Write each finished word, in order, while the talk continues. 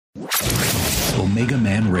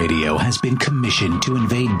Omegaman Radio has been commissioned to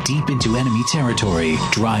invade deep into enemy territory,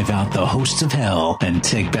 drive out the hosts of hell, and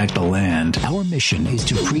take back the land. Our mission is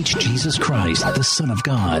to preach Jesus Christ, the Son of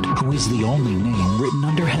God, who is the only name written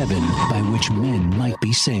under heaven by which men might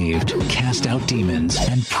be saved, cast out demons,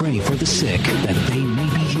 and pray for the sick that they may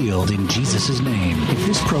be healed in Jesus' name. If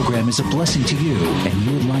this program is a blessing to you and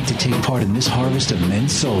you would like to take part in this harvest of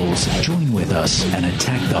men's souls, join with us and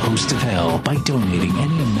attack the host of hell by donating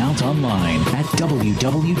any amount online at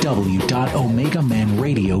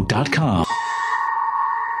www.omegamanradio.com.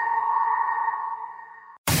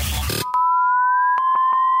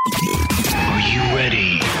 Are you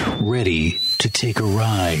ready? Ready to take a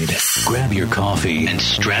ride? Grab your coffee and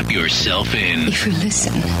strap yourself in. If you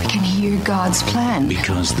listen, we can hear God's plan.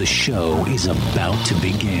 Because the show is about to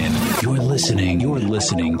begin. You're listening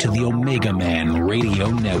to the Omegaman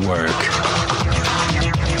Radio Network.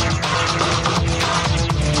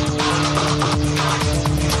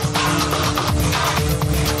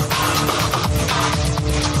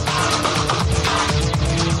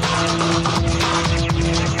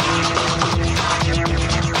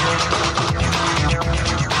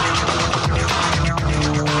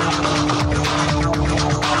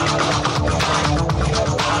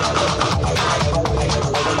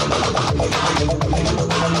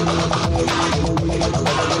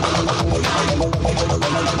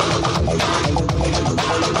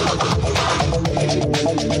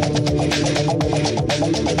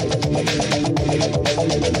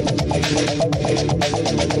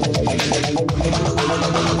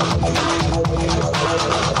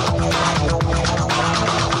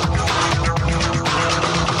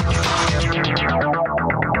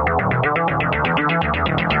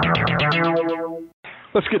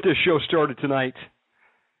 Let's get this show started tonight.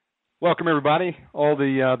 Welcome, everybody, all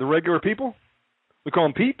the regular people. We call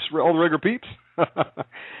them peeps, all the regular peeps,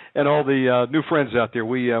 and all the new friends out there.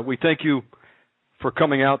 We thank you for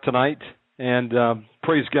coming out tonight, and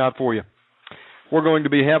praise God for you. We're going to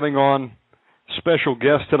be having on special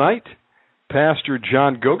guest tonight, Pastor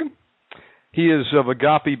John Goguen. He is of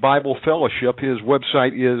Agape Bible Fellowship. His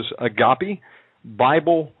website is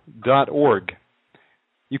agapebible.org.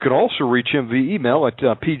 You can also reach him via email at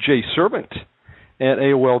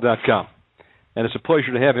pjservant@aol.com. And it's a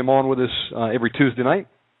pleasure to have him on with us every Tuesday night.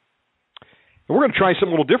 And we're going to try something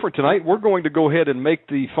a little different tonight. We're going to go ahead and make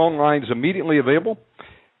the phone lines immediately available.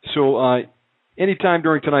 So anytime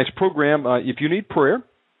during tonight's program, if you need prayer,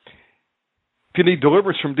 if you need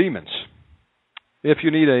deliverance from demons, if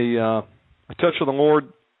you need a touch of the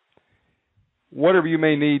Lord, whatever you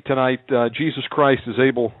may need tonight, Jesus Christ is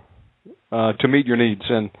able to meet your needs,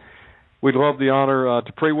 and we'd love the honor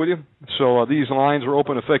to pray with you. So these lines are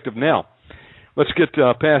open, effective now. Let's get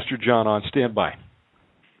Pastor John on standby.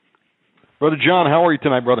 Brother John, how are you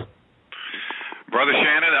tonight, brother? Brother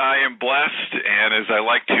Shannon, I am blessed, and as I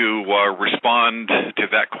like to respond to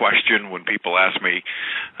that question when people ask me,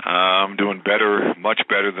 I'm doing better, much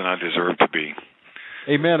better than I deserve to be.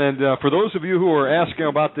 Amen. And for those of you who are asking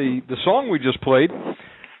about the song we just played,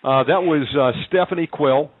 that was Stephanie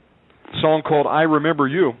Quell. Song called I Remember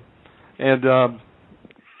You. And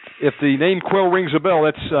if the name Quell rings a bell,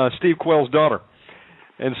 that's Steve Quell's daughter.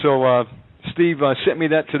 And so Steve sent me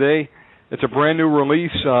that today. It's a brand new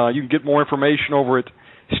release. You can get more information over at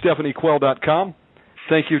stephaniequell.com.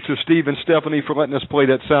 Thank you to Steve and Stephanie for letting us play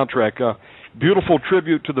that soundtrack. Beautiful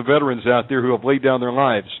tribute to the veterans out there who have laid down their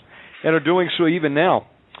lives and are doing so even now,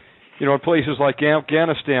 in places like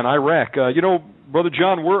Afghanistan, Iraq. Brother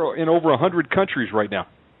John, we're in over 100 countries right now.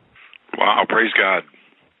 Wow, praise God.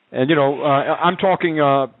 And, I'm talking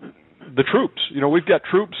the troops. We've got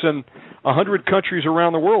troops in 100 countries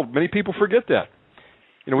around the world. Many people forget that.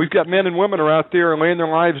 We've got men and women who are out there laying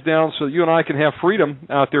their lives down so you and I can have freedom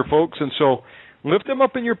out there, folks. And so lift them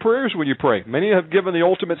up in your prayers when you pray. Many have given the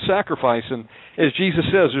ultimate sacrifice. And as Jesus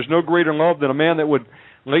says, there's no greater love than a man that would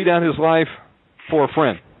lay down his life for a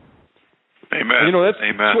friend. Amen. And, that's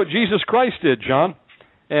Amen. what Jesus Christ did, John.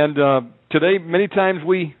 And today, many times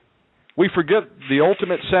we forget the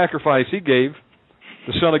ultimate sacrifice he gave,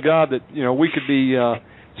 the Son of God, that we could be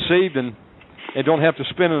saved and don't have to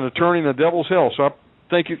spend an eternity in the devil's hell. So I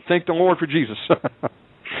thank the Lord for Jesus.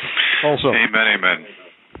 Also, amen.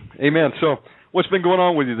 Amen. So what's been going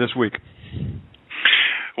on with you this week?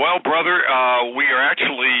 Well, brother, we are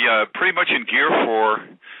actually pretty much in gear for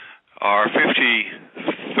our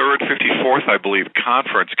 54th, I believe,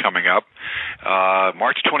 conference coming up,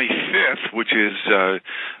 March 25th, which is a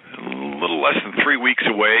little less than 3 weeks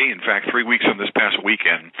away. In fact, 3 weeks from this past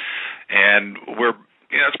weekend. And we're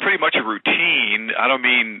it's pretty much a routine. I don't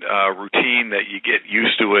mean routine that you get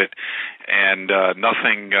used to it and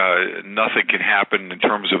nothing can happen in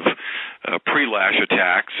terms of pre-lash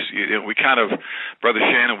attacks. We kind of, Brother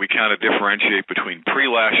Shannon, we kind of differentiate between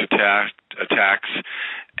pre-lash attacks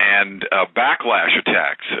and backlash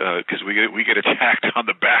attacks, because we get attacked on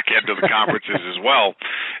the back end of the conferences as well,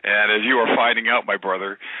 and as you are finding out, my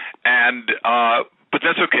brother, and but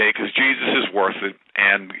that's okay, because Jesus is worth it,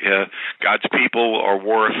 and God's people are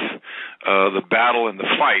worth the battle and the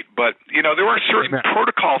fight. But, there are certain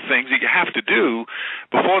protocol things that you have to do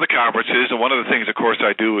before the conferences, and one of the things, of course,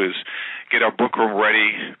 I do is get our book room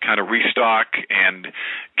ready, kind of restock, and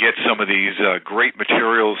get some of these great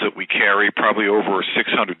materials that we carry, probably over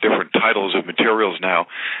 600 different titles of materials now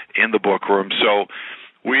in the book room. So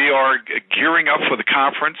we are gearing up for the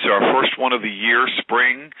conference, our first one of the year,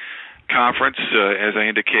 spring conference, as I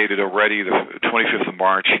indicated already, the 25th of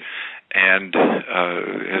March, and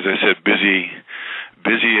as I said, busy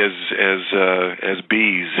as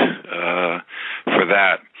bees for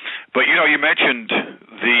that. But you mentioned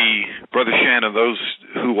the Brother Shannon, those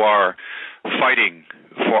who are fighting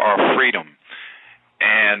for our freedom,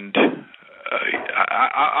 and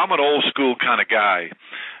I'm an old school kind of guy.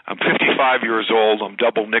 I'm 55 years old. I'm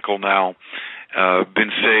double nickel now.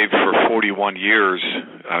 Been saved for 41 years,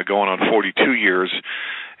 going on 42 years,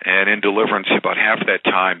 and in deliverance about half that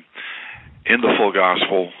time, in the full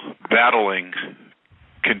gospel, battling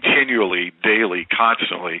continually, daily,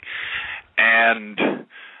 constantly. And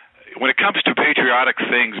when it comes to patriotic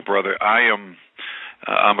things, brother, I'm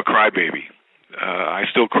a crybaby. I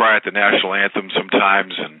still cry at the national anthem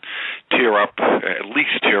sometimes and tear up, at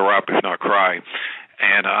least tear up, if not cry.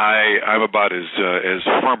 And I'm about as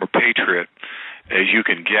firm a patriot as you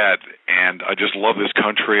can get, and I just love this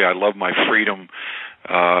country. I love my freedom,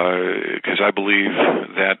 because I believe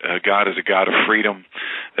that God is a God of freedom,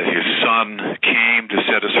 that His Son came to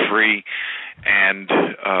set us free, and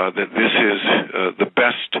that this is the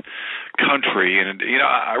best country. And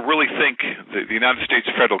I really think that the United States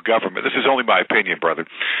federal government, this is only my opinion, brother,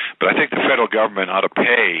 but I think the federal government ought to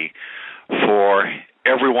pay for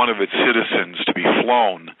every one of its citizens to be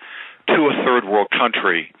flown to a third world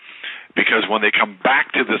country, because when they come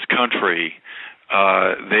back to this country,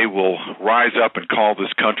 they will rise up and call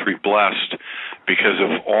this country blessed because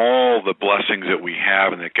of all the blessings that we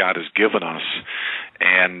have and that God has given us.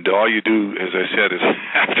 And all you do, as I said, is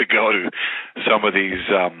have to go to some of these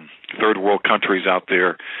third world countries out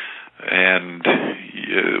there, and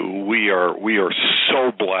we are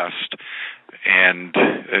so blessed. And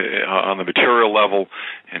on the material level,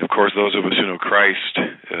 and of course those of us who know Christ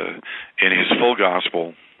in His full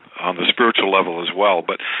gospel, on the spiritual level as well.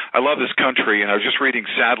 But I love this country, and I was just reading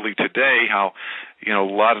sadly today how a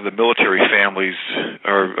lot of the military families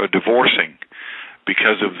are divorcing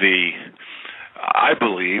because of I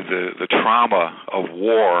believe the trauma of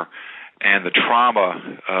war and the trauma,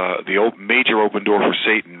 the major open door for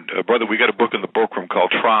Satan. Brother, we got a book in the book room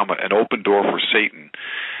called Trauma, an Open Door for Satan.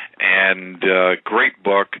 And great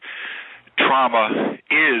book. Trauma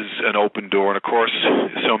is an open door, and of course,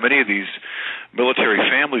 so many of these military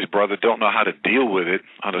families, brother, don't know how to deal with it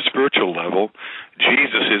on a spiritual level.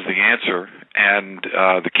 Jesus is the answer and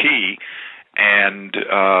the key, and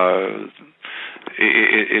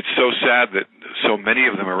it's so sad that so many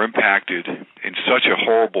of them are impacted in such a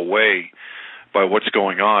horrible way by what's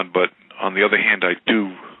going on. But on the other hand, I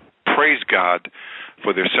do praise God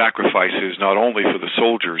for their sacrifices, not only for the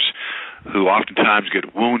soldiers who oftentimes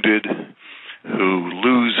get wounded, who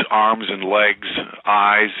lose arms and legs,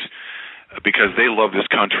 eyes, because they love this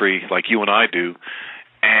country like you and I do.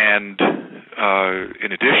 And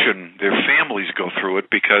in addition, their families go through it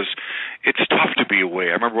because it's tough to be away.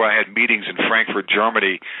 I remember I had meetings in Frankfurt,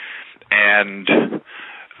 Germany, and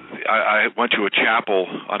I went to a chapel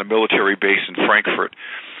on a military base in Frankfurt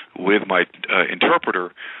with my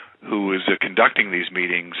interpreter, who was conducting these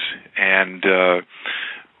meetings, and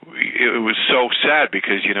it was so sad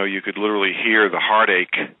because, you could literally hear the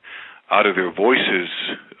heartache out of their voices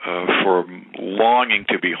for longing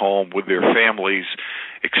to be home with their families,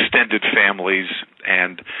 extended families.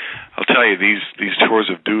 And I'll tell you, these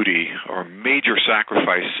tours of duty are a major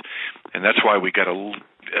sacrifice, and that's why we got to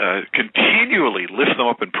continually lift them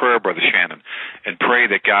up in prayer, Brother Shannon, and pray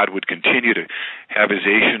that God would continue to have His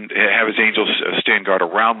angels stand guard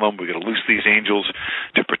around them. We've got to loose these angels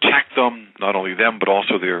to protect them, not only them, but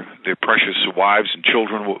also their precious wives and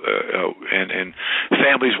children and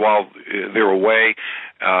families while they're away,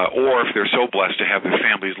 or if they're so blessed to have their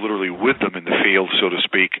families literally with them in the field, so to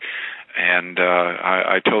speak. And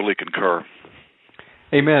I totally concur.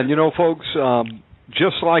 Amen. Folks,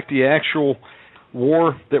 just like the actual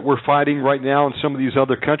war that we're fighting right now in some of these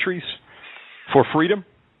other countries for freedom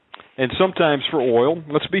and sometimes for oil.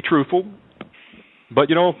 Let's be truthful. But,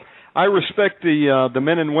 you know, I respect the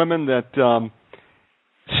men and women that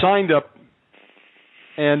signed up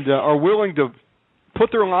and are willing to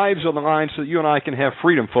put their lives on the line so that you and I can have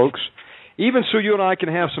freedom, folks, even so you and I can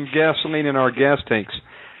have some gasoline in our gas tanks.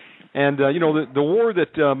 And, you know, the war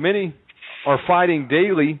that many are fighting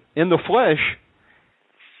daily in the flesh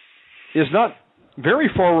is not very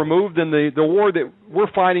far removed than the war that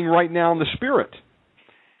we're fighting right now in the spirit.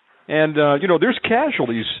 And, you know, there's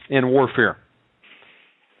casualties in warfare.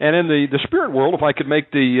 And in the spirit world, if I could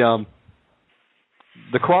make the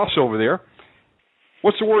crossover there,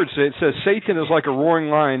 what's the word say? It says Satan is like a roaring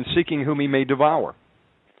lion seeking whom he may devour.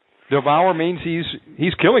 Devour means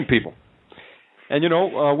he's killing people. And, you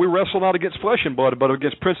know, we wrestle not against flesh and blood, but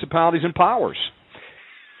against principalities and powers.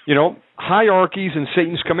 You know, hierarchies in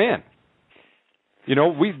Satan's command. You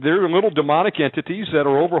know, there are little demonic entities that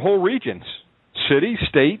are over whole regions, cities,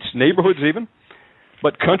 states, neighborhoods even,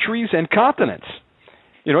 but countries and continents.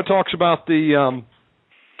 You know, it talks about the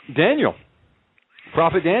Daniel,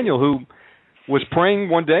 Prophet Daniel, who was praying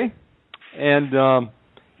one day and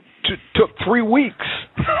took 3 weeks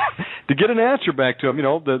to get an answer back to him. You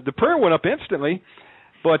know, the prayer went up instantly,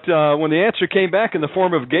 but when the answer came back in the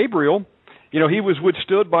form of Gabriel, you know, he was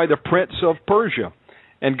withstood by the prince of Persia,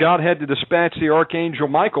 and God had to dispatch the archangel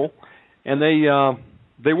Michael, and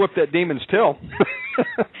they whipped that demon's tail.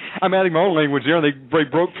 I'm adding my own language there, and they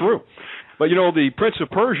broke through. But, you know, the Prince of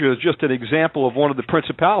Persia is just an example of one of the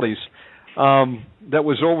principalities that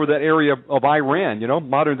was over that area of Iran, you know,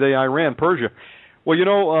 modern-day Iran, Persia. Well, you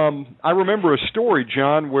know, I remember a story,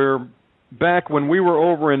 John, where back when we were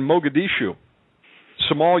over in Mogadishu,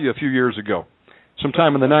 Somalia, a few years ago,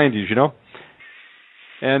 sometime in the 90s, you know,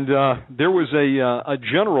 and there was a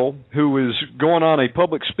general who was going on a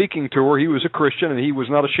public speaking tour. He was a Christian, and he was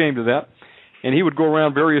not ashamed of that. And he would go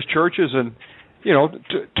around various churches and, you know,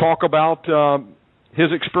 talk about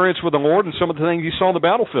his experience with the Lord and some of the things he saw on the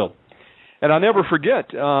battlefield. And I'll never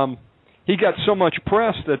forget, he got so much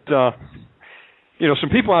press that, you know,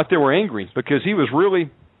 some people out there were angry because he was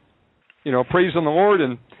really, you know, praising the Lord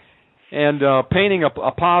and painting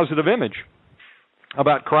a positive image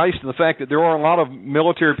about Christ and the fact that there are a lot of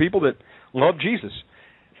military people that love Jesus.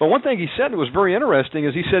 But one thing he said that was very interesting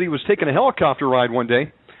is he said he was taking a helicopter ride one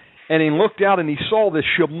day, and he looked out and he saw this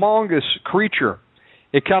humongous creature.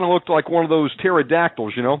 It kind of looked like one of those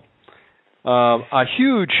pterodactyls, you know, a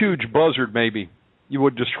huge, huge buzzard maybe you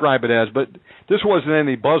would describe it as, but this wasn't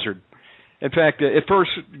any buzzard. In fact, at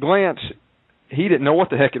first glance, he didn't know what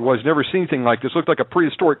the heck it was, never seen anything like this. It looked like a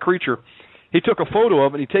prehistoric creature. He took a photo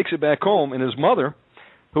of it, and he takes it back home, and his mother,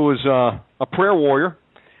 who was a prayer warrior,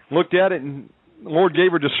 looked at it, and the Lord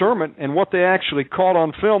gave her discernment, and what they actually caught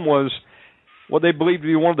on film was what they believed to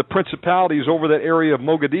be one of the principalities over that area of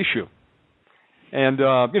Mogadishu. And,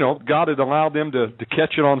 you know, God had allowed them to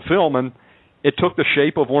catch it on film, and it took the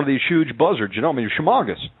shape of one of these huge buzzards, you know, I mean,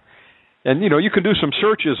 humongous. And, you know, you can do some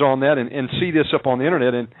searches on that and see this up on the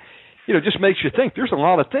Internet, and, you know, it just makes you think there's a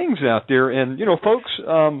lot of things out there. And, you know, folks,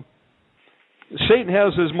 Satan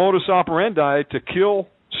has his modus operandi to kill,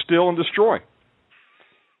 steal, and destroy.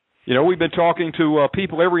 You know, we've been talking to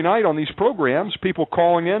people every night on these programs, people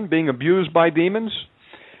calling in, being abused by demons,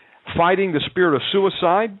 fighting the spirit of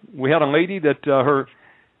suicide. We had a lady that her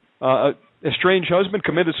estranged husband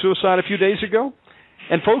committed suicide a few days ago.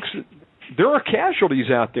 And, folks, there are casualties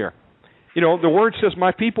out there. You know, the Word says,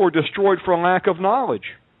 my people are destroyed for a lack of knowledge.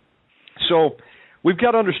 So we've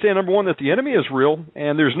got to understand, number one, that the enemy is real,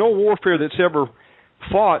 and there's no warfare that's ever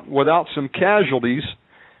fought without some casualties.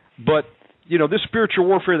 But, you know, this spiritual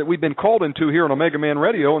warfare that we've been called into here on Omegaman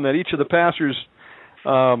Radio, and that each of the pastors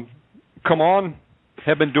come on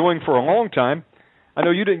have been doing for a long time. I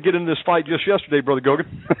know you didn't get in this fight just yesterday, Brother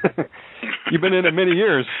Goguen. You've been in it many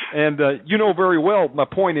years. And you know very well, my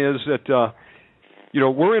point is that, you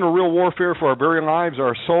know, we're in a real warfare for our very lives,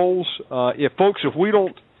 our souls. If we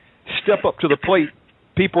don't step up to the plate,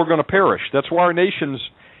 people are going to perish. That's why our nation's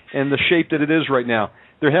in the shape that it is right now.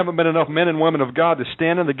 There haven't been enough men and women of God to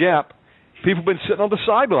stand in the gap. People have been sitting on the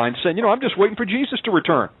sidelines saying, you know, I'm just waiting for Jesus to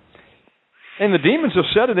return. And the demons have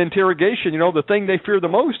said in interrogation, you know, the thing they fear the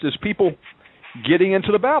most is people getting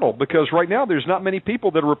into the battle, because right now there's not many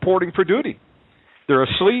people that are reporting for duty. They're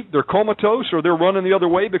asleep, they're comatose, or they're running the other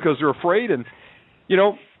way because they're afraid. And, you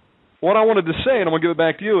know, what I wanted to say, and I'm going to give it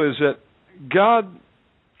back to you, is that God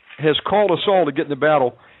has called us all to get in the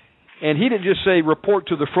battle, and he didn't just say report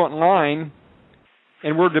to the front line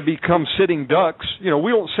and we're to become sitting ducks. You know,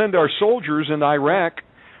 we don't send our soldiers into Iraq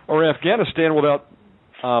or Afghanistan without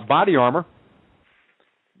body armor.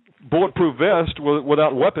 bulletproof vest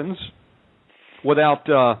without weapons, without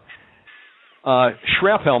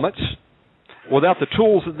shrap helmets, without the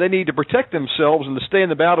tools that they need to protect themselves and to stay in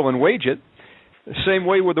the battle and wage it. The same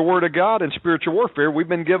way with the Word of God and spiritual warfare, we've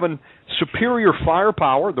been given superior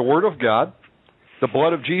firepower, the Word of God, the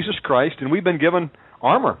blood of Jesus Christ, and we've been given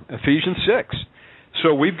armor, Ephesians 6.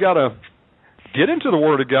 So we've got to get into the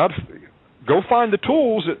Word of God, go find the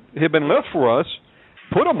tools that have been left for us,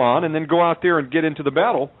 put them on, and then go out there and get into the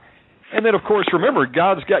battle. And then, of course, remember,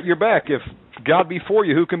 God's got your back. If God be for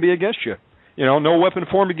you, who can be against you? You know, no weapon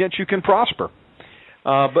formed against you can prosper.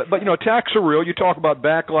 But you know, attacks are real. You talk about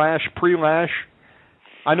backlash, pre-lash.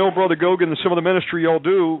 I know, Brother Goguen, and some of the ministry y'all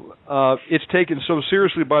do, it's taken so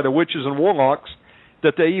seriously by the witches and warlocks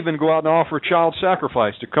that they even go out and offer child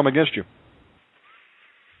sacrifice to come against you.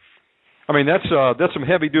 I mean, that's some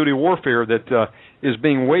heavy-duty warfare that is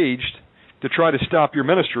being waged to try to stop your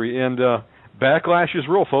ministry. And backlash is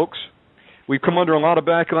real, folks. We've come under a lot of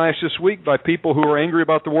backlash this week by people who are angry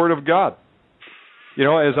about the Word of God. You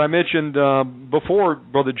know, as I mentioned before,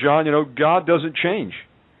 Brother John, you know, God doesn't change.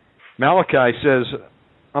 Malachi says,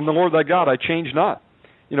 I'm the Lord thy God, I change not.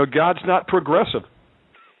 You know, God's not progressive.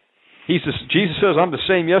 Jesus says, I'm the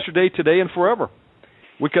same yesterday, today, and forever.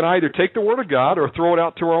 We can either take the Word of God or throw it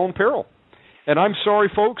out to our own peril. And I'm sorry,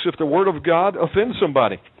 folks, if the Word of God offends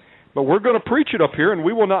somebody. But we're going to preach it up here, and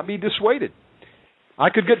we will not be dissuaded. I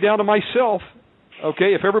could get down to myself,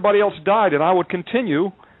 okay, if everybody else died, and I would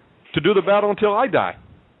continue to do the battle until I die.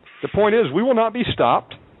 The point is, we will not be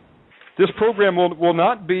stopped. This program will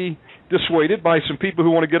not be dissuaded by some people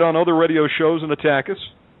who want to get on other radio shows and attack us,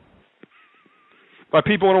 by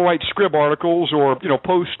people who want to write script articles or, you know,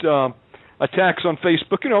 post attacks on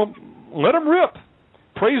Facebook. You know, let them rip.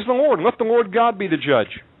 Praise the Lord and let the Lord God be the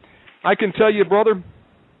judge. I can tell you, brother,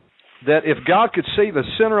 that if God could save a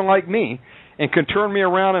sinner like me and can turn me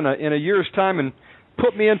around in a year's time and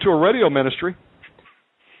put me into a radio ministry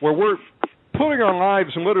where we're putting our lives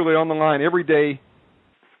literally on the line every day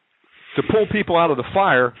to pull people out of the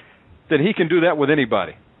fire, then he can do that with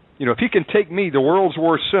anybody. You know, if he can take me, the world's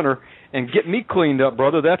worst sinner, and get me cleaned up,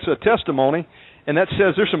 brother, that's a testimony, and that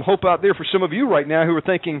says there's some hope out there for some of you right now who are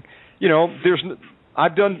thinking, you know, I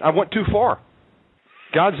went too far.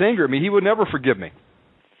 God's angry at me. He would never forgive me.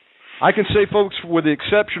 I can say, folks, with the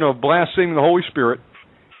exception of blaspheming the Holy Spirit,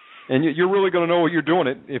 and you're really going to know what you're doing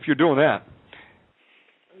if you're doing that,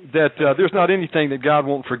 that there's not anything that God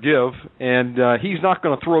won't forgive, and he's not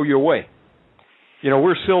going to throw you away. You know,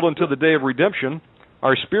 we're sealed until the day of redemption.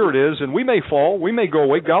 Our spirit is, and we may fall, we may go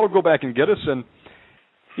away. God will go back and get us, and,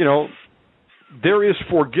 you know, there is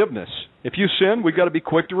forgiveness. If you sin, we've got to be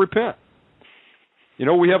quick to repent. You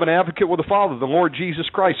know, we have an advocate with the Father, the Lord Jesus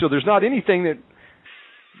Christ. So there's not anything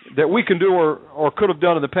that we can do or could have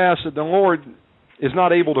done in the past that the Lord is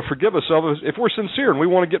not able to forgive us of if we're sincere and we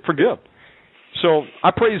want to get forgiven. So I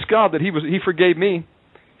praise God that He forgave me,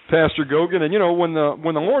 Pastor Goguen. And you know, when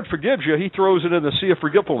the Lord forgives you, He throws it in the sea of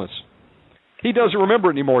forgetfulness. He doesn't remember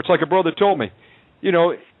it anymore. It's like a brother told me. You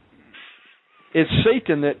know, it's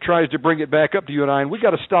Satan that tries to bring it back up to you and I, and we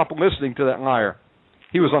got to stop listening to that liar.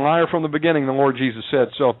 He was a liar from the beginning, the Lord Jesus said.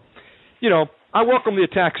 So, you know, I welcome the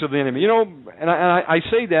attacks of the enemy. You know, and I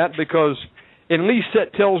say that because at least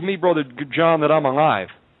that tells me, Brother John, that I'm alive.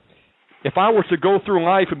 If I were to go through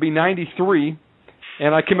life and be 93,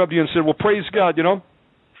 and I came up to you and said, well, praise God, you know,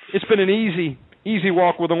 it's been an easy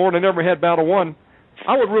walk with the Lord. I never had battle won.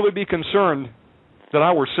 I would really be concerned that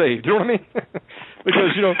I were saved. You know what I mean?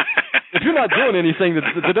 Because, you know, if you're not doing anything,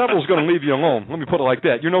 the devil's going to leave you alone. Let me put it like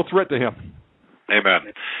that. You're no threat to him.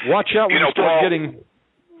 Amen. Watch out when you start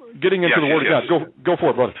getting into the Word of God. Go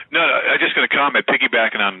for it, brother. No, I'm just going to comment,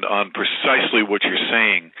 piggybacking on precisely what you're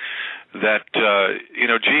saying, that, you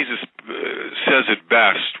know, Jesus says it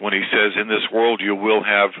best when he says, in this world you will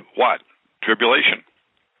have what? Tribulation.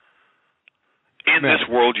 In this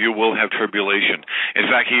world you will have tribulation. In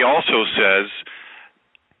fact, he also says,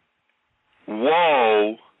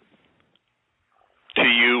 woe to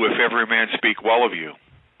you if every man speak well of you.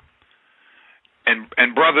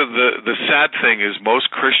 And brother, the sad thing is most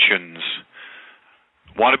Christians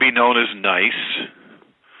want to be known as nice,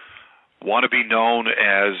 want to be known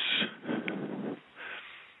as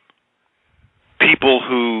people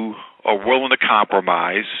who are willing to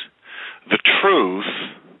compromise the truth,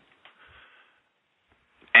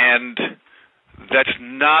 and that's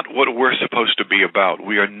not what we're supposed to be about.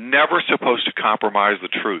 We are never supposed to compromise the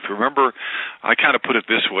truth. Remember, I kind of put it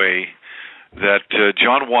this way, that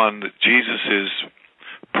John 1, Jesus is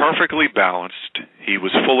perfectly balanced. He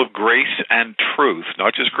was full of grace and truth,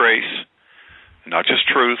 not just grace, not just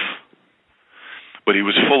truth, but he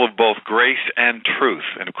was full of both grace and truth.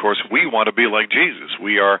 And, of course, we want to be like Jesus.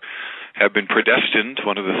 We have been predestined.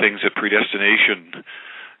 One of the things that predestination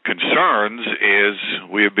concerns is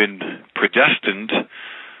we have been predestined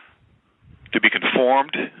to be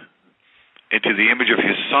conformed into the image of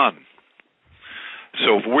his Son.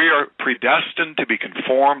 So if we are predestined to be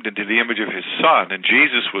conformed into the image of his Son, and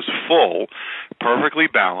Jesus was full, perfectly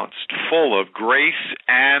balanced, full of grace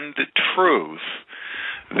and truth,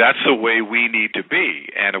 that's the way we need to be.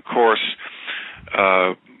 And of course,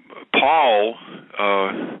 Paul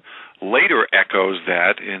later echoes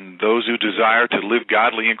that in those who desire to live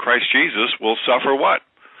godly in Christ Jesus will suffer what?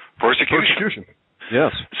 Persecution.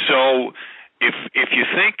 Yes. So if you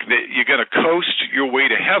think that you're going to coast your way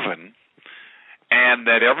to heaven and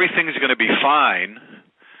that everything's going to be fine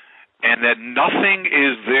and that nothing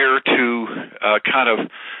is there to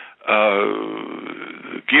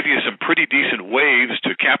give you some pretty decent waves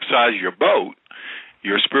to capsize your boat,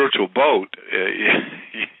 your spiritual boat,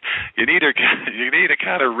 you need to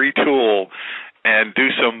kind of retool and do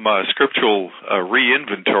some scriptural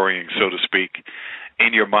re-inventorying, so to speak,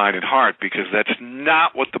 in your mind and heart, because that's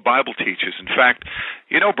not what the Bible teaches. In fact,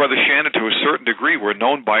 Brother Shannon, to a certain degree, we're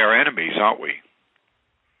known by our enemies, aren't we?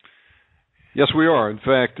 Yes, we are. In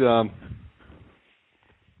fact,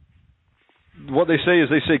 what they say is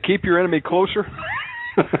keep your enemy closer.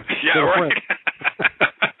 Yeah, right.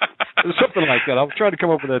 Something like that. I was trying to come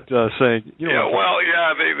up with that saying.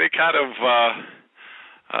 They kind of.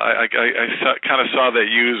 I kind of saw that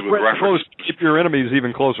used with reference. Keep your enemies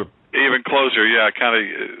even closer. Even closer, yeah.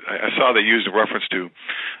 I saw that used in reference to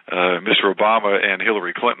Mr. Obama and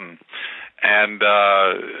Hillary Clinton, and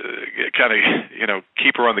kind of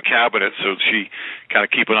keep her on the cabinet so she kind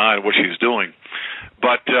of keep an eye on what she's doing.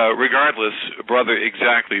 But regardless, brother,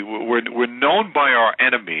 exactly, we're known by our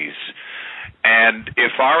enemies. And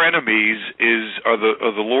if our enemies are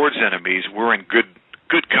the Lord's enemies, we're in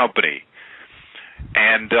good company.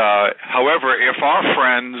 And however, if our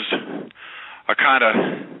friends are kind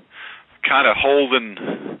of holding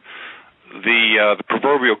the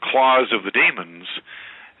proverbial claws of the demons,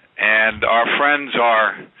 and our friends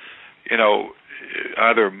are,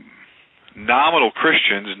 either nominal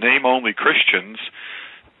Christians, name-only Christians,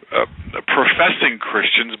 professing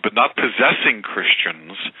Christians but not possessing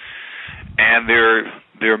Christians, and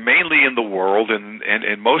they're mainly in the world, and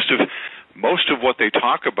most of what they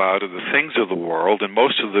talk about are the things of the world, and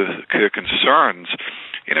most of their concerns.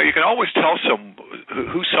 You can always tell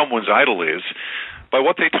who someone's idol is by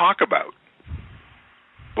what they talk about.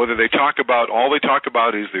 Whether all they talk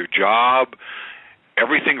about is their job,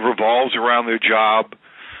 everything revolves around their job,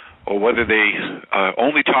 or whether they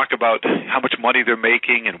only talk about how much money they're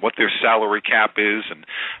making and what their salary cap is and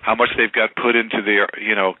how much they've got put into their,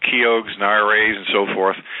 Keoghs and IRAs and so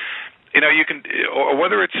forth. You can, or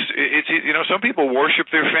whether it's some people worship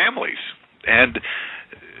their families, and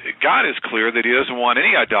God is clear that He doesn't want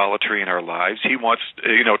any idolatry in our lives. He wants,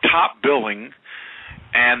 top billing,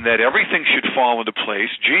 and that everything should fall into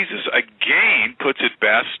place. Jesus, again, puts it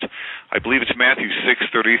best. I believe it's Matthew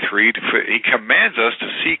 6:33. He commands us to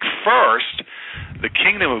seek first the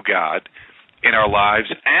kingdom of God in our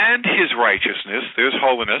lives and His righteousness. There's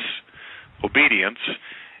holiness, obedience,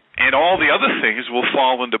 and all the other things will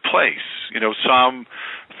fall into place. Psalm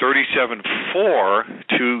 37:4,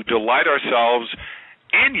 to delight ourselves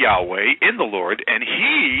in Yahweh, in the Lord, and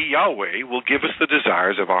He, Yahweh, will give us the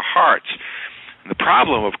desires of our hearts. And the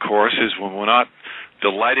problem, of course, is when we're not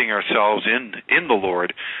delighting ourselves in the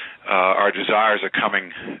Lord, our desires are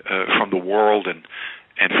coming from the world and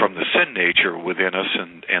from the sin nature within us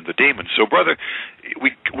and the demons. So, brother,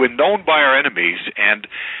 we're known by our enemies, and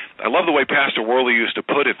I love the way Pastor Worley used to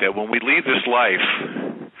put it, that when we leave this life,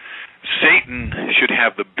 Satan should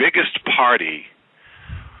have the biggest party,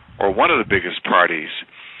 or one of the biggest parties,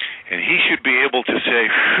 and he should be able to say,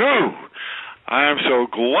 "Phew, I am so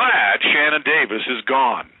glad Shannon Davis is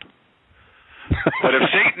gone." But if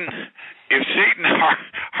Satan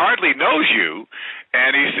hardly knows you,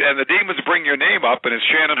 and the demons bring your name up, and it's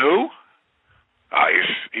Shannon who?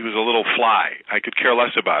 He was a little fly. I could care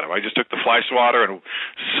less about him. I just took the fly swatter and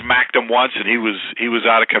smacked him once, and he was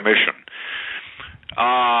out of commission.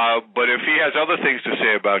 But if he has other things to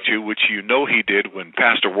say about you, which he did when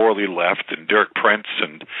Pastor Worley left, and Derek Prince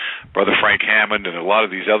and Brother Frank Hammond and a lot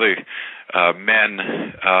of these other men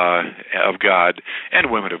of God and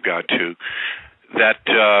women of God too, that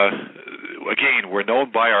again, we're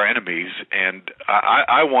known by our enemies, and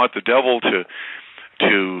I want the devil to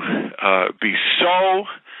be so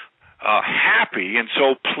happy and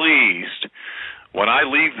so pleased when I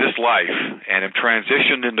leave this life and am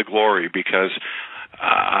transitioned into glory, because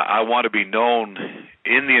I want to be known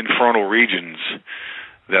in the infernal regions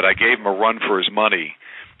that I gave him a run for his money,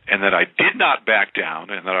 and that I did not back down,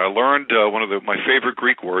 and that I learned one of my favorite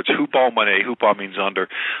Greek words, hupomone. Hupo means under,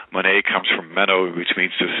 mone comes from meno, which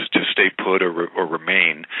means to stay put or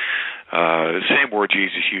remain. Same word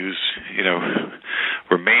Jesus used,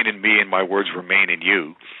 remain in me and my words remain in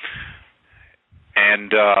you. And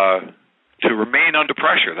to remain under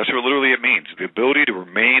pressure, that's what literally it means, the ability to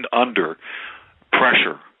remain under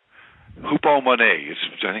pressure. Hupomone, I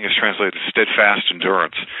think it's translated as steadfast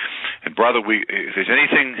endurance. And brother, if there's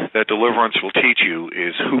anything that deliverance will teach you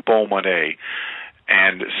is hupomone.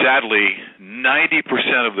 And sadly,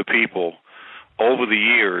 90% of the people over the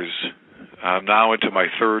years, I'm now entering my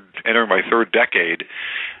third decade,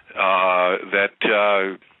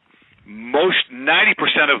 that most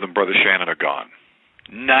 90% of them, Brother Shannon, are gone.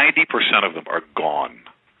 90% of them are gone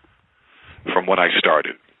from when I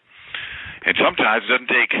started. And sometimes it doesn't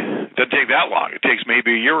take that long. It takes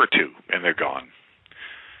maybe a year or two, and they're gone.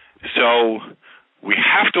 So we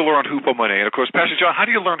have to learn hupomone. And, of course, Pastor John, how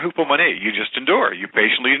do you learn hupomone? You just endure. You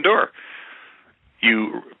patiently endure.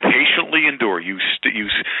 You patiently endure. You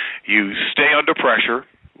stay under pressure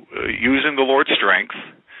using the Lord's strength,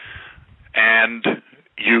 and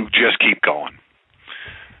you just keep going.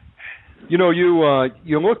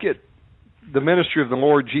 You look at the ministry of the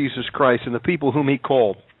Lord Jesus Christ and the people whom he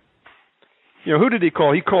called. Who did he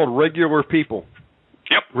call? He called regular people.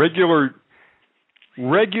 Yep.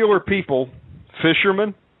 Regular people,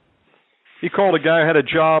 fishermen. He called a guy who had a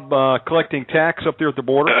job collecting tax up there at the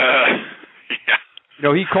border.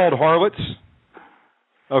 Yeah. He called harlots.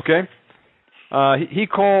 Okay. He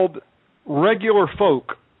called regular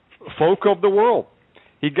folk of the world.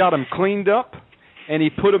 He got them cleaned up, and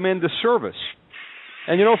he put them into service.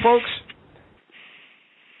 And folks,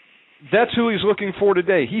 that's who he's looking for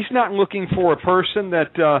today. He's not looking for a person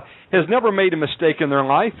that has never made a mistake in their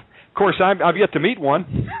life. Of course, I've yet to meet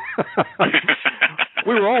one.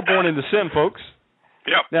 We were all born into sin, folks.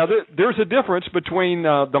 Yep. Now, there's a difference between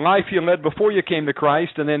the life you led before you came to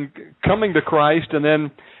Christ and then coming to Christ and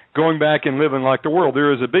then going back and living like the world.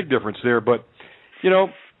 There is a big difference there. But,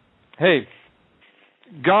 hey,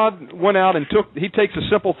 God went out and he takes the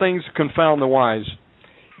simple things to confound the wise.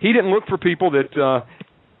 He didn't look for people that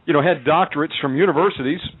had doctorates from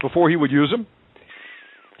universities before he would use them.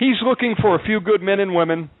 He's looking for a few good men and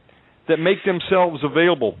women that make themselves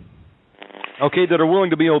available, that are willing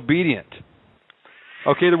to be obedient.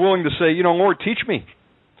 They're willing to say, Lord, teach me.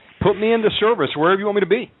 Put me into service wherever you want me to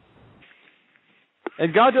be.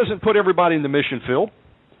 And God doesn't put everybody in the mission field.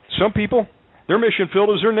 Some people, their mission field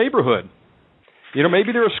is their neighborhood.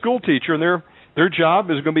 Maybe they're a school teacher and their job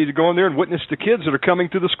is going to be to go in there and witness to kids that are coming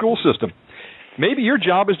through the school system. Maybe your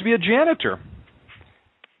job is to be a janitor,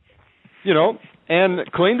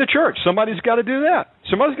 and clean the church. Somebody's got to do that.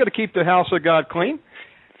 Somebody's got to keep the house of God clean,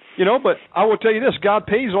 but I will tell you this, God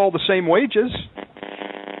pays all the same wages.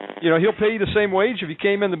 He'll pay you the same wage if you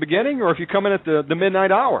came in the beginning or if you come in at the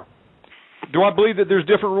midnight hour. Do I believe that there's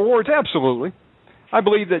different rewards? Absolutely. I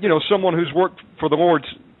believe that, someone who's worked for the Lord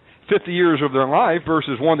 50 years of their life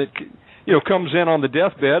versus one that, comes in on the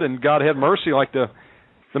deathbed and God had mercy like the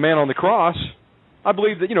man on the cross. I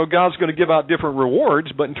believe that, God's going to give out different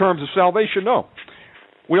rewards, but in terms of salvation, no.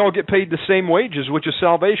 We all get paid the same wages, which is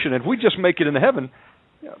salvation. If we just make it into heaven,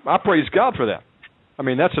 I praise God for that. I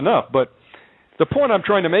mean, that's enough. But the point I'm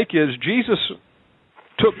trying to make is Jesus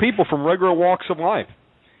took people from regular walks of life.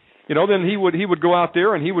 Then he would go out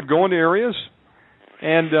there and he would go into areas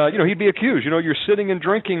and, he'd be accused. You're sitting and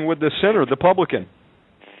drinking with the sinner, the publican.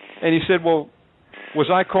 And he said, well, was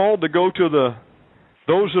I called to go to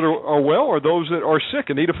those that are well or those that are sick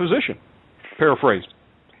and need a physician? Paraphrased.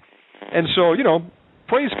 And so,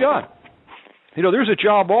 praise God. There's a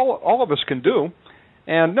job all of us can do.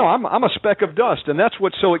 And no, I'm a speck of dust, and that's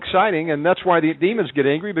what's so exciting, and that's why the demons get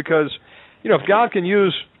angry because, if God can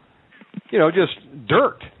use, just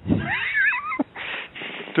dirt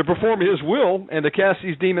to perform His will and to cast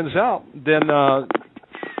these demons out, then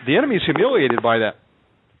the enemy's humiliated by that.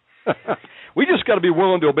 We just got to be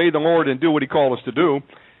willing to obey the Lord and do what He called us to do,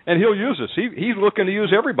 and He'll use us. He's looking to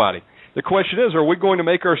use everybody. The question is, are we going to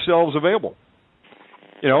make ourselves available?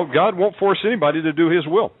 God won't force anybody to do His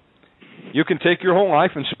will. You can take your whole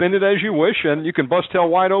life and spend it as you wish, and you can bust hell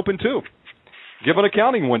wide open too. Give an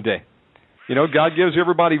accounting one day. God gives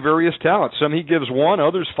everybody various talents. Some He gives 1,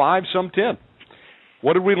 others 5, some 10.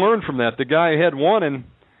 What did we learn from that? The guy who had 1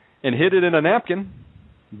 and hid it in a napkin,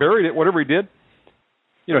 buried it, whatever he did,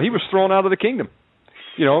 he was thrown out of the kingdom.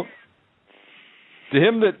 To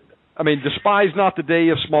him despise not the day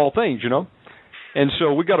of small things, And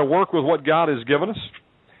so we got to work with what God has given us.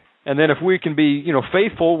 And then if we can be,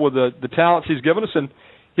 faithful with the talents He's given us, and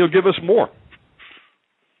He'll give us more.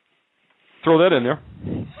 Throw that in there.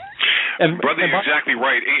 And brother, you're exactly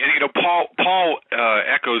right. And Paul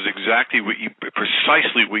echoes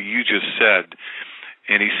precisely what you just said.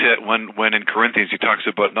 And he said when in Corinthians he talks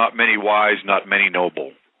about not many wise, not many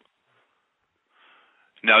noble.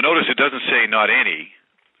 Now notice it doesn't say not any,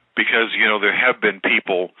 because there have been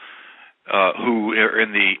people who are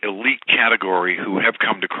in the elite category who have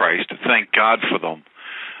come to Christ. Thank God for them.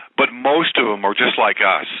 But most of them are just like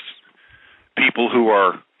us, people who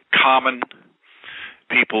are common,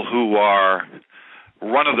 people who are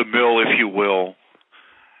run-of-the-mill, if you will,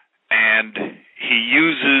 and He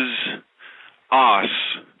uses us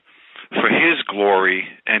for His glory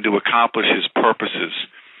and to accomplish His purposes.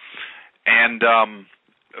 And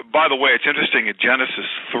by the way, it's interesting, in Genesis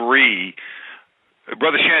 3,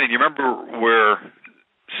 Brother Shannon, you remember where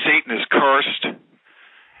Satan is cursed,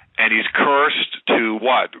 and he's cursed to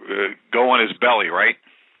what? Go on his belly, right?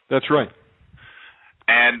 That's right.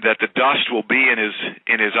 And that the dust will be in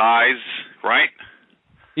his eyes, right?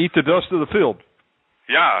 Eat the dust of the field.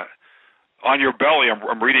 Yeah. On your belly,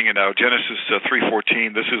 I'm reading it now, Genesis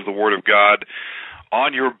 3:14, this is the word of God.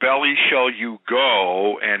 On your belly shall you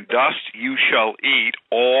go, and dust you shall eat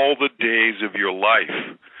all the days of your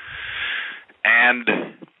life. And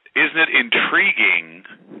isn't it intriguing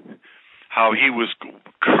how he was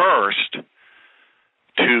cursed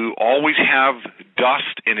to always have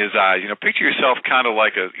dust in his eyes? Picture yourself kind of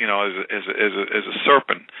like as a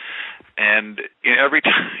serpent, and every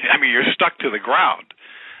time, you're stuck to the ground.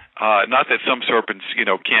 Not that some serpents,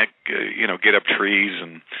 can't, get up trees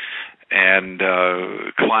and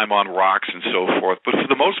climb on rocks and so forth, but for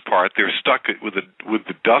the most part, they're stuck with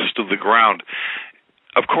the dust of the ground.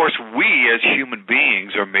 Of course, we as human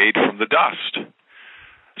beings are made from the dust.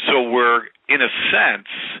 So we're, in a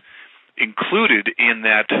sense, included in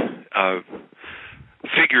that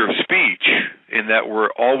figure of speech, in that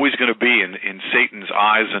we're always going to be in Satan's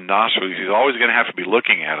eyes and nostrils. He's always going to have to be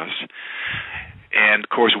looking at us. And, of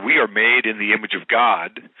course, we are made in the image of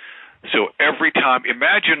God. So every time,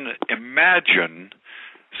 imagine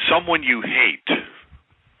someone you hate.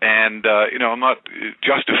 And, I'm not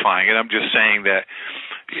justifying it. I'm just saying that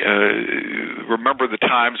remember the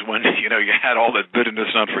times when, you had all that bitterness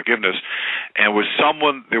and unforgiveness, and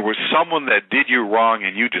there was someone that did you wrong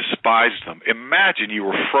and you despised them. Imagine you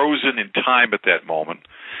were frozen in time at that moment,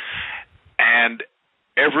 and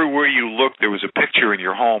everywhere you looked, there was a picture in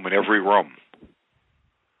your home in every room.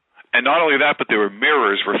 And not only that, but there were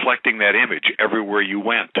mirrors reflecting that image everywhere you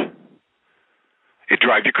went. It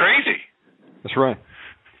drives you crazy. That's right.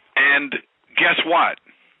 And guess what?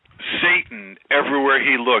 Satan, everywhere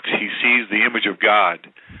he looks, he sees the image of God.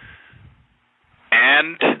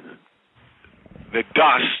 And the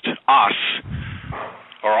dust, us,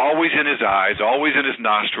 are always in his eyes, always in his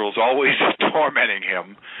nostrils, always tormenting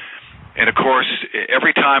him. And, of course,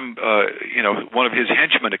 every time, one of his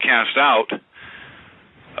henchmen are cast out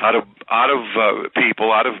of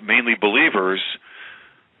people, out of mainly believers,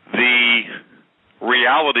 the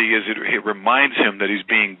reality is it reminds him that he's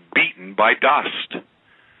being beaten by dust.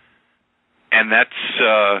 And that's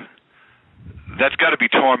got to be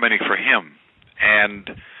tormenting for him. And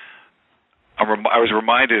I was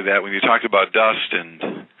reminded of that when you talked about dust,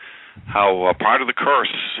 and how part of the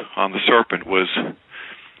curse on the serpent was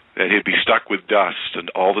that he'd be stuck with dust and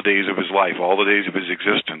all the days of his life, all the days of his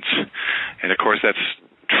existence. And, of course, that's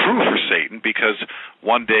true for Satan, because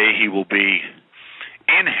one day he will be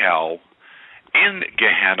in hell, in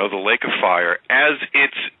Gehenna, the lake of fire, as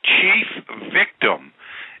its chief victim.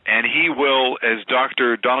 And he will, as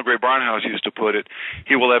Dr. Donald Gray Barnhouse used to put it,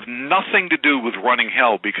 he will have nothing to do with running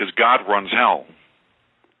hell, because God runs hell.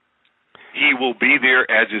 He will be there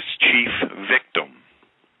as its chief victim.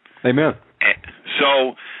 Amen.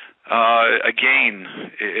 So, again,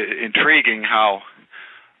 intriguing how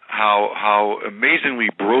amazingly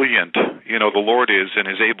brilliant, the Lord is, and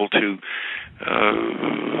is able to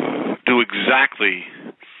do exactly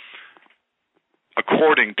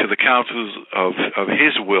according to the counsels of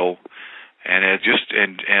His will, and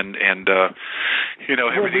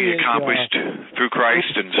everything accomplished through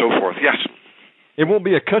Christ and so forth. Yes. It won't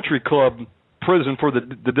be a country club prison for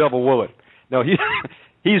the devil, will it? No,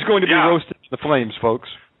 he's going to be roasted in the flames, folks.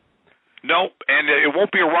 No, and it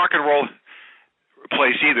won't be a rock and roll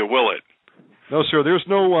place either, will it? No, sir. There's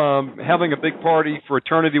no having a big party for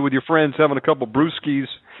eternity with your friends, having a couple brewskis.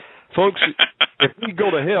 Folks, if we go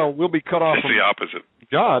to hell, we'll be cut off from the opposite.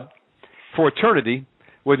 God for eternity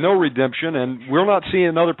with no redemption, and we'll not see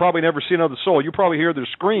probably never see another soul. You probably hear their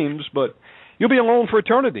screams, but You'll be alone for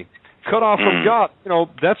eternity, cut off from God.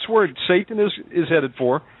 That's where Satan is headed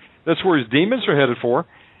for. That's where his demons are headed for.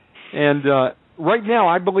 And right now,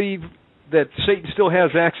 I believe that Satan still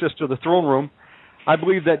has access to the throne room. I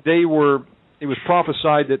believe that day where it was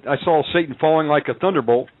prophesied that I saw Satan falling like a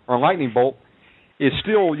thunderbolt or a lightning bolt is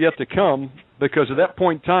still yet to come, because at that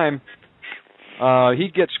point in time, he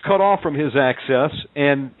gets cut off from his access,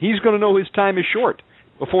 and he's going to know his time is short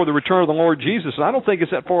before the return of the Lord Jesus. And I don't think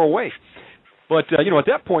it's that far away. But, at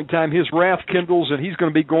that point in time, his wrath kindles, and he's going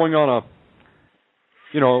to be going on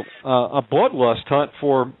a bloodlust hunt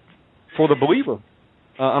for the believer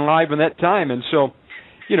alive in that time. And so,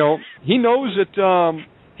 he knows that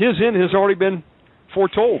his end has already been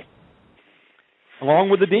foretold, along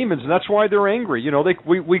with the demons, and that's why they're angry.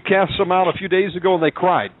 We cast some out a few days ago, and they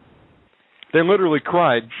cried. They literally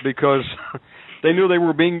cried because they knew they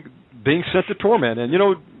were being sent to torment. And,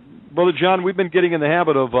 Brother John, we've been getting in the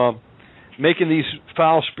habit of making these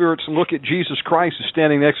foul spirits look at Jesus Christ who's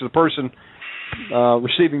standing next to the person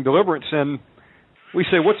receiving deliverance, and we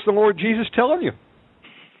say, what's the Lord Jesus telling you?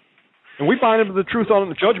 And we bind him to the truth on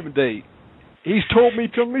the judgment day. He's told me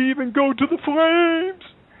to leave and go to the flames.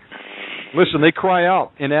 Listen, they cry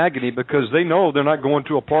out in agony because they know they're not going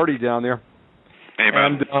to a party down there.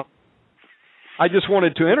 Amen. And I just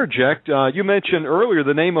wanted to interject. You mentioned earlier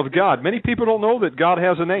the name of God. Many people don't know that God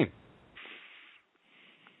has a name.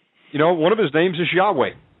 One of his names is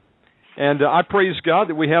Yahweh. And I praise God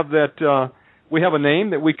that we have that. We have a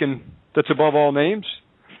name that's above all names,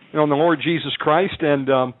 the Lord Jesus Christ.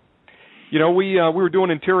 And we were doing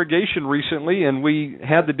interrogation recently, and we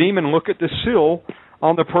had the demon look at the seal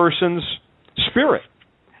on the person's spirit.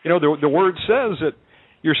 The word says that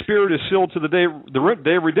your spirit is sealed to the day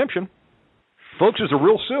of redemption. Folks, it's a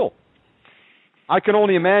real seal. I can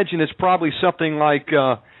only imagine it's probably something like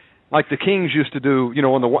the kings used to do.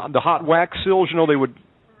 On the hot wax seals, they would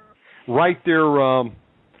write their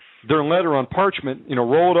letter on parchment,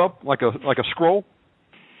 roll it up like a scroll,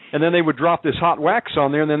 and then they would drop this hot wax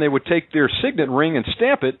on there, and then they would take their signet ring and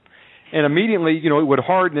stamp it, and immediately, it would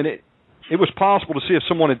harden, and it was possible to see if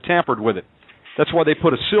someone had tampered with it. That's why they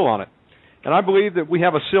put a seal on it. And I believe that we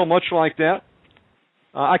have a seal much like that.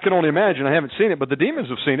 I can only imagine. I haven't seen it, but the demons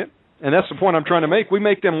have seen it, and that's the point I'm trying to make. We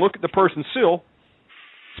make them look at the person's seal,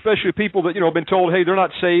 especially people that, have been told, hey, they're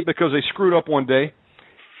not saved because they screwed up one day.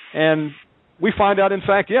 And we find out, in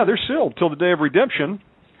fact, they're sealed till the day of redemption.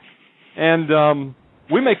 And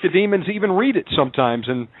we make the demons even read it sometimes.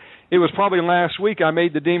 And it was probably last week I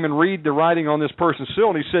made the demon read the writing on this person's seal,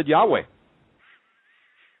 and he said, Yahweh.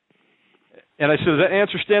 And I said, does that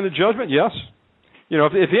answer stand in judgment? Yes.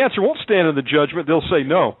 If the answer won't stand in the judgment, they'll say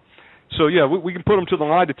no. So, we can put them to the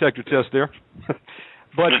lie detector test there.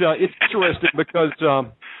 But it's interesting because,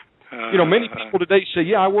 many people today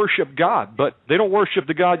say, I worship God, but they don't worship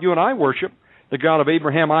the God you and I worship, the God of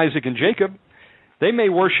Abraham, Isaac, and Jacob. They may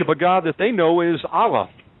worship a God that they know is Allah.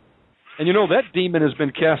 And that demon has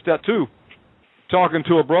been cast out too. Talking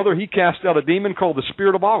to a brother, he cast out a demon called the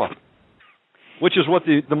Spirit of Allah, which is what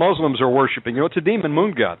the Muslims are worshiping. It's a demon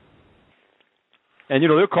moon god. And,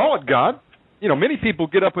 they'll call it God. Many people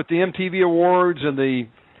get up at the MTV Awards and the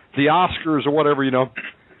Oscars or whatever,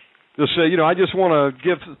 they'll say, I just want to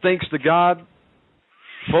give thanks to God.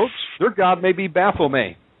 Folks, their God may be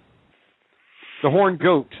Baphomet, the horned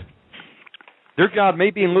goat. Their God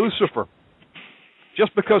may be Lucifer.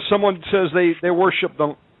 Just because someone says they worship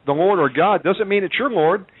the Lord or God doesn't mean it's your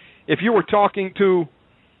Lord. If you were talking to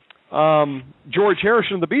George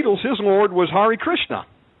Harrison of the Beatles, his Lord was Hare Krishna.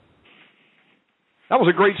 That was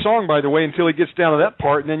a great song, by the way, until he gets down to that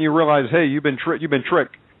part, and then you realize, hey, you've been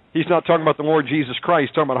tricked. He's not talking about the Lord Jesus Christ,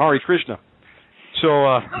 he's talking about Hare Krishna. So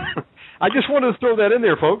I just wanted to throw that in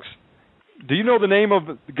there, folks. Do you know the name of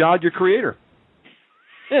God, your Creator?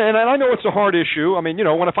 And I know it's a hard issue. I mean,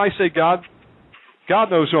 if I say God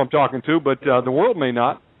knows who I'm talking to, but the world may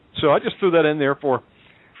not. So I just threw that in there for a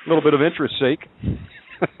little bit of interest's sake.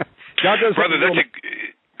 God does.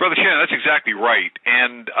 Brother Shannon, that's exactly right.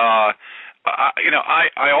 And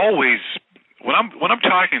I always, when I'm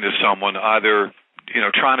talking to someone, either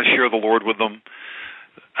trying to share the Lord with them,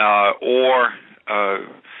 or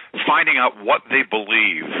finding out what they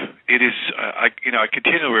believe, it is I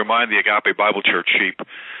continually remind the Agape Bible Church sheep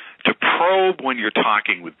to probe when you're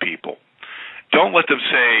talking with people. Don't let them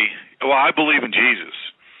say, "Well, I believe in Jesus,"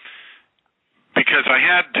 because I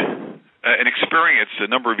had an experience a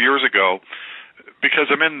number of years ago. Because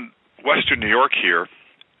I'm in Western New York here,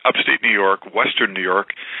 upstate New York, Western New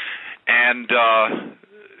York, and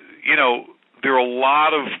there are a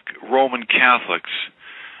lot of Roman Catholics.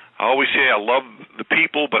 I always say I love the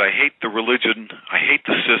people, but I hate the religion. I hate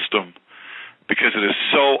the system. because it is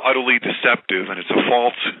so utterly deceptive, and it's a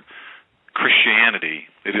false Christianity.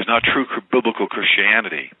 It is not true biblical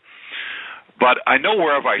Christianity. But I know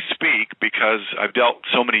wherever I speak, because I've dealt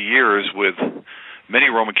so many years with many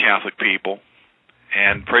Roman Catholic people,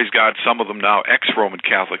 and praise God, some of them now ex-Roman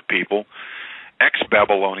Catholic people,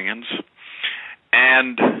 ex-Babylonians,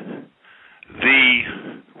 and the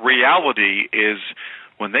reality is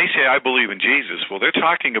when they say, I believe in Jesus, well, they're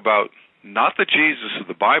talking about not the Jesus of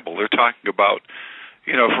the Bible. They're talking about,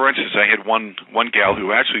 for instance, I had one gal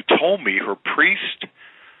who actually told me her priest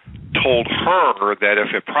told her that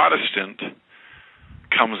if a Protestant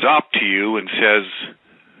comes up to you and says,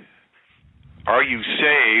 are you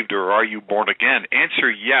saved or are you born again?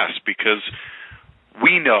 Answer yes, because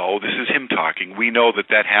we know, this is him talking, we know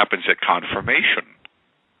that happens at confirmation.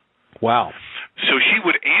 Wow. So she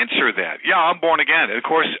would answer that, yeah, I'm born again. And of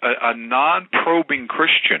course, a non-probing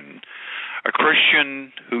Christian, a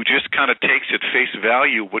Christian who just kind of takes at face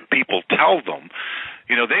value what people tell them,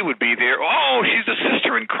 they would be there, oh, she's a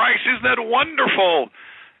sister in Christ, isn't that wonderful?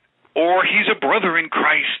 Or he's a brother in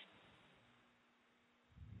Christ.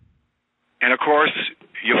 And of course,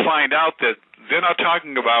 you find out that they're not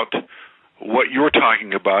talking about what you're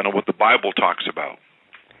talking about and what the Bible talks about.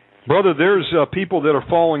 Brother, there's people that are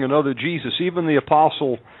following another Jesus. Even the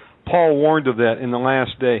Apostle Paul warned of that in the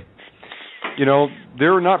last day.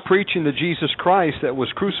 They're not preaching the Jesus Christ that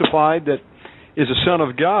was crucified, that is a Son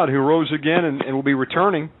of God who rose again and will be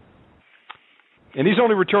returning. And he's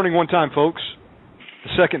only returning one time, folks,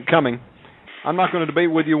 the second coming. I'm not going to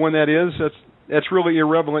debate with you when that is. That's really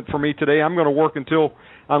irrelevant for me today. I'm going to work until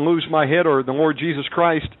I lose my head or the Lord Jesus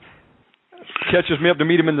Christ catches me up to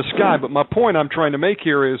meet him in the sky. But my point I'm trying to make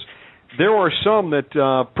here is there are some that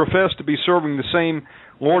profess to be serving the same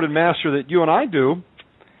Lord and Master that you and I do,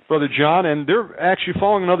 Brother John, and they're actually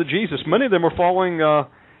following another Jesus. Many of them are following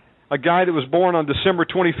a guy that was born on December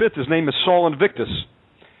 25th. His name is Saul Invictus.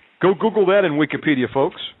 Go Google that in Wikipedia,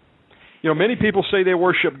 folks. Many people say they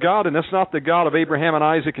worship God, and that's not the God of Abraham and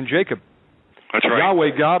Isaac and Jacob. That's right.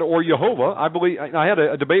 Yahweh God or Jehovah. I had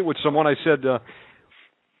a debate with someone. I said,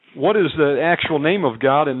 what is the actual name of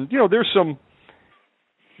God? And, there's some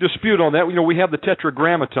dispute on that. We have the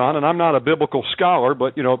Tetragrammaton, and I'm not a biblical scholar,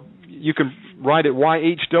 but, you can write it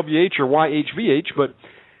YHWH or YHVH. But,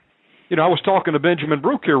 I was talking to Benjamin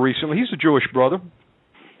Brook here recently. He's a Jewish brother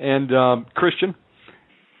and Christian.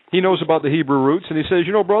 He knows about the Hebrew roots, and he says,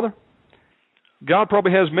 brother, God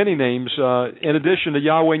probably has many names in addition to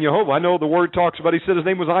Yahweh and Jehovah. I know the Word talks about, he said his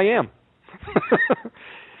name was I Am.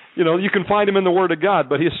 You can find him in the Word of God,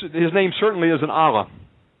 but his name certainly is an Allah.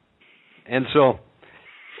 And so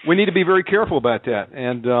we need to be very careful about that.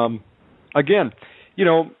 And again,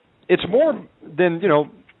 it's more than,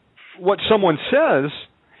 what someone says,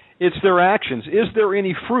 it's their actions. Is there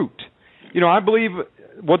any fruit? I believe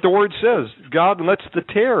what the Word says. God lets the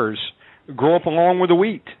tares grow up along with the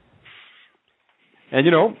wheat. And,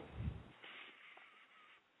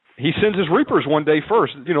 he sends his reapers one day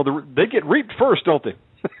first. They get reaped first, don't they?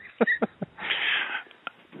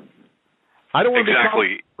 I don't want to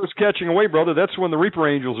be first catching away, brother. That's when the reaper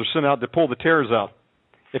angels are sent out to pull the tares out.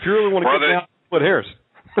 If you really want to get down, split hairs.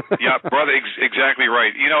 Yeah, brother, exactly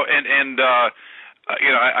right.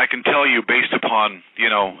 I can tell you based upon,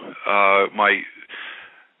 my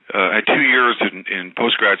I had 2 years in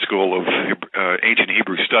postgrad school of ancient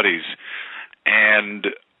Hebrew studies, and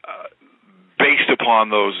based upon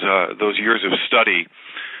those years of study,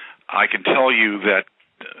 I can tell you that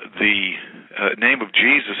the name of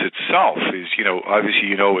Jesus itself is,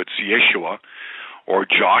 obviously, it's Yeshua or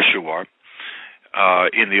Joshua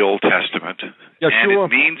in the Old Testament. Yeshua. And it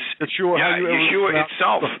means Yeshua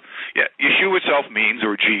itself. Yeah, Yeshua itself means,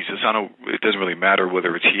 or Jesus. It doesn't really matter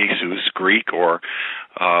whether it's Jesus, Greek, or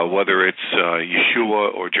whether it's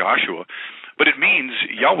Yeshua or Joshua. But it means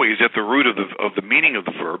Yahweh is at the root of the meaning of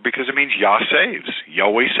the verb, because it means Yah saves.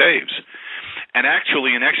 Yahweh saves. And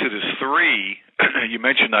actually, in Exodus 3, you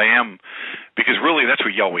mentioned I am, because really that's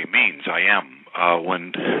what Yahweh means. I am.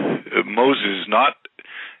 When Moses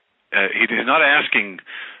he is not asking,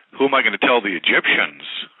 who am I going to tell the Egyptians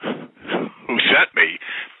who sent me?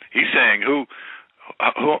 He's saying,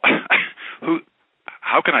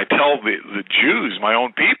 how can I tell the Jews, my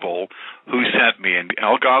own people, who sent me? And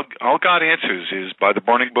all God answers is by the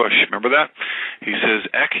burning bush. Remember that? He says,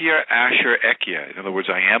 Ekia, Asher, Ekia. In other words,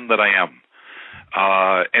 I am that I am.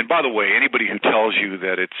 And by the way, anybody who tells you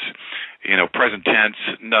that it's, present tense,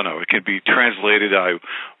 no, it can be translated, I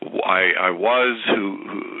was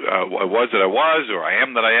I was that I was, or I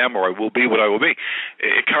am that I am, or I will be what I will be.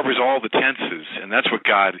 It covers all the tenses, and that's what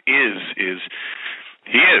God is.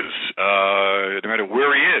 He is, no matter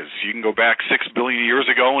where he is. You can go back 6 billion years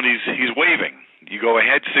ago, and he's waving. You go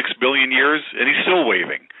ahead 6 billion years, and he's still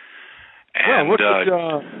waving. And look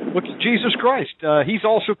at Jesus Christ. He's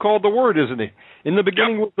also called the Word, isn't he? In the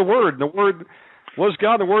beginning was the Word, and the Word was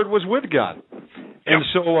God, and the Word was with God. And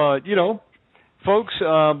so, folks...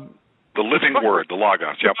 the living Word, the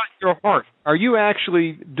Logos. Yep. Your heart. Are you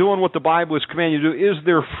actually doing what the Bible is commanding you to do? Is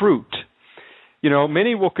there fruit?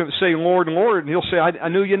 Many will say, Lord, Lord, and he'll say, I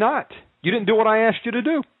knew you not. You didn't do what I asked you to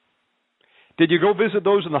do. Did you go visit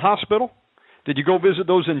those in the hospital? Did you go visit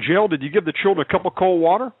those in jail? Did you give the children a cup of cold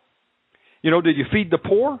water? Did you feed the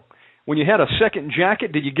poor? When you had a second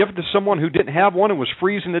jacket, did you give it to someone who didn't have one and was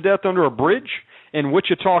freezing to death under a bridge in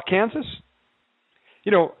Wichita, Kansas?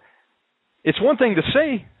 It's one thing to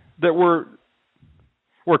say that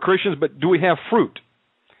we're Christians, but do we have fruit?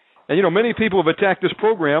 And, many people have attacked this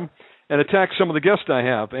program and attacked some of the guests I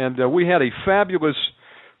have. And we had a fabulous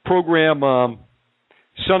program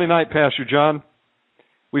Sunday night, Pastor John.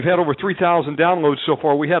 We've had over 3,000 downloads so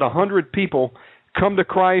far. We had 100 people come to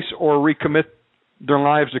Christ or recommit their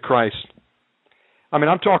lives to Christ. I mean,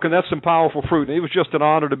 I'm talking, that's some powerful fruit. It was just an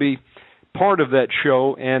honor to be part of that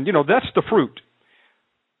show. And, that's the fruit.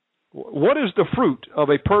 What is the fruit of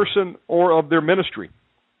a person or of their ministry?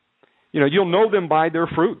 You'll know them by their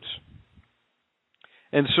fruits.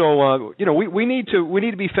 And so, we need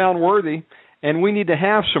to be found worthy, and we need to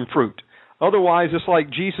have some fruit. Otherwise, it's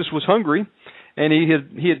like Jesus was hungry, and he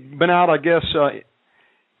had been out, I guess,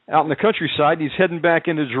 out in the countryside. He's heading back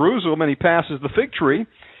into Jerusalem, and he passes the fig tree,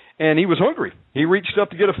 and he was hungry. He reached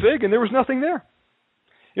up to get a fig, and there was nothing there.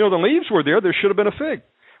 The leaves were there. There should have been a fig.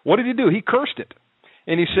 What did he do? He cursed it.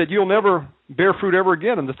 And he said, you'll never bear fruit ever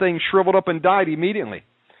again. And the thing shriveled up and died immediately.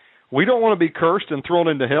 We don't want to be cursed and thrown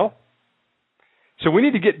into hell. So we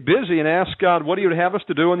need to get busy and ask God what he would have us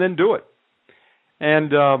to do and then do it. And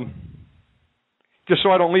just so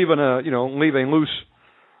I don't leave a loose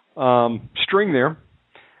string there.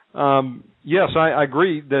 Yes, I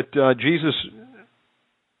agree that Jesus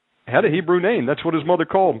had a Hebrew name. That's what his mother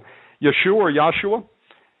called him, Yeshua or Yahshua.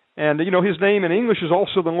 And, his name in English is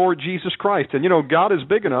also the Lord Jesus Christ. And, God is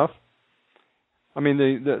big enough. I mean,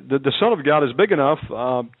 the Son of God is big enough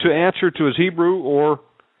to answer to his Hebrew or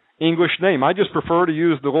English name. I just prefer to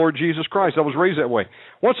use the Lord Jesus Christ. I was raised that way.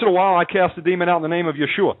 Once in a while, I cast a demon out in the name of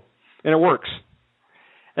Yeshua, and it works.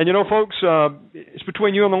 And, folks, it's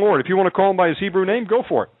between you and the Lord. If you want to call him by his Hebrew name, go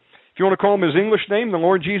for it. If you want to call him his English name, the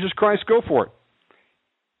Lord Jesus Christ, go for it.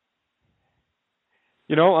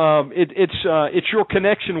 It's your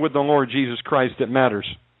connection with the Lord Jesus Christ that matters.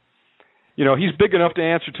 He's big enough to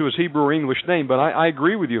answer to his Hebrew or English name, but I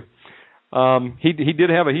agree with you. He did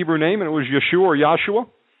have a Hebrew name, and it was Yeshua or Yahshua,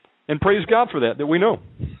 and praise God for that we know.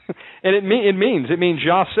 And it means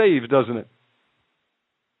Yah saves, doesn't it?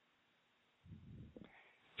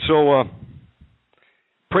 So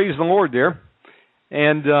praise the Lord there.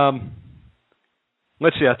 And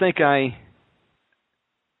let's see,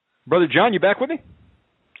 Brother John, you back with me?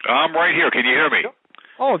 I'm right here. Can you hear me?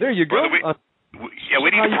 Oh, there you go. We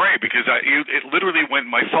need to pray because it literally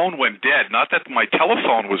my phone went dead. Not that my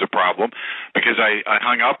telephone was a problem, because I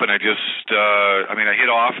hung up and I just, I hit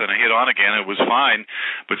off and I hit on again. It was fine,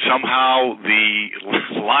 but somehow the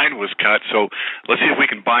line was cut. So let's see if we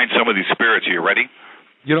can bind some of these spirits. Are you ready?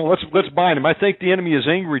 Let's bind them. I think the enemy is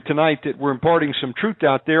angry tonight that we're imparting some truth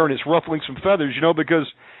out there and it's ruffling some feathers, because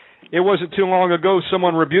it wasn't too long ago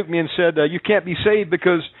someone rebuked me and said, you can't be saved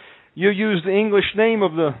because you used the English name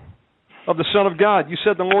of the Son of God. You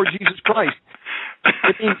said the Lord Jesus Christ.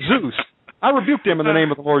 It means Zeus. I rebuked him in the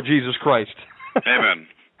name of the Lord Jesus Christ. Amen.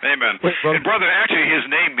 Amen. And brother, actually his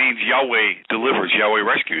name means Yahweh delivers, Yahweh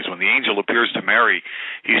rescues. When the angel appears to Mary,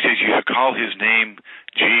 he says you should call his name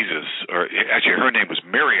Jesus, or actually her name was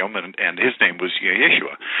Miriam, and his name was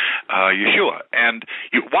Yeshua. And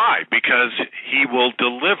why? Because he will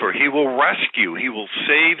deliver, he will rescue, he will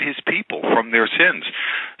save his people from their sins.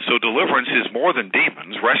 So deliverance is more than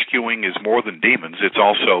demons. Rescuing is more than demons. It's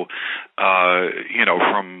also,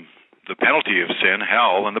 from the penalty of sin,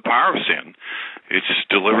 hell, and the power of sin. It's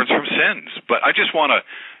deliverance from sins. But I just want to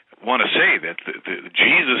say that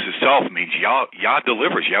Jesus himself means Yah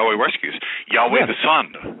delivers, Yahweh rescues, Yahweh the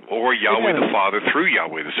Son, or Yahweh the Father through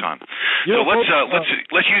Yahweh the Son. So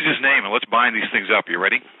let's use his name and let's bind these things up. You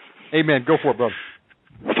ready? Amen. Go for it, brother.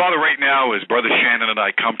 Father, right now, as Brother Shannon and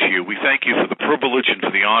I come to you, we thank you for the privilege and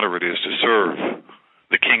for the honor it is to serve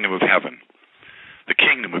the kingdom of heaven, the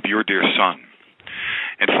kingdom of your dear Son.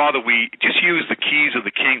 And Father, we just use the keys of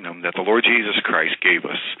the kingdom that the Lord Jesus Christ gave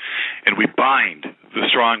us, and we bind the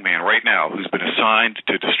strong man right now who's been assigned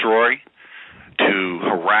to destroy, to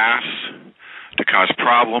harass, to cause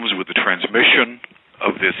problems with the transmission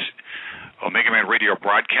of this Omegaman radio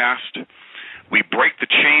broadcast. We break the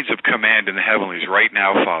chains of command in the heavenlies right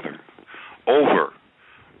now, Father, over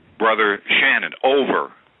Brother Shannon,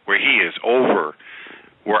 over where he is, over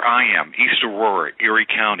where I am, East Aurora, Erie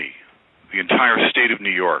County, the entire state of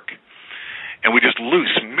New York. And we just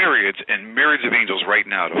loose myriads and myriads of angels right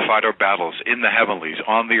now to fight our battles in the heavenlies,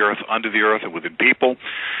 on the earth, under the earth, and within people.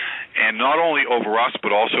 And not only over us,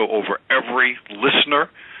 but also over every listener,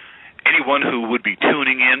 anyone who would be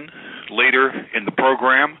tuning in later in the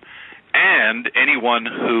program, and anyone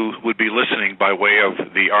who would be listening by way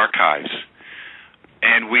of the archives.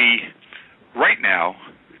 And we, right now,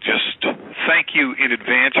 just thank you in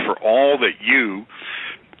advance for all that you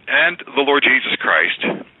and the Lord Jesus Christ,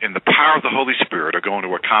 in the power of the Holy Spirit, are going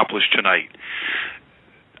to accomplish tonight.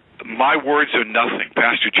 My words are nothing.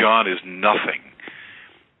 Pastor John is nothing.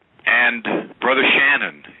 And Brother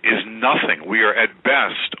Shannon is nothing. We are at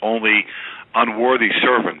best only unworthy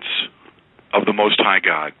servants of the Most High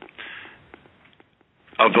God,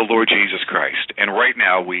 of the Lord Jesus Christ. And right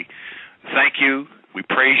now we thank you, we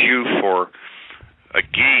praise you for,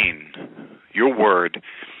 again, your word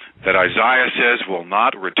that Isaiah says will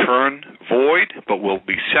not return void, but will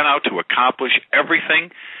be sent out to accomplish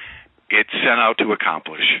everything it's sent out to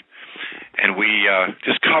accomplish. And we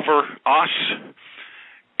just cover us,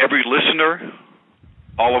 every listener,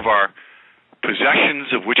 all of our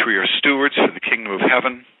possessions of which we are stewards for the kingdom of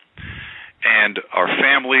heaven, and our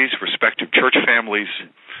families, respective church families,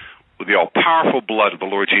 with the all-powerful blood of the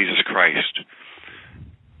Lord Jesus Christ.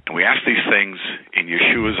 And we ask these things in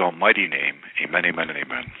Yeshua's almighty name. Amen, amen, and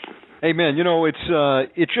amen. Amen. You know,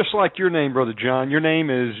 it's just like your name, Brother John. Your name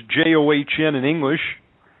is John in English.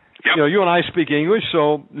 Yep. You know, you and I speak English,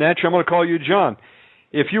 so naturally I'm going to call you John.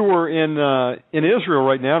 If you were in Israel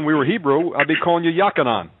right now and we were Hebrew, I'd be calling you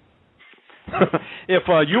Yakanan. If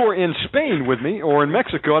you were in Spain with me or in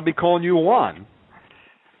Mexico, I'd be calling you Juan.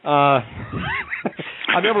 I'll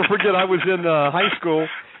never forget, I was in high school,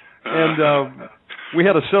 and we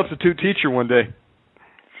had a substitute teacher one day.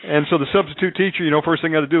 And so the substitute teacher, you know, first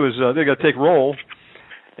thing I got to do is they got to take roll.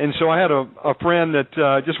 And so I had a friend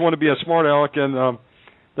that just wanted to be a smart aleck, and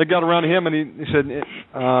they got around to him, and he said,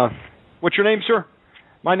 "What's your name, sir?"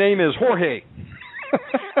 "My name is Jorge."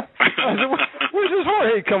 I said, "Where's this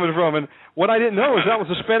Jorge coming from?" And what I didn't know is that was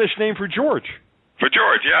a Spanish name for George. For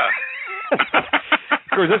George, yeah.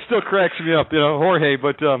 Of course, that still cracks me up, you know, Jorge,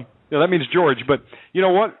 but that means George. But you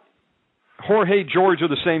know what? Jorge, George are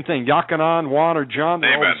the same thing. Yakanan, Juan, or John,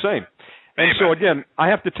 they're all the same. And Amen. so, again, I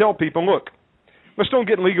have to tell people, look, let's don't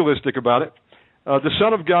get legalistic about it. The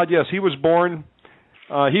Son of God, yes, he was born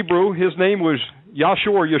Hebrew. His name was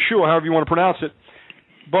Yahshua or Yeshua, however you want to pronounce it.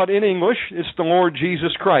 But in English, it's the Lord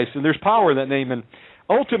Jesus Christ, and there's power in that name. And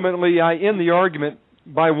ultimately, I end the argument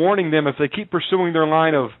by warning them if they keep pursuing their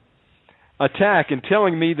line of attack and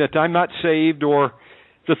telling me that I'm not saved or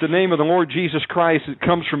that the name of the Lord Jesus Christ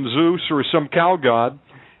comes from Zeus or some cow god,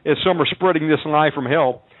 as some are spreading this lie from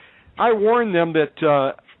hell. I warn them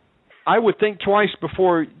that I would think twice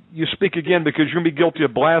before you speak again, because you're going to be guilty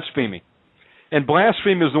of blasphemy. And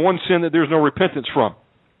blasphemy is the one sin that there's no repentance from.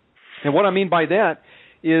 And what I mean by that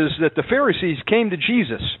is that the Pharisees came to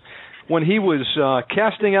Jesus when he was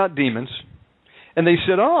casting out demons, and they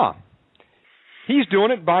said, he's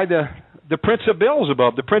doing it by the prince of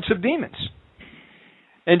Beelzebub, the prince of demons.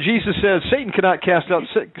 And Jesus says, Satan cannot cast out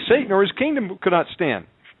Satan, or his kingdom could not stand.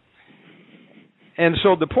 And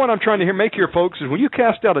so the point I'm trying to make here, folks, is when you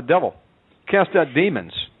cast out a devil, cast out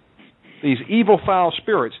demons, these evil, foul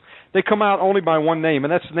spirits, they come out only by one name,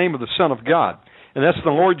 and that's the name of the Son of God. And that's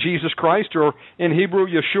the Lord Jesus Christ, or in Hebrew,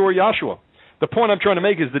 Yeshua, Yahshua. The point I'm trying to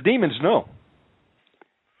make is the demons know.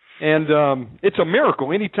 And it's a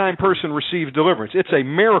miracle anytime a person receives deliverance. It's a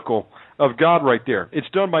miracle of God right there. It's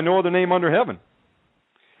done by no other name under heaven,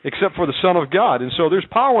 except for the Son of God. And so there's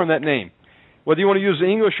power in that name, whether you want to use the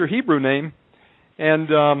English or Hebrew name. And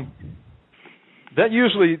that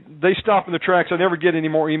usually, they stop in the tracks. I never get any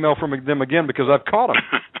more email from them again because I've caught them.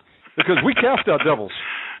 Because we cast out devils.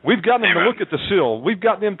 We've gotten them to look at the seal. We've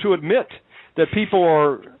gotten them to admit that people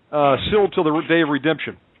are sealed till the day of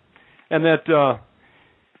redemption. And that,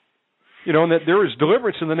 and that there is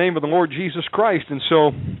deliverance in the name of the Lord Jesus Christ. And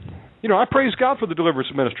so, I praise God for the deliverance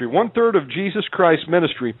ministry. 1/3 of Jesus Christ's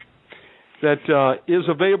ministry that is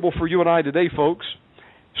available for you and I today, folks.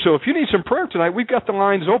 So if you need some prayer tonight, we've got the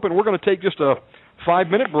lines open. We're going to take just a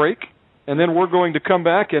 5-minute break, and then we're going to come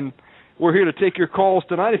back, and we're here to take your calls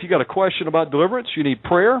tonight. If you got a question about deliverance, you need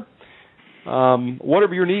prayer,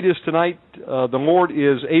 whatever your need is tonight, the Lord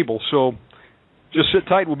is able. So just sit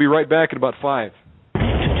tight. We'll be right back in about 5. To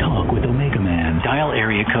talk with Omegaman, dial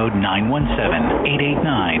area code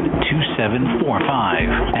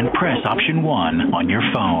 917-889-2745 and press option 1 on your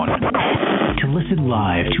phone. To listen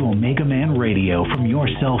live to Omegaman Radio from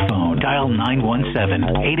your cell phone, dial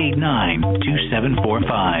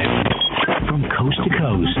 917-889-2745. From coast to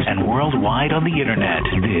coast and worldwide on the internet,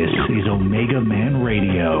 this is Omegaman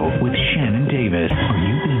Radio with Shannon Davis. Are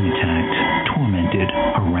you being attacked, tormented,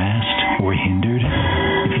 harassed, or hindered?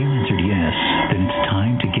 If you answered yes, then it's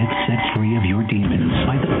time to get set free of your demons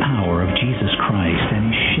by the power of Jesus Christ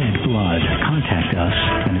and His shed blood. Contact us,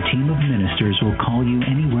 and a team of ministers will call you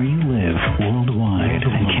anywhere you live worldwide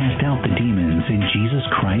and cast out the demons in Jesus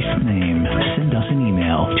Christ's name. Send us an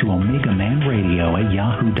email to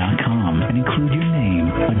omegamanradio@yahoo.com and include your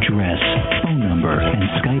name, address, phone number, and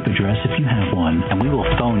Skype address if you have one, and we will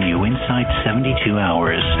phone you inside 72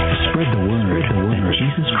 hours. Spread the word that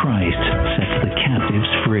Jesus Christ sets the captives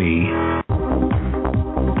free.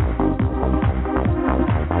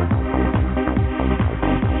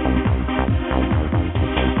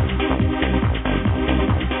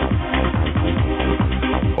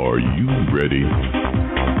 Are you ready?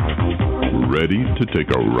 Ready to take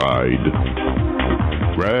a ride?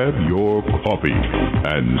 Grab your coffee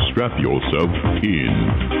and strap yourself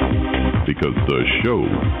in, because the show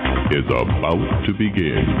is about to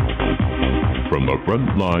begin. From the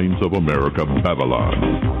front lines of America, Babylon,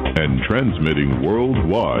 and transmitting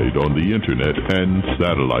worldwide on the internet and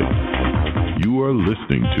satellite, you are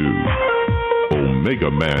listening to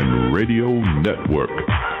Omegaman Radio Network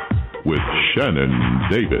with Shannon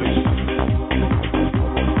Davis.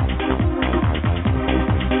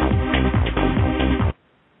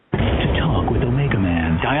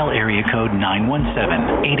 Dial area code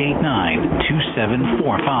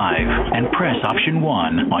 917-889-2745 and press option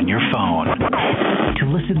 1 on your phone. To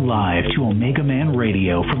listen live to Omegaman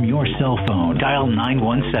Radio from your cell phone, dial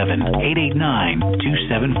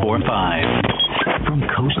 917-889-2745. From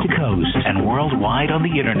coast to coast and worldwide on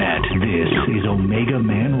the internet, this is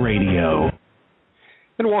Omegaman Radio.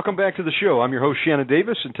 And welcome back to the show. I'm your host, Shannon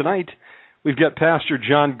Davis, and tonight we've got Pastor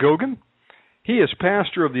John Goguen. He is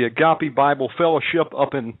pastor of the Agape Bible Fellowship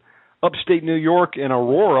up in upstate New York in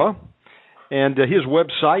Aurora, and his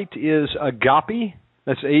website is Agape,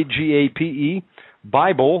 that's A-G-A-P-E,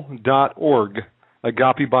 Bible.org,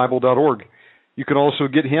 agapebible.org. You can also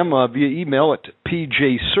get him via email at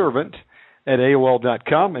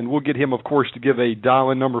pjservant@aol.com, and we'll get him, of course, to give a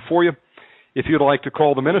dial-in number for you if you'd like to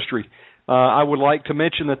call the ministry. I would like to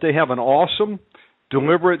mention that they have an awesome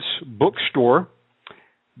deliverance bookstore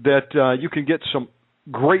that you can get some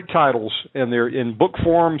great titles, and they're in book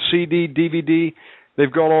form, CD, DVD.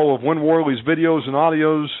 They've got all of Win Worley's videos and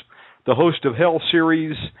audios, the Host of Hell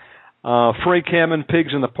series, Frank Hammond,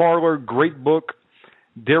 Pigs in the Parlor, great book.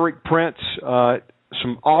 Derek Prince,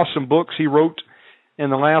 some awesome books he wrote in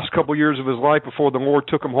the last couple years of his life before the Lord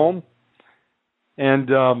took him home. And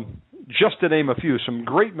just to name a few, some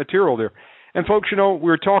great material there. And folks, you know, we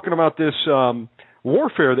were talking about this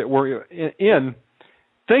warfare that we're in.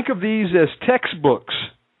 Think of these as textbooks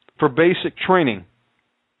for basic training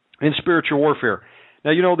in spiritual warfare.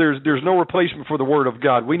 Now, you know, there's no replacement for the Word of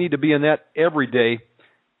God. We need to be in that every day,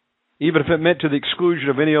 even if it meant to the exclusion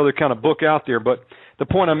of any other kind of book out there. But the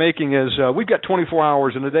point I'm making is we've got 24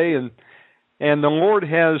 hours in a day, and the Lord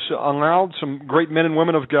has allowed some great men and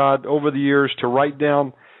women of God over the years to write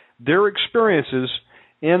down their experiences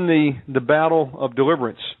in the battle of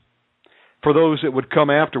deliverance for those that would come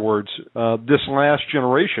afterwards, this last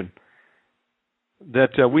generation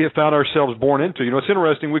that we have found ourselves born into. You know, it's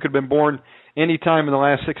interesting, we could have been born any time in the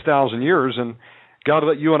last 6,000 years, and God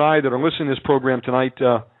let you and I that are listening to this program tonight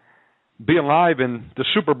be alive in the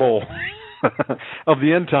Super Bowl of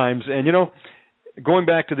the end times. And, you know, going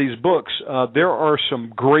back to these books, there are some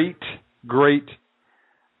great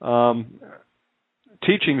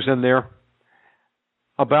teachings in there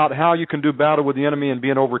about how you can do battle with the enemy and be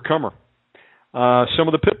an overcomer. Some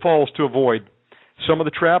of the pitfalls to avoid, some of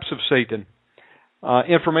the traps of Satan,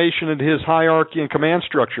 information into his hierarchy and command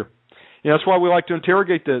structure. You know, that's why we like to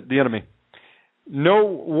interrogate the enemy. No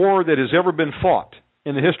war that has ever been fought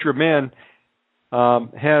in the history of man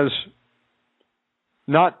has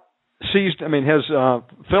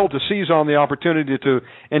failed to seize on the opportunity to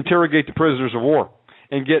interrogate the prisoners of war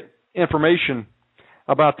and get information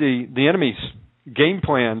about the enemy's game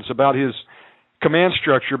plans, about his command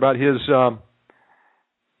structure, about his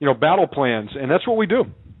battle plans. And that's what we do.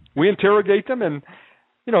 We interrogate them, and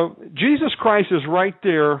Jesus Christ is right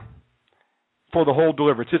there for the whole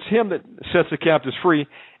deliverance. It's Him that sets the captives free,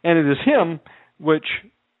 and it is Him which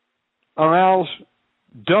allows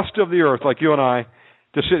dust of the earth like you and I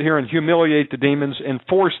to sit here and humiliate the demons and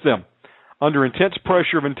force them under intense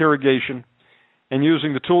pressure of interrogation and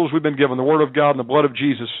using the tools we've been given, the Word of God and the blood of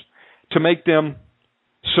Jesus, to make them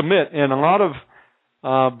submit. And a lot of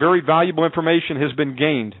very valuable information has been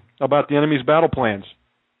gained about the enemy's battle plans.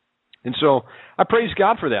 And so I praise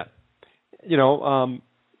God for that.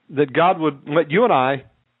 That God would let you and I,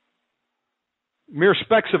 mere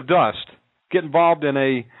specks of dust, get involved in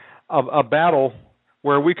a battle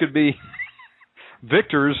where we could be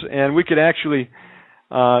victors and we could actually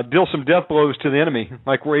deal some death blows to the enemy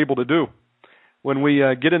like we're able to do when we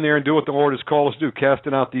get in there and do what the Lord has called us to do,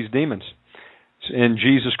 casting out these demons in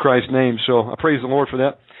Jesus Christ's name. So I praise the Lord for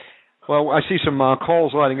that. Well, I see some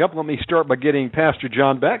calls lighting up. Let me start by getting Pastor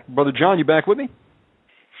John back. Brother John, you back with me?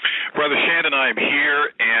 Brother Shannon, I am here,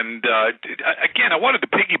 and again, I wanted to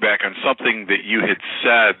piggyback on something that you had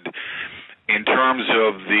said in terms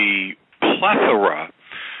of the plethora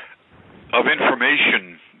of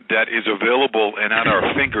information that is available and at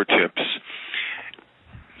our fingertips.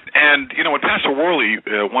 And when Pastor Worley,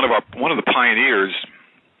 one of the pioneers,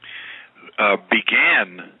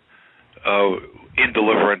 began in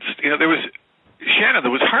deliverance, there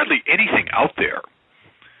was hardly anything out there.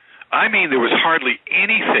 I mean, there was hardly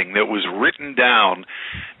anything that was written down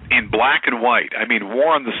in black and white. I mean,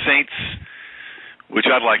 War on the Saints, which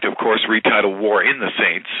I'd like to, of course, retitle War in the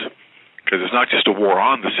Saints, because it's not just a war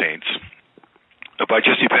on the saints, by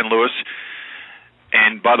Jesse Penn Lewis.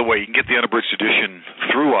 And by the way, you can get the unabridged edition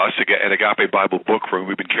through us at Agape Bible Book Room.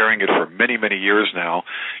 We've been carrying it for many, many years now,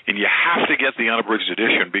 and you have to get the unabridged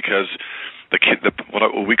edition because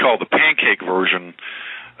what we call the pancake version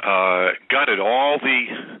gutted all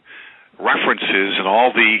the references and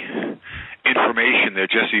all the information that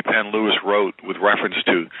Jesse Penn Lewis wrote with reference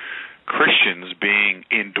to Christians being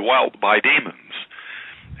indwelt by demons.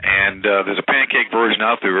 And there's a pancake version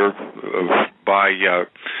out there by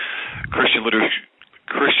Christian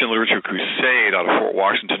Literature Crusade out of Fort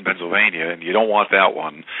Washington, Pennsylvania, and you don't want that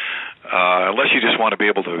one unless you just want to be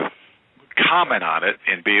able to comment on it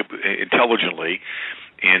and be intelligently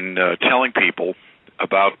in telling people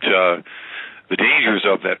about the dangers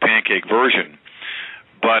of that pancake version.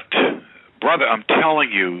 But, brother, I'm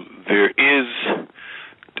telling you, there is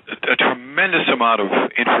a tremendous amount of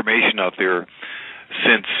information out there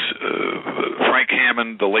since Frank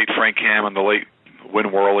Hammond, the late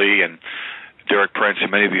Win Worley, and Derek Prince, and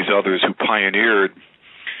many of these others who pioneered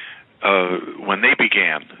when they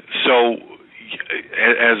began. So,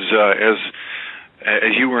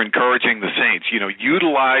 as you were encouraging the saints,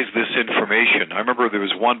 utilize this information. I remember there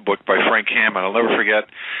was one book by Frank Hammond, I'll never forget,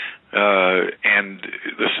 and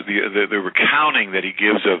the recounting that he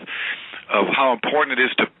gives of how important it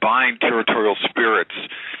is to bind territorial spirits,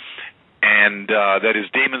 and that is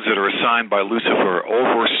demons that are assigned by Lucifer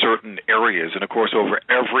over certain areas, and of course over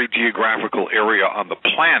every geographical area on the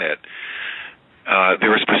planet.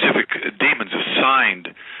 There are specific demons assigned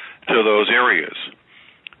to those areas.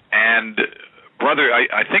 And brother,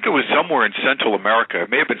 I think it was somewhere in Central America. It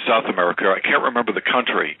may have been South America. I can't remember the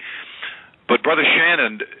country. But Brother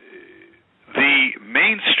Shannon, the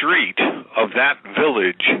main street of that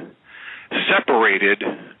village separated.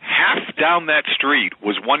 Half down that street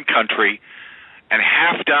was one country, and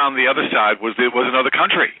half down the other side was another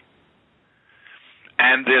country.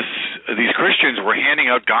 And these Christians were handing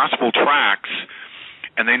out gospel tracts,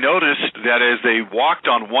 and they noticed that as they walked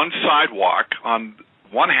on one sidewalk on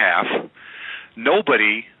one half,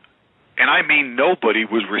 nobody, and I mean nobody,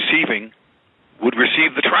 would receive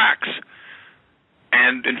the tracts.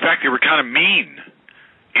 And in fact, they were kind of mean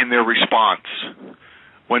in their response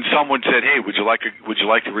when someone said, "Hey, would you like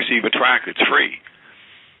to receive a tract? It's free,"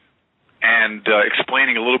 and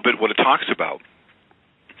explaining a little bit what it talks about.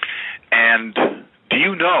 And do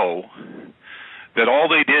you know that all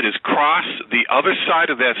they did is cross the other side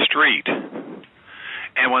of that street?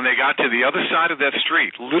 And when they got to the other side of that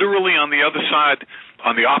street, literally on the other side,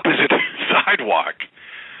 on the opposite sidewalk,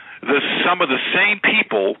 some of the same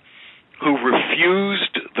people who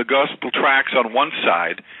refused the gospel tracts on one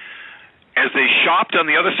side, as they shopped on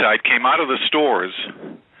the other side, came out of the stores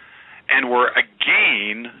and were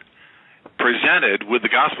again presented with the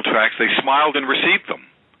gospel tracts. They smiled and received them.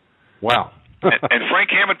 Wow. And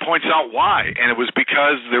Frank Hammond points out why, and it was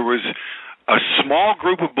because there was a small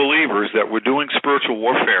group of believers that were doing spiritual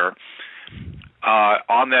warfare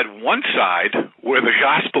on that one side where the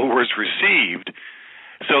gospel was received.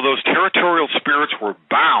 So those territorial spirits were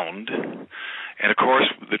bound, and of course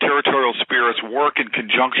the territorial spirits work in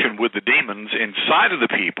conjunction with the demons inside of the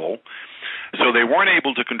people, so they weren't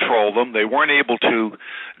able to control them. They weren't able to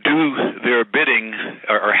do their bidding,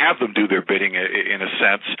 or have them do their bidding in a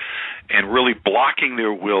sense, and really blocking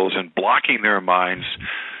their wills and blocking their minds.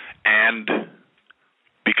 And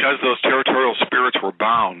because those territorial spirits were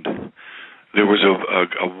bound, there was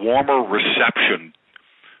a warmer reception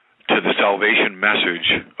to the salvation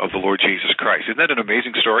message of the Lord Jesus Christ. Isn't that an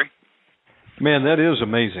amazing story? Man, that is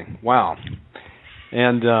amazing. Wow.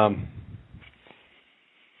 And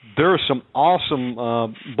there are some awesome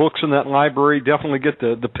books in that library. Definitely get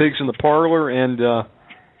the Pigs in the Parlor, and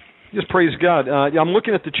just praise God. I'm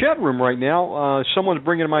looking at the chat room right now. Someone's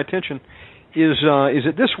bringing to my attention. Is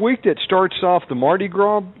it this week that starts off the Mardi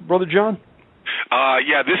Gras, Brother John?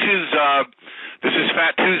 Yeah, this is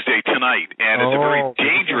Fat Tuesday tonight, and it's a very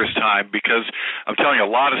dangerous time because I'm telling you,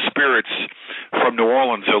 a lot of spirits from New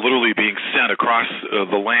Orleans are literally being sent across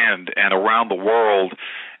the land and around the world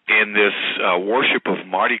in this worship of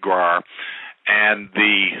Mardi Gras, and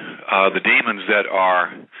the demons that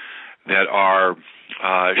are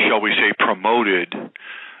shall we say promoted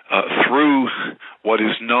through what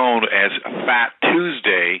is known as Fat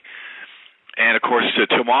Tuesday. And, of course,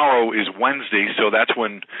 tomorrow is Wednesday, so that's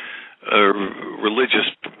when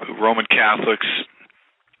religious Roman Catholics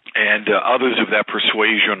and others of that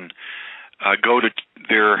persuasion go to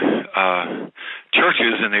their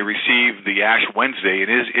churches and they receive the Ash Wednesday.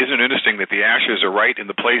 Isn't it interesting that the ashes are right in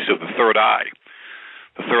the place of the third eye?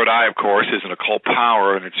 The third eye, of course, is an occult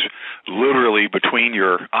power, and it's literally between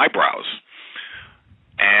your eyebrows.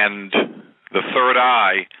 And the third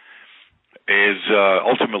eye is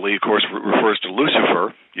ultimately, of course, refers to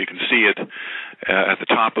Lucifer. You can see it at the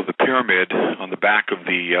top of the pyramid on the back of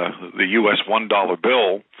the U.S. $1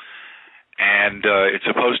 bill, and it's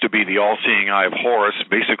supposed to be the all-seeing eye of Horus,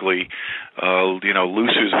 basically,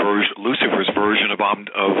 Lucifer's version of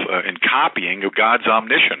and copying of God's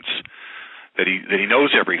omniscience, that he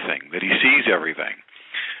knows everything, that he sees everything.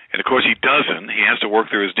 And, of course, he doesn't. He has to work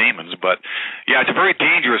through his demons. But, yeah, it's a very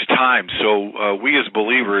dangerous time. So we as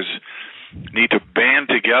believers need to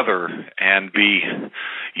band together and be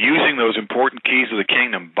using those important keys of the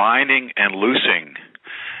kingdom, binding and loosing.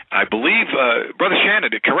 I believe, Brother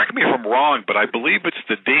Shannon, correct me if I'm wrong, but I believe it's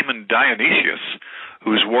the demon Dionysius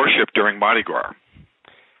who's worshipped during Mardi Gras.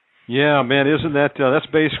 Yeah, man, isn't that's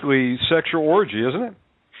basically sexual orgy, isn't it?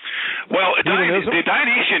 Well, the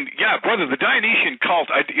Dionysian, yeah, brother, the Dionysian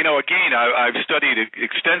cult. I've studied it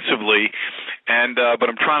extensively, and but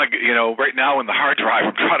I'm trying to, right now in the hard drive,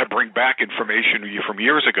 I'm trying to bring back information from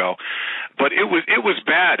years ago. But it was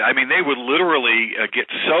bad. I mean, they would literally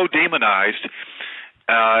get so demonized.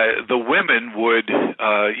 The women would,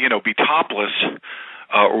 be topless,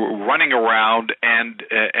 running around, and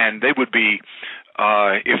they would be,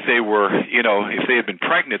 if they had been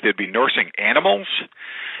pregnant, they'd be nursing animals.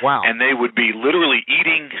 Wow. And they would be literally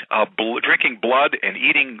eating, drinking blood and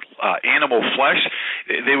eating animal flesh.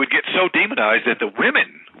 They would get so demonized that the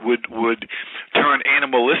women would turn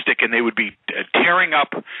animalistic, and they would be tearing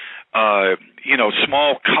up,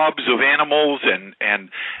 small cubs of animals and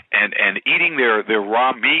eating their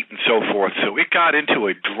raw meat and so forth. So it got into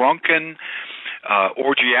a drunken,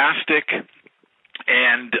 orgiastic,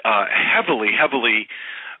 and heavily,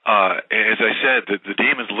 as I said, the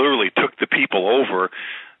demons literally took the people over.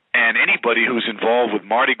 And anybody who's involved with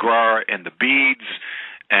Mardi Gras and the beads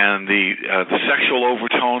and the sexual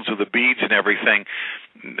overtones of the beads and everything,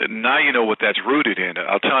 now you know what that's rooted in.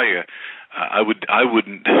 I'll tell you, I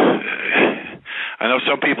wouldn't. I know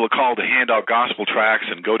some people are called to hand out gospel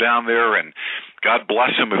tracts and go down there, and God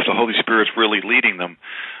bless them if the Holy Spirit's really leading them.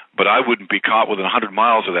 But I wouldn't be caught within 100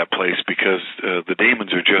 miles of that place because the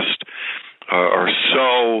demons are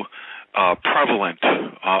so prevalent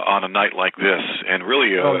on a night like this, and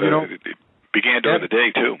really it began during the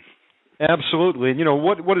day too. Absolutely, and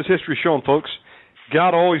what has history shown, folks?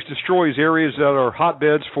 God always destroys areas that are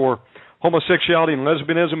hotbeds for homosexuality and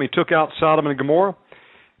lesbianism. He took out Sodom and Gomorrah.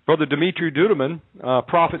 Brother Dimitri Duduman,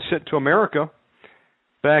 prophet sent to America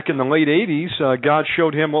back in the late 80s, God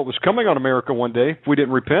showed him what was coming on America one day if we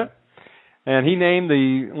didn't repent, and he named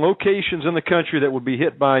the locations in the country that would be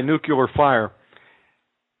hit by nuclear fire.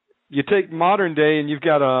 You take modern day, and you've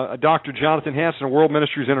got a Dr. Jonathan Hansen of World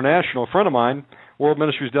Ministries International, a friend of mine,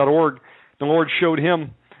 worldministries.org. The Lord showed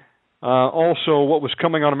him also what was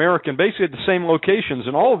coming on America, and basically at the same locations.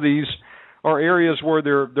 And all of these are areas where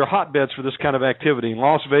they're hotbeds for this kind of activity.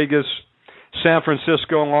 Las Vegas, San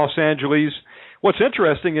Francisco, and Los Angeles. What's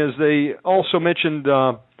interesting is they also mentioned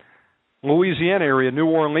Louisiana area, New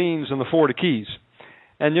Orleans, and the Florida Keys.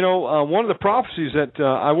 And, one of the prophecies that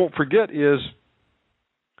I won't forget is,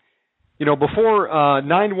 before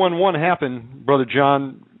 9/11 happened, Brother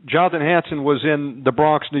John, Jonathan Hansen was in the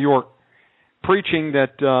Bronx, New York, preaching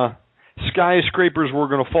that skyscrapers were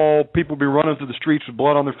going to fall, people would be running through the streets with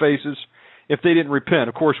blood on their faces if they didn't repent.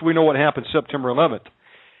 Of course, we know what happened September 11th.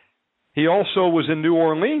 he also was in New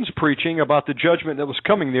Orleans preaching about the judgment that was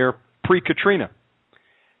coming there pre-Katrina.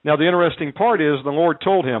 Now, the interesting part is the Lord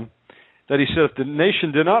told him that he said if the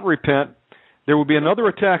nation did not repent, there would be another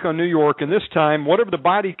attack on New York, and this time, whatever the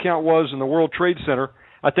body count was in the World Trade Center,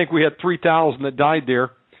 I think we had 3,000 that died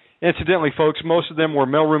there. Incidentally, folks, most of them were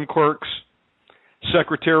mailroom clerks,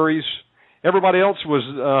 secretaries. Everybody else was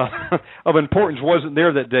of importance wasn't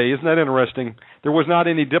there that day. Isn't that interesting? There was not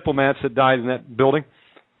any diplomats that died in that building.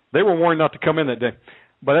 They were warned not to come in that day.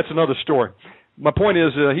 But that's another story. My point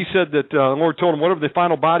is, he said that the Lord told him whatever the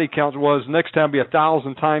final body count was, next time be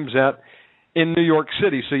 1,000 times that in New York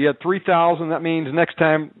City. So you had 3,000. That means next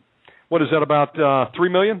time, what is that, about 3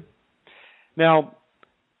 million? Now,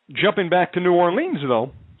 jumping back to New Orleans,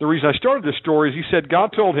 though, the reason I started this story is he said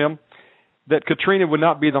God told him that Katrina would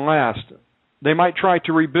not be the last. They might try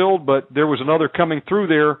to rebuild, but there was another coming through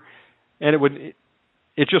there, and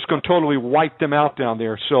it's just going to totally wipe them out down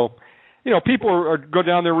there. So, you know, people are go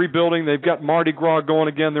down there rebuilding. They've got Mardi Gras going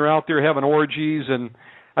again. They're out there having orgies, and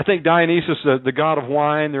I think Dionysus, the god of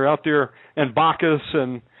wine, they're out there, and Bacchus,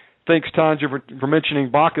 and thanks, Tanja, for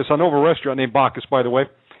mentioning Bacchus. I know of a restaurant named Bacchus, by the way,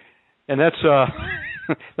 and that's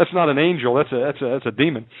that's not an angel. That's a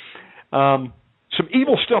demon. Some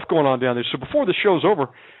evil stuff going on down there. So before the show's over,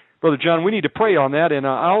 Brother John, we need to pray on that, and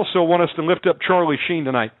I also want us to lift up Charlie Sheen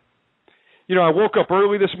tonight. You know, I woke up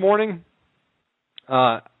early this morning.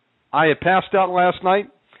 I had passed out last night.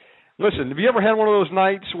 Listen, have you ever had one of those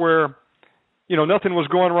nights where, you know, nothing was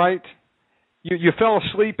going right? You fell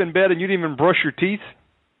asleep in bed and you didn't even brush your teeth?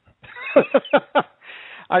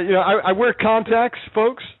 I wear contacts,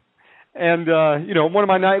 folks, and, you know, one of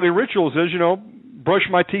my nightly rituals is, you know, brush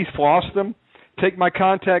my teeth, floss them, take my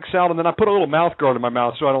contacts out, and then I put a little mouth guard in my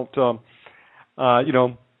mouth so I don't, you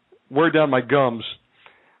know, wear down my gums.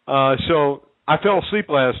 So I fell asleep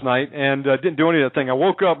last night and didn't do any of that thing. I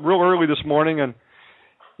woke up real early this morning and,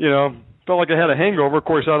 you know, felt like I had a hangover. Of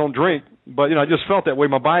course, I don't drink, but, you know, I just felt that way.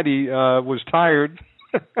 My body was tired.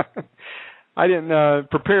 I didn't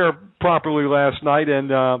prepare properly last night, and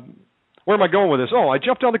where am I going with this? Oh, I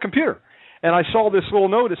jumped on the computer, and I saw this little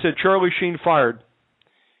note that said Charlie Sheen fired.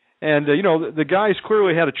 And, you know, the guy's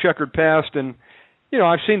clearly had a checkered past, and, you know,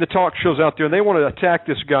 I've seen the talk shows out there, and they want to attack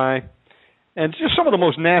this guy, and just some of the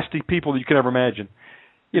most nasty people that you can ever imagine.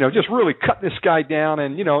 You know, just really cut this guy down,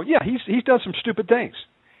 and, you know, yeah, he's done some stupid things.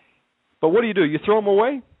 But what do? You throw him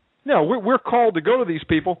away? No, we're called to go to these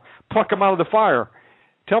people, pluck them out of the fire,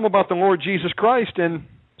 tell them about the Lord Jesus Christ, and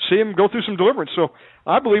see him go through some deliverance. So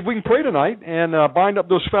I believe we can pray tonight and bind up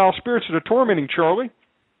those foul spirits that are tormenting Charlie,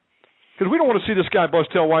 because we don't want to see this guy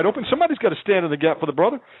bust tail wide open. Somebody's got to stand in the gap for the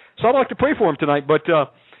brother. So I'd like to pray for him tonight, but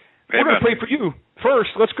we're going to pray for you.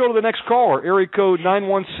 First, let's go to the next caller, area code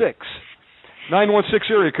 916.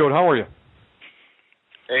 916 area code, how are you?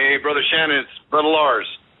 Hey, Brother Shannon, it's Brother Lars.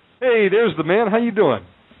 Hey, there's the man. How you doing?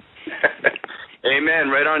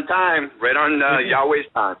 Amen. Right on time. Right on Yahweh's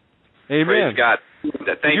time. Amen. Praise God.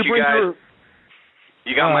 Thank you, guys.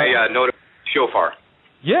 You got my note shofar.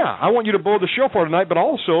 Yeah, I want you to blow the shofar tonight, but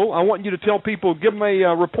also I want you to tell people, give them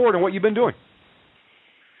a report on what you've been doing.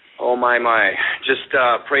 Oh my! Just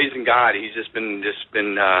praising God. He's just been just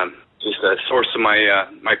a source of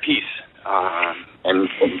my peace, and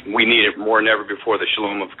we need it more than ever before. The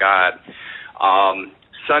shalom of God.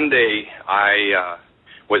 Sunday, I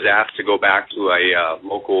was asked to go back to a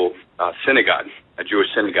local synagogue, a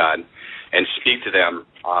Jewish synagogue, and speak to them.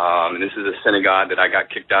 And this is a synagogue that I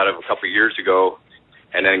got kicked out of a couple of years ago,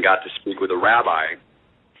 and then got to speak with a rabbi,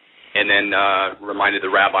 and then reminded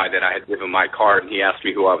the rabbi that I had given my card, and he asked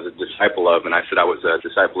me who I was a disciple of, and I said I was a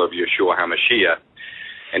disciple of Yeshua HaMashiach.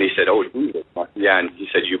 And he said, oh, Jesus. Yeah, and he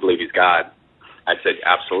said, you believe he's God? I said,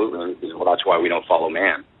 absolutely. And he said, well, that's why we don't follow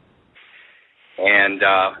man. And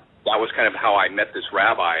that was kind of how I met this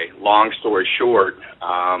rabbi. Long story short,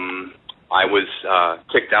 I was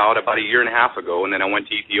kicked out about a year and a half ago, and then I went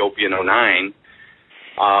to Ethiopia in 2009,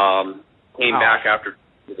 came back after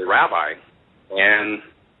the rabbi, and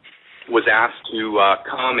was asked to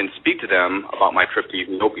come and speak to them about my trip to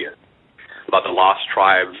Ethiopia, about the lost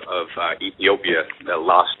tribes of Ethiopia, the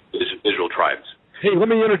lost Israel tribes. Hey, let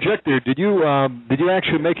me interject there. Did you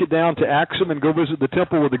actually make it down to Axum and go visit the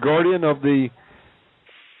temple with the guardian of the...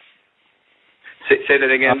 Say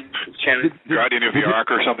that again, Shannon. Guardian of the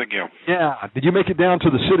Ark or something, yeah. Yeah. Did you make it down to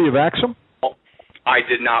the city of Axum? Oh, I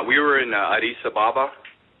did not. We were in Addis Ababa.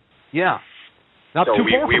 Yeah. Not so too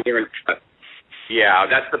we far. were in, yeah,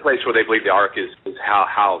 that's the place where they believe the Ark is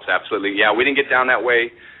housed, absolutely. Yeah, we didn't get down that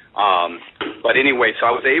way. But anyway,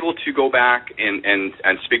 so I was able to go back and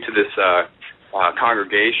speak to this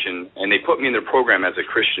congregation, and they put me in their program as a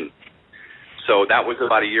Christian. So that was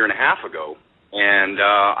about a year and a half ago. And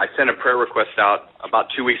I sent a prayer request out about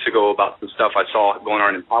 2 weeks ago about some stuff I saw going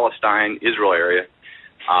on in Palestine, Israel area.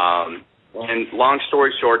 And long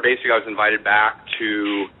story short, basically I was invited back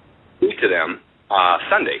to speak to them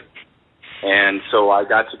Sunday. And so I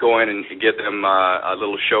got to go in and give them a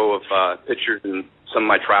little show of pictures and some of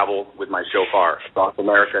my travel with my shofar across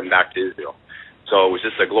America and back to Israel. So it was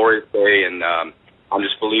just a glorious day, and I'm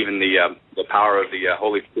just believing the power of the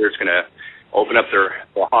Holy Spirit's going to open up their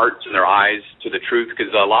hearts and their eyes to the truth,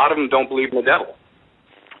 because a lot of them don't believe in the devil.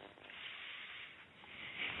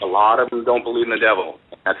 A lot of them don't believe in the devil.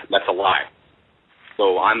 That's a lie.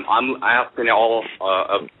 So I'm asking all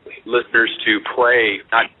of listeners to pray,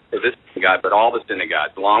 not for this synagogue, but all the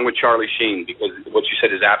synagogues, along with Charlie Sheen, because what you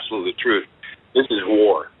said is absolutely the truth. This is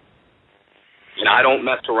war. And I don't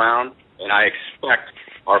mess around, and I expect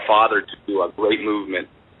our Father to do a great movement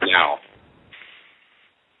now.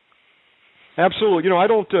 Absolutely. I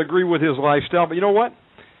don't agree with his lifestyle, but you know what?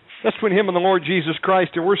 That's between him and the Lord Jesus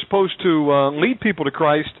Christ, and we're supposed to lead people to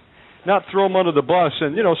Christ, not throw them under the bus.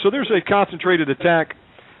 And, so there's a concentrated attack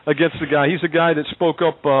against the guy. He's a guy that spoke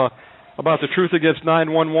up about the truth against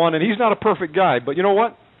 911, and he's not a perfect guy. But you know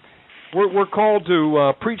what? We're called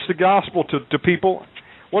to preach the gospel to people.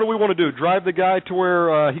 What do we want to do? Drive the guy to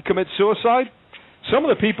where he commits suicide? Some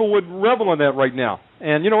of the people would revel in that right now.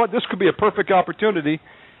 And you know what? This could be a perfect opportunity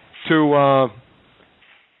to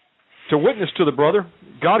witness to the brother.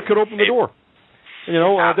 God could open the door.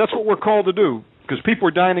 That's what we're called to do, because people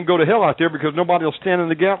are dying and go to hell out there because nobody will stand in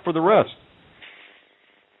the gap for the rest.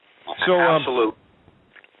 So, absolutely.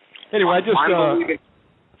 Anyway, I just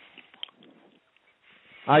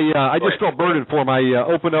felt burdened for him. I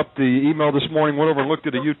opened up the email this morning, went over and looked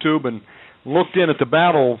at the YouTube, and looked in at the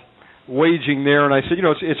battle waging there, and I said,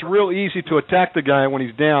 it's real easy to attack the guy when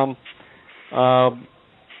he's down.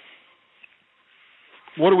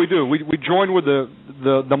 What do? We join with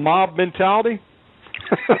the mob mentality?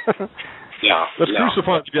 Yeah. Let's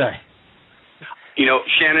crucify the guy.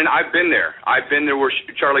 Shannon, I've been there. I've been there where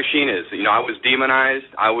Charlie Sheen is. I was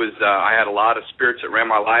demonized. I had a lot of spirits that ran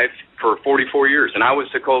my life for 44 years, and I was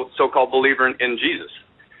a so-called believer in Jesus.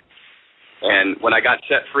 And when I got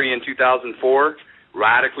set free in 2004,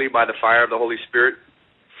 radically by the fire of the Holy Spirit,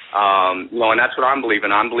 and that's what I'm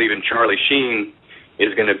believing. I'm believing Charlie Sheen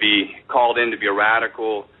is going to be called in to be a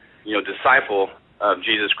radical, disciple of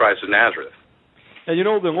Jesus Christ of Nazareth. And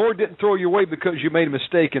the Lord didn't throw you away because you made a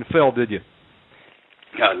mistake and fell, did you?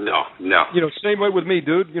 No. Same way with me,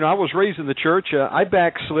 dude. I was raised in the church. I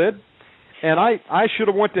backslid, and I should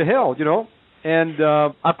have went to hell, and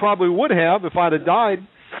I probably would have if I'd have died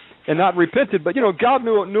and not repented. But God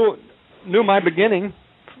knew my beginning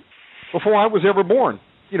before I was ever born.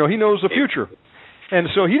 He knows the future, and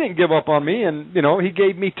so He didn't give up on me. And He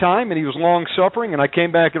gave me time, and He was long suffering, and I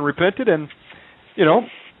came back and repented, and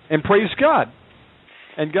and praised God.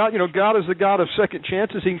 And God, God is the God of second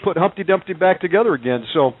chances. He can put Humpty Dumpty back together again.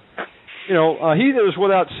 So, He that is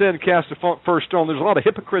without sin cast the first stone. There's a lot of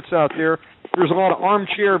hypocrites out there. There's a lot of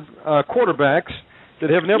armchair quarterbacks that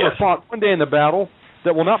have never fought one day in the battle,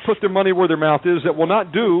 that will not put their money where their mouth is, that will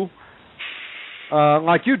not do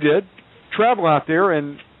like you did, travel out there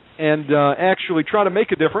and actually try to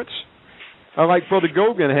make a difference, like Brother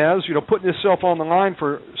Goguen has, putting himself on the line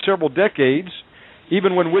for several decades,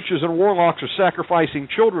 even when witches and warlocks are sacrificing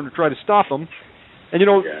children to try to stop them. And,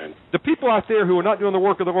 the people out there who are not doing the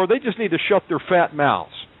work of the Lord, they just need to shut their fat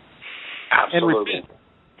mouths. Absolutely. And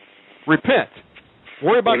repent.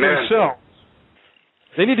 Worry about themselves.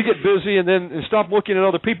 They need to get busy and stop looking at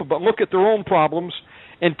other people, but look at their own problems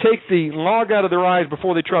and take the log out of their eyes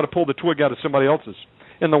before they try to pull the twig out of somebody else's,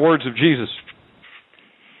 in the words of Jesus.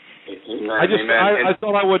 Amen. I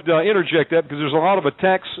thought I would interject that, because there's a lot of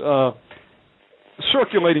attacks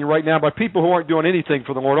circulating right now by people who aren't doing anything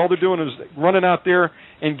for the Lord. All they're doing is running out there,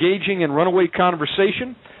 engaging in runaway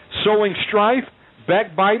conversation, sowing strife,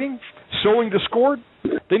 backbiting, sowing discord.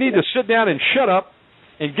 They need to sit down and shut up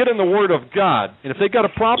and get in the Word of God. And if they got a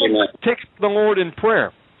problem, take the Lord in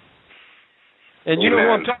prayer. And you know who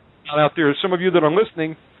I'm talking about out there, some of you that are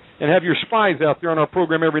listening and have your spies out there on our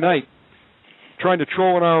program every night trying to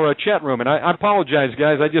troll in our chat room. And I apologize,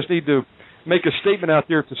 guys. I just need to make a statement out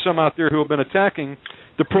there to some out there who have been attacking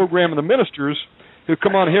the program and the ministers who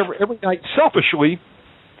come on here every night selfishly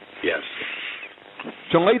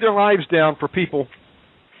to lay their lives down for people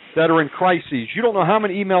that are in crises. You don't know how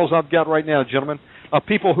many emails I've got right now, gentlemen, of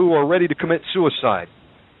people who are ready to commit suicide.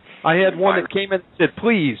 I had one that came in and said,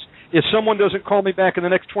 please, if someone doesn't call me back in the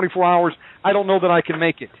next 24 hours, I don't know that I can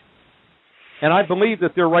make it. And I believe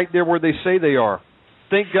that they're right there where they say they are.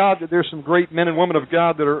 thank God that there's some great men and women of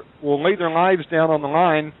God that will lay their lives down on the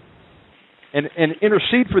line and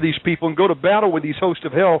intercede for these people and go to battle with these hosts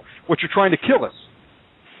of hell, which are trying to kill us.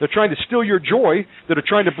 They're trying to steal your joy, that are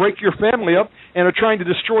trying to break your family up, and are trying to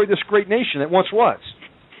destroy this great nation that once was.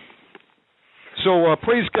 So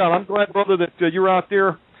praise God. I'm glad, brother, that you're out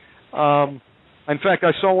there. In fact,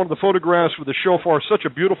 I saw one of the photographs with the shofar, such a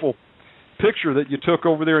beautiful picture that you took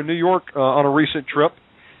over there in New York on a recent trip.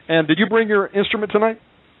 And did you bring your instrument tonight?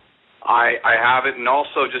 I have it, and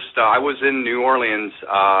also just I was in New Orleans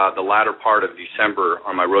the latter part of December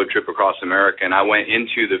on my road trip across America, and I went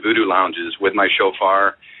into the voodoo lounges with my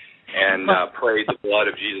shofar and prayed the blood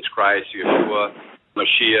of Jesus Christ, Yeshua,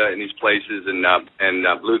 Mashiach in these places, and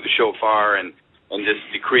blew the shofar and just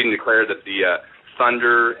decreed and declared that the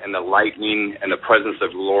thunder and the lightning and the presence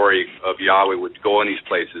of glory of Yahweh would go in these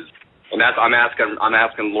places. And that's I'm asking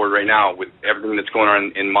the Lord right now, with everything that's going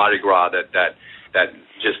on in Mardi Gras, that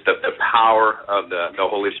just the power of the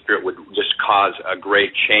Holy Spirit would just cause a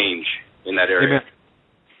great change in that area. Amen.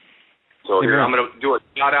 So here, I'm going to do a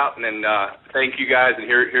shout out and then thank you guys, and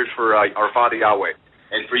here's for our Father Yahweh.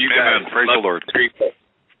 And for you Amen. guys, Praise the Lord.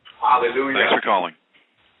 Hallelujah. Thanks for calling.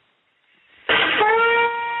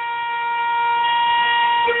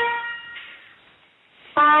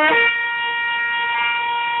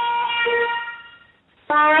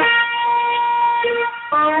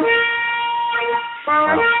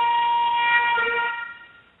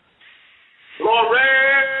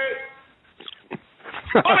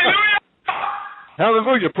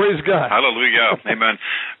 Hallelujah. Praise God. Hallelujah. Amen.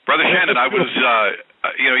 Brother Shannon, I was,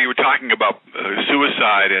 you were talking about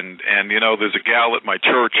suicide, and there's a gal at my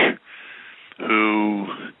church who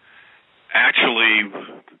actually,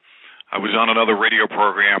 I was on another radio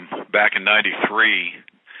program back in '93.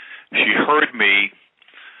 She heard me.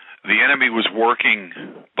 The enemy was working,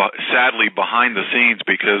 sadly, behind the scenes,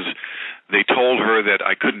 because they told her that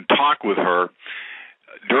I couldn't talk with her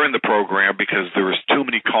during the program because there was too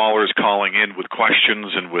many callers calling in with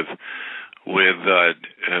questions and with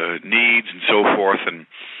needs and so forth, and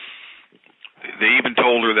they even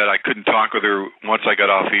told her that I couldn't talk with her once I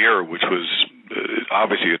got off the air, which was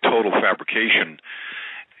obviously a total fabrication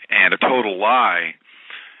and a total lie.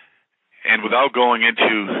 And without going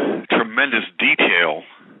into tremendous detail,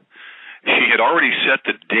 she had already set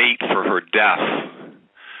the date for her death,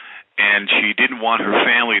 and she didn't want her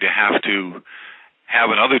family to have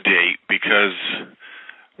another date because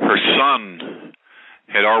her son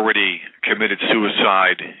had already committed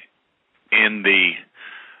suicide in the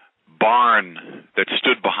barn that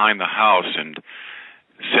stood behind the house, and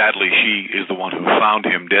sadly she is the one who found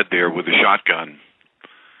him dead there with a shotgun.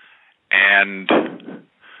 And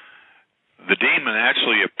the demon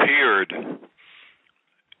actually appeared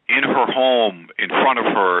in her home in front of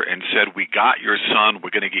her and said, "We got your son, we're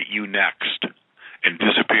going to get you next," and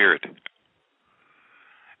disappeared.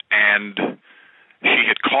 And she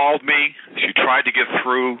had called me. She tried to get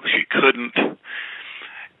through. She couldn't.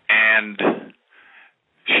 And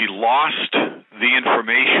she lost the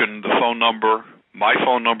information, the phone number, my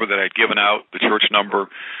phone number that I'd given out, the church number,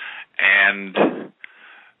 and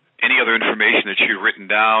any other information that she had written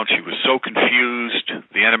down. She was so confused.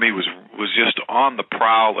 The enemy was just on the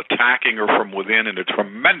prowl, attacking her from within in a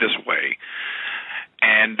tremendous way.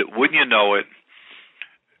 And wouldn't you know it,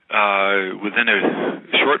 within a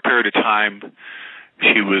short period of time,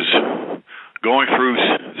 she was going through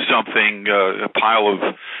something, a pile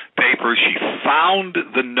of papers. She found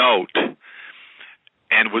the note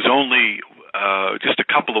and was only just a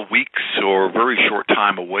couple of weeks or a very short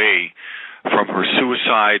time away from her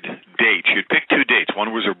suicide date. She had picked two dates.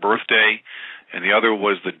 One was her birthday, and the other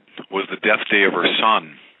was the death day of her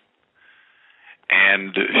son.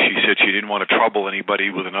 And she said she didn't want to trouble anybody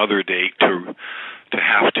with another date to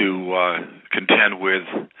have to contend with.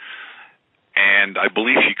 And I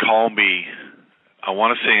believe she called me, I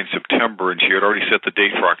want to say in September, and she had already set the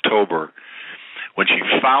date for October. When she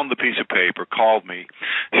found the piece of paper, called me.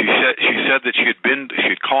 She said that she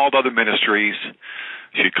had called other ministries.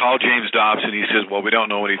 She had called James Dobson. He says, "Well, we don't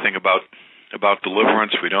know anything about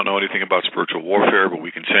deliverance. We don't know anything about spiritual warfare, but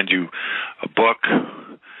we can send you a book,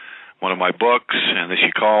 one of my books." And then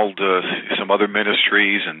she called some other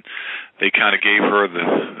ministries, and they kind of gave her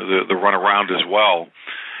the runaround as well.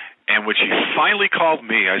 And when she finally called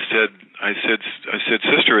me, I said,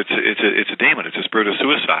 "Sister, it's a demon. It's a spirit of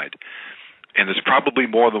suicide, and there's probably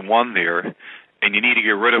more than one there, and you need to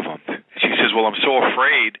get rid of them." She says, "Well, I'm so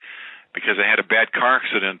afraid because I had a bad car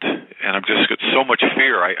accident, and I've just got so much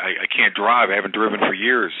fear. I can't drive. I haven't driven for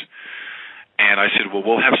years." And I said, "Well,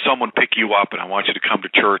 we'll have someone pick you up, and I want you to come to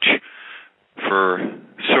church for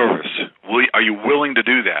service? Are you willing to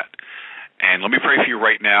do that? And let me pray for you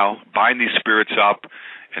right now. Bind these spirits up,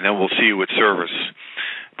 and then we'll see you at service.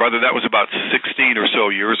 Brother, that was about 16 or so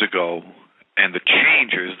years ago, and the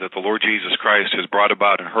changes that the Lord Jesus Christ has brought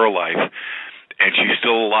about in her life, and she's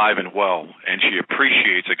still alive and well, and she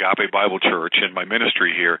appreciates Agape Bible Church and my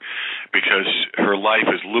ministry here because her life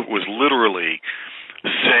was literally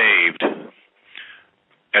saved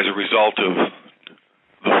as a result of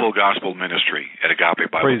the full gospel ministry at Agape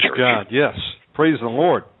Bible Church. Praise God, yes. Praise the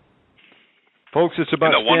Lord. Folks, it's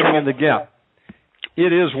about standing in the gap.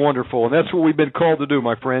 It is wonderful, and that's what we've been called to do,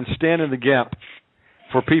 my friends, stand in the gap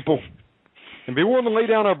for people and be willing to lay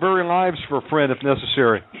down our very lives for a friend if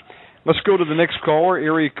necessary. Let's go to the next caller,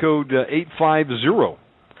 area code 850.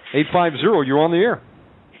 850, you're on the air.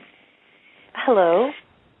 Hello.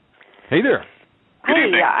 Hey there.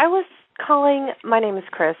 Hi, I was calling, my name is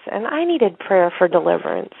Chris, and I needed prayer for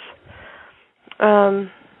deliverance.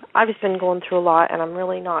 I've just been going through a lot, and I'm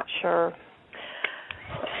really not sure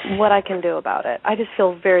what I can do about it. I just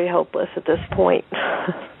feel very hopeless at this point.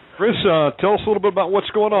 Chris, tell us a little bit about what's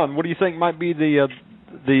going on. What do you think might be the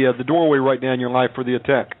doorway right now in your life for the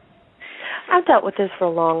attack? I've dealt with this for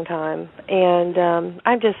a long time, and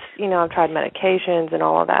I've tried medications and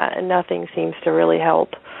all of that, and nothing seems to really help.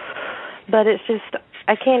 But it's just,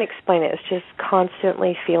 I can't explain it. It's just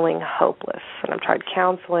constantly feeling hopeless. And I've tried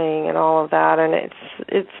counseling and all of that, and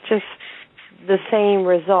it's just the same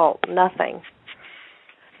result, nothing.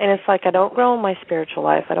 And it's like I don't grow in my spiritual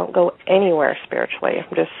life. I don't go anywhere spiritually.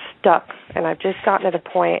 I'm just stuck. And I've just gotten to the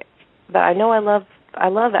point that I know I love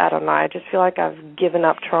Adonai. I just feel like I've given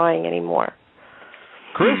up trying anymore.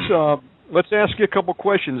 Chris, let's ask you a couple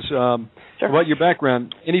questions Sure. about your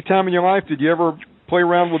background. Any time in your life did you ever play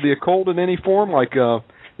around with the occult in any form, like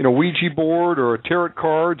Ouija board or tarot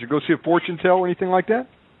cards, or go see a fortune teller or anything like that?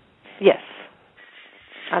 Yes.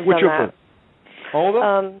 I've Which done of that. them? All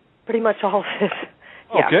of them? Pretty much all of it.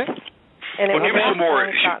 Yeah. Okay. And give us some more,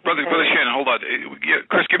 Brother Shannon, hold on.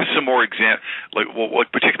 Chris, give us some more examples,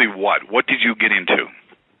 like particularly what? What did you get into?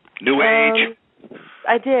 New Age?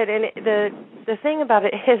 I did, and the thing about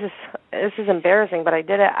it is, this is embarrassing, but I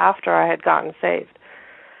did it after I had gotten saved.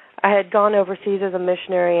 I had gone overseas as a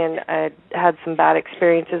missionary, and I had some bad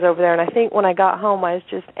experiences over there, and I think when I got home, I was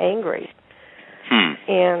just angry.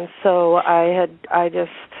 And so I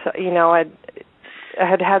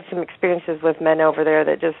had some experiences with men over there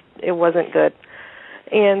that just, it wasn't good.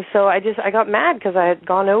 And so I got mad because I had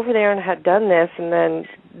gone over there and had done this, and then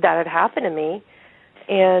that had happened to me.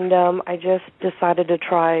 And I just decided to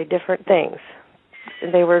try different things.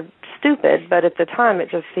 They were stupid, but at the time it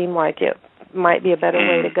just seemed like it might be a better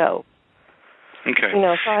way to go. Okay. So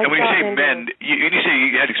and when you say men, you say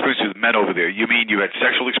you had experiences with men over there, you mean you had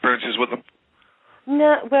sexual experiences with them?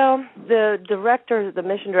 No, well, the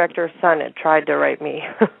mission director's son had tried to rape me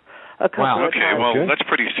a couple of times. Okay, well, that's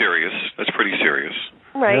pretty serious.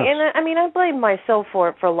 Right, yes. And I blamed myself for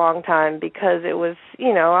it for a long time because it was,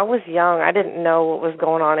 I was young. I didn't know what was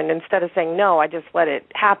going on, and instead of saying no, I just let it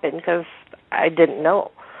happen because I didn't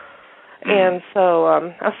know. And so I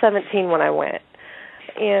was 17 when I went.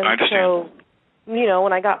 And I understand. So,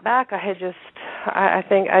 when I got back, I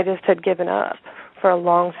think I just had given up for a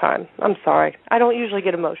long time. I'm sorry. I don't usually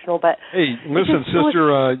get emotional, but... Hey, listen,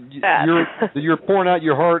 sister, you're pouring out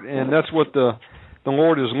your heart, and that's what the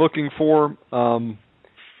Lord is looking for.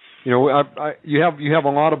 You have a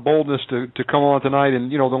lot of boldness to come on tonight,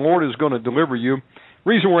 and, the Lord is going to deliver you. The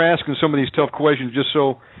reason we're asking some of these tough questions just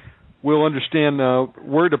so we'll understand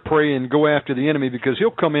where to pray and go after the enemy, because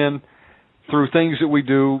he'll come in through things that we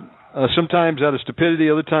do, sometimes out of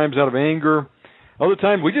stupidity, other times out of anger. Other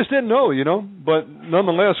times we just didn't know, but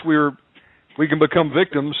nonetheless we can become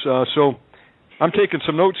victims. So I'm taking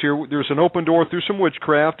some notes here. There's an open door through some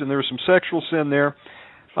witchcraft, and there's some sexual sin there.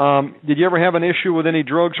 Did you ever have an issue with any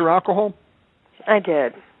drugs or alcohol? I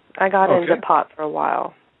did. I got into pot for a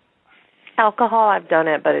while. Alcohol, I've done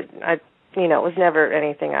it, but it was never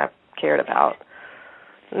anything I cared about.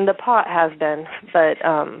 And the pot has been, but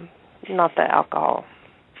not the alcohol.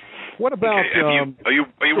 What about? Are you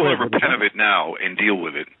willing to repent of it now and deal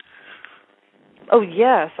with it? Oh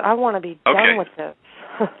yes, I want to be done with this.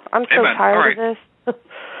 I'm so tired of this.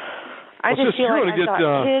 I just feel like I've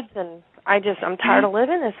got kids, and I'm tired of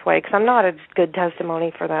living this way because I'm not a good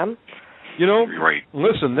testimony for them. Right.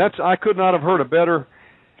 Listen, I could not have heard a better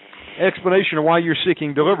explanation of why you're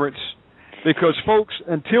seeking deliverance. Because, folks,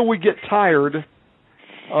 until we get tired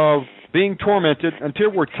of being tormented, until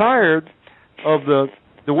we're tired of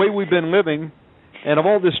the way we've been living and of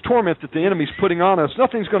all this torment that the enemy's putting on us,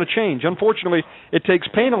 nothing's going to change. Unfortunately, it takes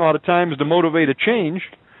pain a lot of times to motivate a change.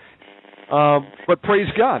 But praise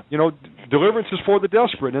God, deliverance is for the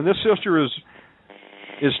desperate. And this sister is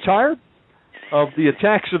tired of the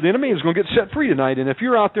attacks of the enemy, is going to get set free tonight. And if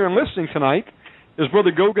you're out there and listening tonight, as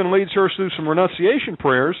Brother Goguen leads her through some renunciation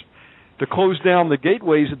prayers to close down the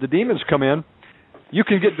gateways that the demons come in, you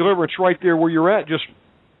can get deliverance right there where you're at, just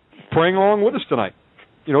praying along with us tonight.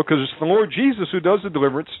 Because it's the Lord Jesus who does the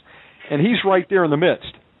deliverance, and He's right there in the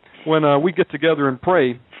midst when we get together and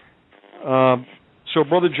pray. So,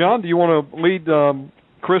 Brother John, do you want to lead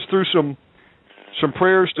Chris through some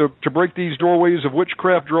prayers to break these doorways of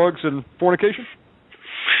witchcraft, drugs, and fornication?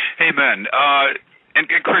 Amen. And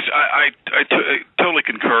Chris, I totally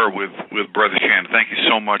concur with Brother Shannon. Thank you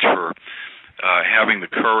so much for having the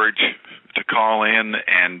courage to call in,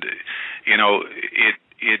 and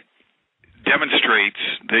it demonstrates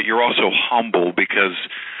that you're also humble, because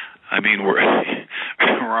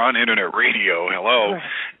we're on internet radio, hello,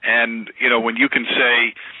 and when you can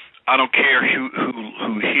say, I don't care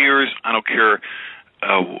who hears, I don't care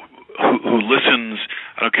who listens,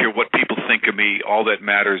 I don't care what people think of me, all that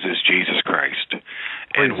matters is Jesus Christ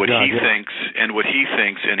and what He thinks, and what He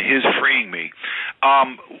thinks, and His freeing me.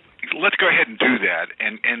 Let's go ahead and do that.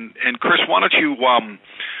 And Chris, why don't you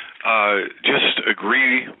just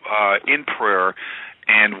agree in prayer,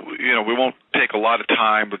 and we won't take a lot of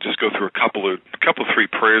time. We'll just go through a couple of three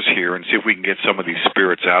prayers here and see if we can get some of these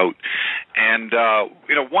spirits out. And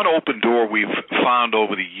one open door we've found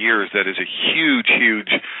over the years that is a huge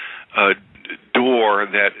door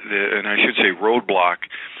and I should say roadblock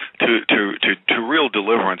to real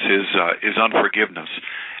deliverance is unforgiveness.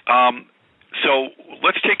 So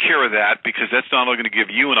let's take care of that, because that's not only going to give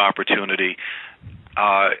you an opportunity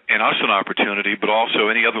and us an opportunity, but also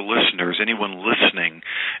any other listeners, anyone listening,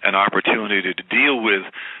 an opportunity to deal with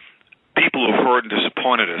people who've hurt and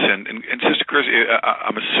disappointed us. And Sister Chris,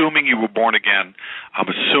 I'm assuming you were born again. I'm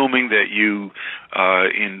assuming that you,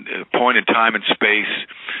 in a point in time and space,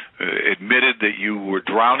 admitted that you were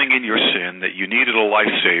drowning in your sin, that you needed a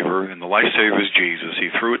lifesaver, and the lifesaver is Jesus. He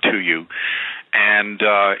threw it to you, and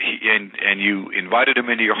you invited Him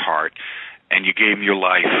into your heart, and you gave Him your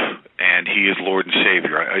life, and He is Lord and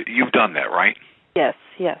Savior. You've done that, right? Yes.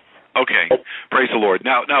 Okay, praise the Lord.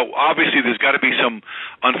 Now, obviously, there's got to be some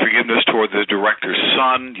unforgiveness toward the director's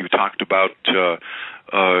son. You talked about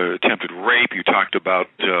attempted rape. You talked about,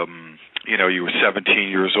 you were 17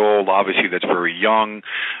 years old. Obviously, that's very young.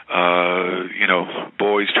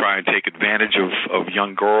 Boys try and take advantage of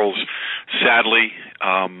young girls. Sadly,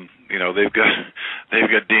 they've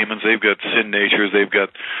got demons. They've got sin natures. They've got,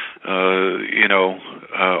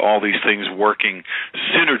 all these things working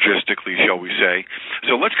synergistically, shall we say.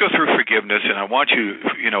 So let's go through forgiveness, and I want you,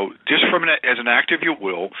 just as an act of your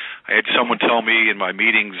will. I had someone tell me in my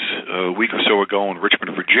meetings a week or so ago in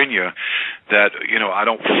Richmond, Virginia, that, I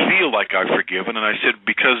don't feel like I've forgiven, and I said,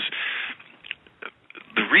 because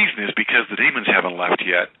the reason is because the demons haven't left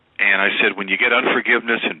yet. And I said, when you get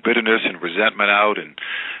unforgiveness and bitterness and resentment out, and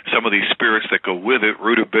some of these spirits that go with it,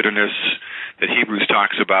 root of bitterness that Hebrews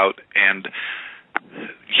talks about, and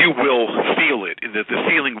you will feel it, that the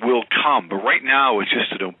feeling will come. But right now it's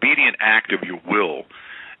just an obedient act of your will,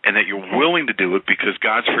 and that you're willing to do it because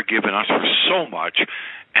God's forgiven us for so much.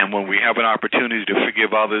 And when we have an opportunity to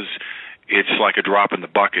forgive others, it's like a drop in the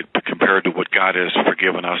bucket compared to what God has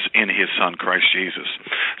forgiven us in His Son, Christ Jesus.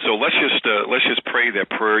 So let's just pray that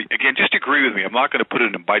prayer. Again, just agree with me. I'm not going to put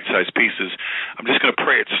it in bite-sized pieces. I'm just going to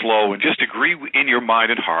pray it slow, and just agree in your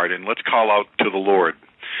mind and heart, and let's call out to the Lord.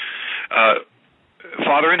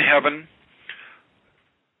 Father in heaven,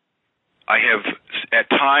 I have at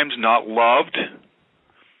times not loved,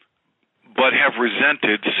 but have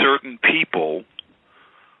resented certain people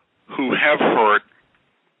who have hurt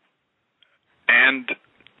and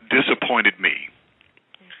disappointed me.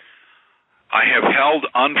 I have held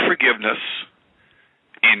unforgiveness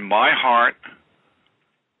in my heart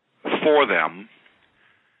for them,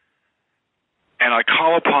 and I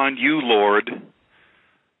call upon you, Lord,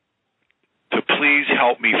 to please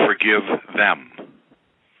help me forgive them.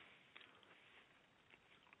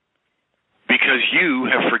 Because you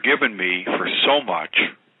have forgiven me for so much,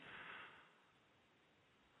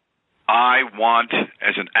 I want,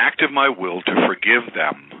 as an act of my will, to forgive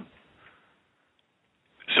them.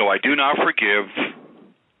 So I do not forgive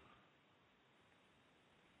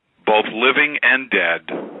both living and dead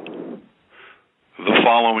the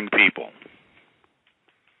following people.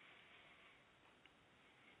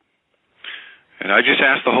 And I just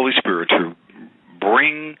ask the Holy Spirit to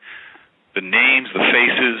bring the names, the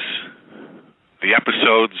faces, the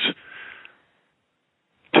episodes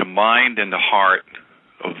to mind and the heart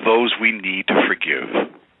of those we need to forgive.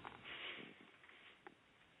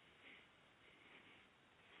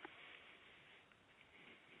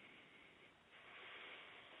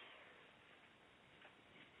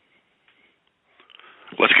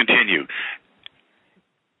 Let's continue.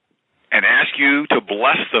 And ask you to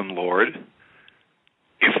bless them, Lord,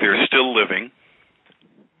 if they're still living.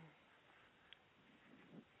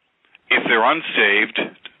 If they're unsaved,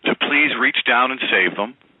 to please reach down and save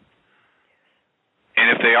them. And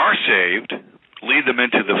if they are saved, lead them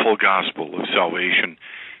into the full gospel of salvation,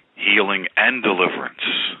 healing, and deliverance.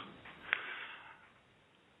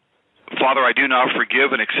 Father, I do now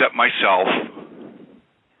forgive and accept myself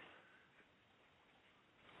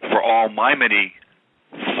for all my many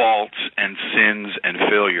faults and sins and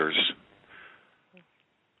failures,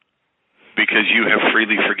 because you have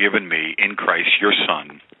freely forgiven me in Christ, your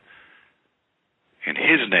Son. In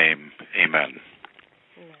his name, amen.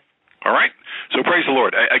 All right? So praise the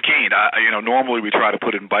Lord. Again, normally we try to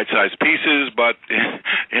put it in bite-sized pieces, but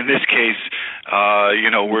in this case,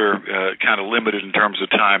 we're kind of limited in terms of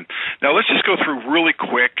time. Now let's just go through really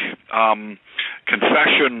quick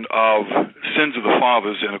confession of sins of the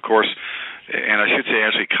fathers, and of course, and I should say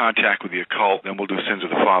actually contact with the occult, then we'll do sins of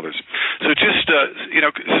the fathers. So just,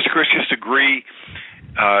 Sister Chris, just agree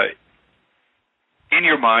in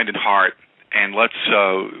your mind and heart, and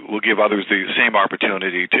we'll give others the same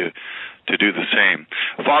opportunity to do the same.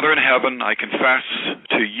 Father in heaven, I confess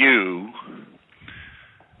to you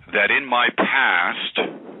that in my past,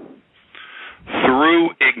 through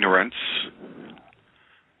ignorance,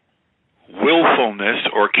 willfulness,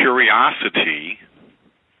 or curiosity,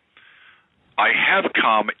 I have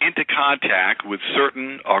come into contact with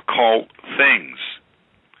certain occult things.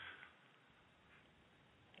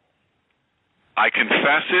 I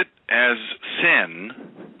confess it as sin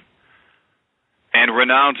and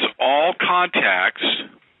renounce all contacts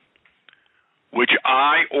which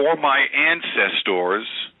I or my ancestors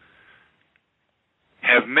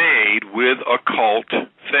have made with occult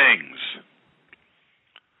things.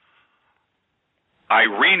 I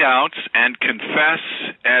renounce and confess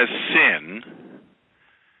as sin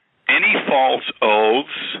any false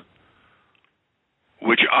oaths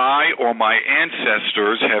which I or my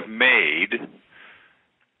ancestors have made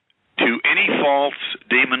to any false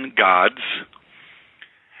demon gods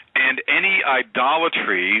and any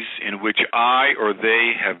idolatries in which I or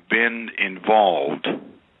they have been involved.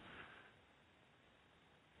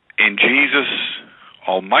 In Jesus'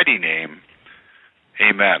 almighty name,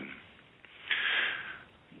 amen.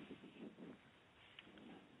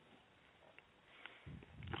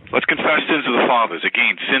 Let's confess sins of the fathers.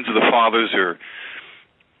 Again, sins of the fathers are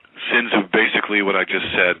sins of basically what I just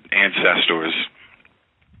said, ancestors.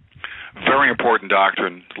 Very important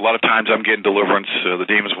doctrine. A lot of times I'm getting deliverance. The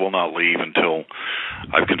demons will not leave until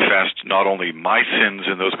I've confessed not only my sins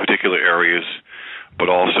in those particular areas, but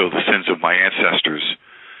also the sins of my ancestors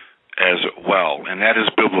as well. And that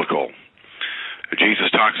is biblical.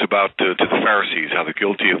 Jesus talks about to the Pharisees how they're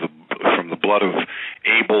guilty from the blood of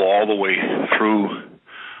Abel all the way through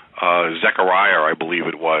Zechariah, I believe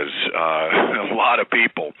it was, a lot of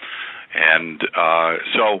people. And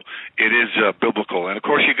so it is biblical. And, of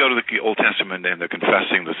course, you go to the Old Testament and they're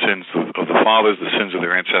confessing the sins of the fathers, the sins of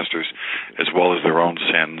their ancestors, as well as their own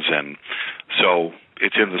sins. And so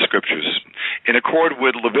it's in the Scriptures. In accord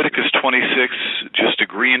with Leviticus 26, just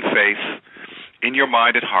agree in faith in your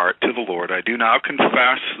mind and heart to the Lord. I do now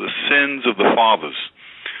confess the sins of the fathers,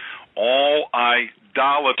 all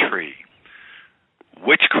idolatry,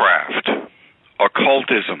 witchcraft,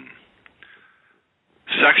 occultism,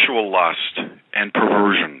 sexual lust and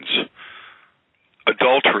perversions,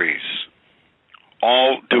 adulteries,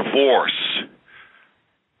 all divorce,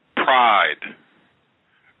 pride,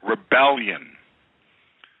 rebellion,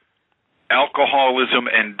 alcoholism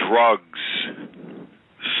and drugs,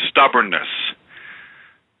 stubbornness,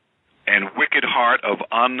 and wicked heart of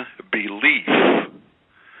unbelief.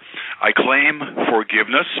 I claim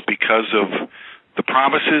forgiveness because of the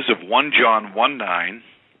promises of 1 John 1:9,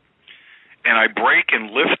 and I break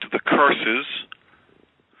and lift the curses,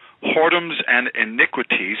 whoredoms, and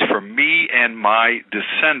iniquities for me and my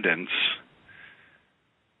descendants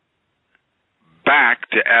back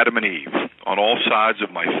to Adam and Eve on all sides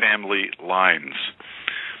of my family lines.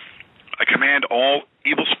 I command all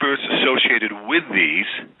evil spirits associated with these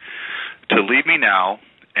to leave me now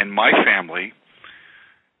and my family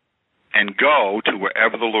and go to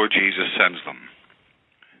wherever the Lord Jesus sends them.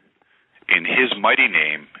 In his mighty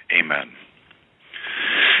name, amen.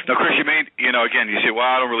 Now, Chris, you say, well,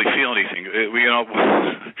 I don't really feel anything.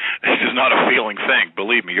 This is not a feeling thing.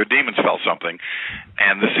 Believe me, your demons felt something.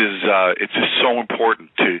 And this is, it's just so important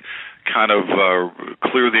to kind of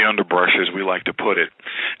clear the underbrush, as we like to put it.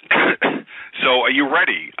 So are you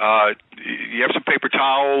ready? You have some paper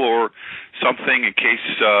towel or something in case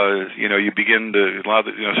you begin to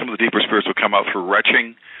some of the deeper spirits will come out through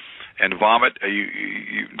retching and vomit? Do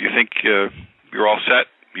you think you're all set?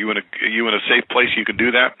 You in a safe place you can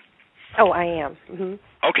do that? Oh, I am. Mm-hmm.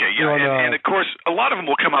 Okay, yeah, and of course a lot of them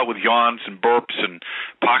will come out with yawns and burps and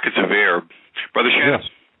pockets of air. Brother Shannon, yes.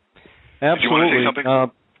 Absolutely. Did you want to say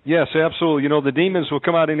something? Yes, absolutely. The demons will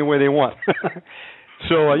come out any way they want.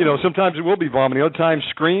 So, sometimes it will be vomiting. Other times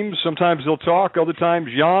screams. Sometimes they'll talk. Other times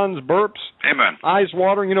yawns, burps. Amen. Eyes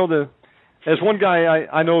watering. As one guy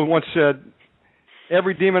I know once said,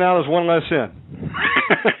 every demon out is one less in.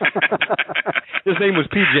 His name was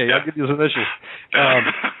PJ. I'll get his initials.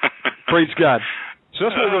 Praise God. So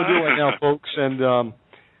that's what we're going to do right now, folks. And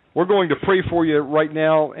we're going to pray for you right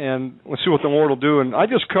now, and let's see what the Lord will do. And I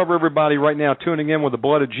just cover everybody right now tuning in with the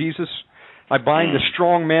blood of Jesus. I bind the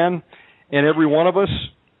strong man and every one of us,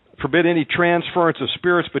 forbid any transference of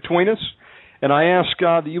spirits between us. And I ask,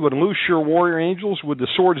 God, that you would loose your warrior angels with the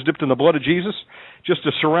swords dipped in the blood of Jesus, just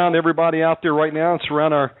to surround everybody out there right now and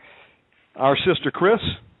surround our sister Chris.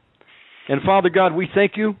 And Father God, we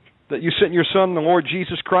thank you that you sent your Son, the Lord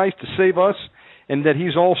Jesus Christ, to save us, and that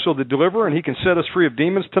he's also the deliverer, and he can set us free of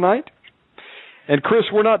demons tonight. And Chris,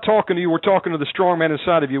 we're not talking to you, we're talking to the strong man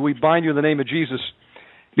inside of you. We bind you in the name of Jesus.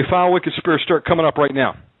 You foul, wicked spirits start coming up right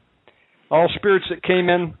now. All spirits that came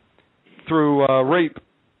in through rape,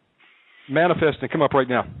 manifest and come up right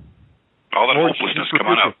now. All that hopelessness, come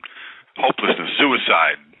on out. Hopelessness,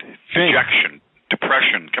 suicide, dejection,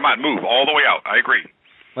 depression. Come on, move all the way out. I agree.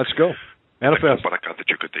 Let's go. Manifest.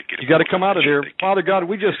 You got to come out of there. Father God,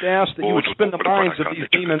 we just ask that you would spin the minds of these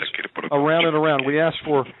demons around and around. We ask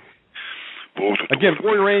for, again,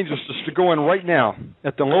 warrior angels just to go in right now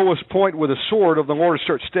at the lowest point with a sword of the Lord and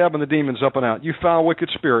start stabbing the demons up and out. You foul, wicked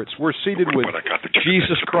spirits. We're seated with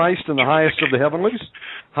Jesus Christ in the highest of the heavenlies,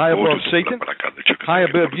 high above Satan, high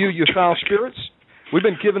above you, you foul spirits. We've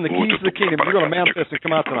been given the keys to the kingdom. You're going to manifest and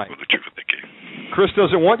come out tonight. Chris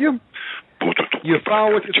doesn't want you. You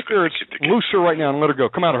foul, wicked spirits, loose her right now and let her go.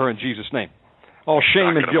 Come out of her in Jesus' name. All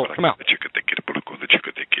shame and guilt, come out.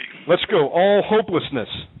 Let's go. All hopelessness,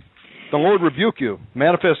 the Lord rebuke you.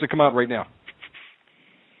 Manifest and come out right now.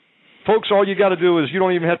 Folks, all you got to do is you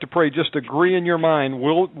don't even have to pray. Just agree in your mind.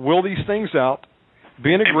 Will these things out.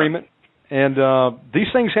 Be in agreement. And these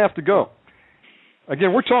things have to go.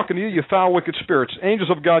 Again, we're talking to you, you foul, wicked spirits. Angels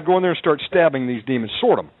of God, go in there and start stabbing these demons.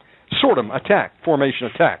 Sort them. Sort them. Attack. Formation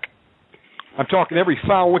attack. I'm talking every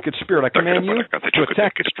foul, wicked spirit. I command you to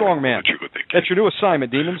attack the strong man. That's your new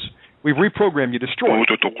assignment, demons. We've reprogrammed you. Destroy.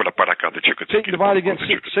 Satan divided against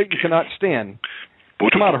Satan cannot stand.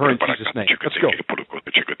 Come out of her in Jesus' name. Let's go.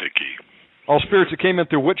 All spirits that came in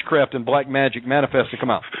through witchcraft and black magic manifest and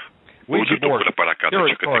come out. Ouija board,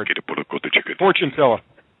 tarot card, fortune teller,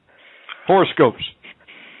 horoscopes,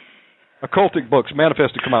 occultic books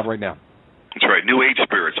manifest and come out right now. That's right. New age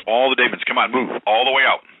spirits. All the demons. Come on, move. All the way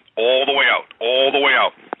out. All the way out. All the way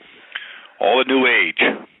out. All the new age.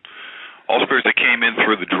 All spirits that came in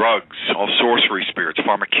through the drugs. All sorcery spirits.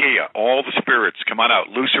 Pharmakeia. All the spirits. Come on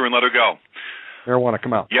out. Loose her and let her go. Marijuana,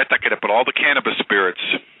 come out. But all the cannabis spirits.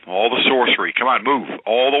 All the sorcery. Come on, move.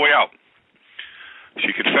 All the way out.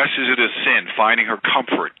 She confesses it as sin, finding her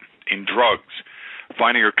comfort in drugs,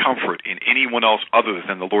 finding her comfort in anyone else other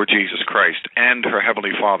than the Lord Jesus Christ and her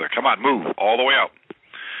Heavenly Father. Come on, move. All the way out.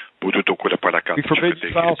 We forbid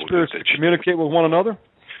foul spirits to communicate with one another.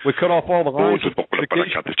 We cut off all the lines of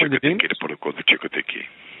communication between the demons.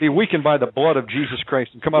 Be weakened by the blood of Jesus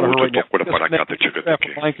Christ and come out of her right now.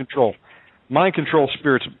 Mind control. Mind control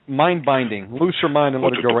spirits. Mind binding. Loose her mind and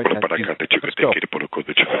let her go right now. Let's go.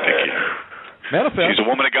 Manifest. She's a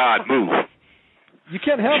woman of God. Move. You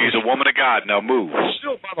can't have She's a woman of God. Now move.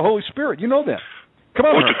 Still by the Holy Spirit. You know that. Come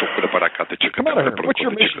out of her. Come out of her. What's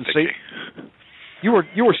your mission, Satan? You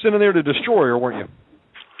were sitting there to destroy her, weren't you?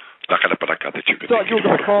 You thought you were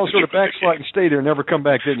going to cause her to backslide and stay there and never come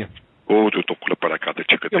back, didn't you? You're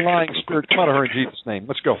lying spirit. Come out of her in Jesus' name.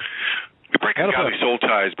 Let's go. We break ungodly soul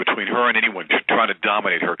ties between her and anyone trying to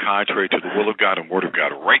dominate her contrary to the will of God and word of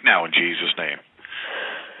God right now in Jesus' name.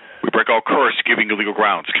 We break all curse giving illegal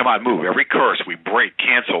grounds. Come on, move. Every curse we break,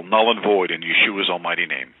 cancel, null and void in Yeshua's almighty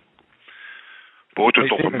name.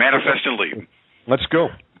 Manifest and leave. Let's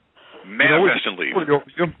go. Manifest and leave.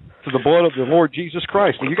 To the blood of the Lord Jesus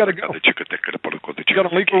Christ. And you got to go. You got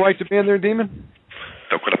a legal right to be in there, demon?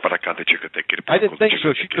 I didn't think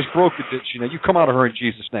so. She just broke it, did she? Now you come out of her in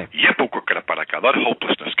Jesus' name. Let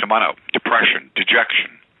hopelessness come on out. Depression,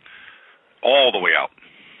 dejection, all the way out.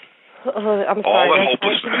 I'm sorry. All that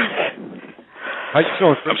hopelessness. How you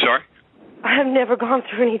doing? I'm sorry? I've never gone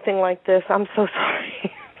through anything like this. I'm so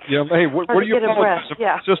sorry. Yeah, hey, what are you calling?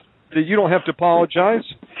 Yeah. that you don't have to apologize.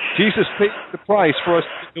 Jesus paid the price for us to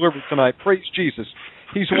be delivered tonight. Praise Jesus.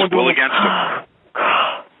 He's the one will against him.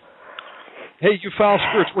 Hey, you foul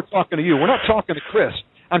spirits, we're talking to you. We're not talking to Chris.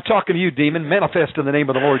 I'm talking to you, demon. Manifest in the name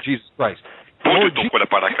of the Lord Jesus Christ. Lord Jesus, I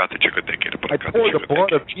pour the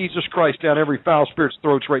blood of Jesus Christ down every foul spirit's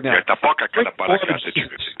throats right now.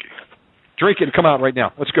 Drink it and come out right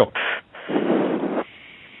now. Let's go.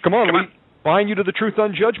 Come on, we bind you to the truth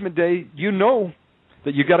on Judgment Day. You know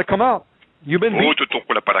that you got to come out. You've been beat.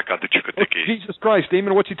 Jesus Christ,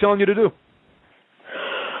 demon, what's he telling you to do?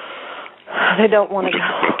 They don't want to go.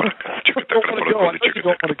 Don't want to go. I know you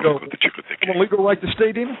don't want to go. You have a legal right to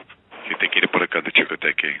stay, demon?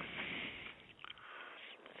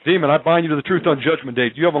 Demon, I bind you to the truth on Judgment Day.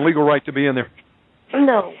 Do you have a legal right to be in there?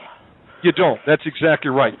 No. You don't. That's exactly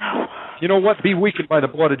right. You know what? Be weakened by the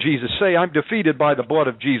blood of Jesus. Say, I'm defeated by the blood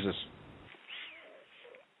of Jesus.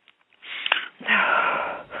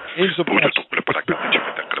 Angels of God.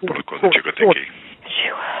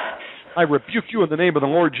 I rebuke you in the name of the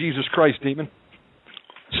Lord Jesus Christ, demon.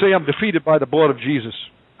 Say, I'm defeated by the blood of Jesus.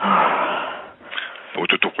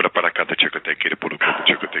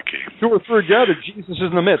 Two or three are gathered, Jesus is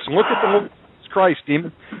in the midst. Look at the Lord Jesus Christ,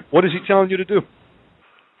 demon. What is he telling you to do?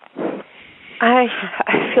 I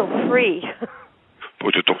feel free. Sure,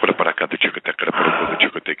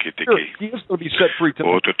 he is going to be set free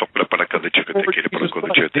tonight.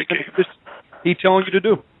 He telling you to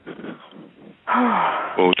do?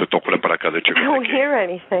 I don't hear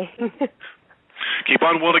anything. Keep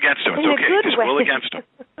on will against him. It's okay. Just will against him.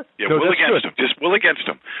 Yeah, will against him. Just will against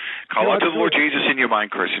him. Call out to the Lord Jesus in your mind,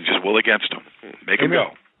 Chris, and just will against him. Make him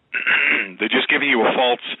go. They're just giving you a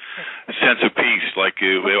false sense of peace. Like,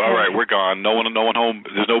 all right, we're gone. No one home.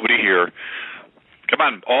 There's nobody here. Come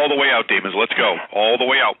on, all the way out, demons. Let's go. All the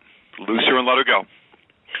way out. Loose her and let her go.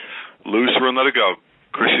 Loose her and let her go.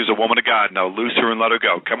 Chris is a woman of God. Now loose her and let her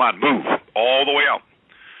go. Come on, move. All the way out.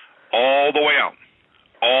 All the way out.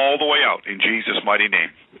 All the way out. In Jesus' mighty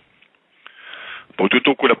name. Father,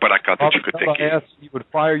 I ask you would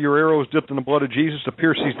fire your arrows dipped in the blood of Jesus to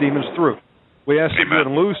pierce these demons through. We ask you to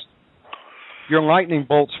loose your lightning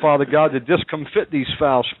bolts, Father God, to discomfit these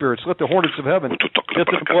foul spirits. Let the hornets of heaven dip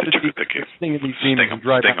in the blood of Jesus, sting these demons and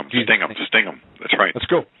drive them. Sting them. That's right. Let's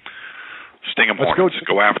go. Sting them, hornets.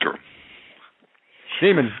 Go after them.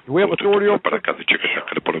 Demon, do we have authority over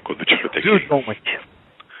Dude, don't we?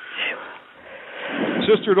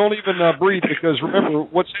 Sister, don't even breathe, because remember,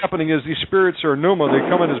 what's happening is these spirits are pneuma. They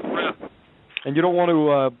come in as breath, and you don't want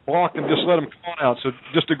to block them. Just let them come on out. So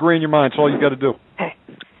just agree in your mind. That's all you got to do. Yeah,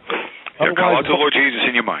 call out to the Lord Jesus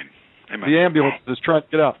in your mind. Amen. The ambulance is trying to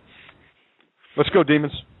get out. Let's go,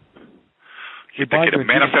 demons.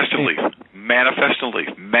 Manifest and leave. Manifest and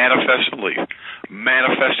leave. Manifest and leave.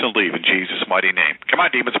 Manifest and leave in Jesus' mighty name. Come on,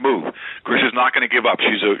 demons, move. Chris is not going to give up.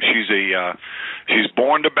 She's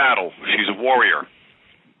born to battle. She's a warrior.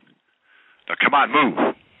 Now, come on,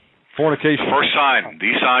 move. Fornication. First sign.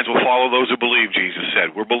 These signs will follow those who believe, Jesus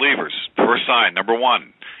said. We're believers. First sign, number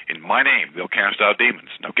one. In my name, they'll cast out demons.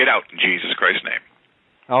 Now get out in Jesus Christ's name.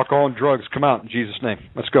 Alcohol and drugs, come out in Jesus' name.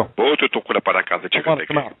 Let's go.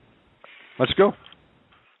 Come out. Let's go.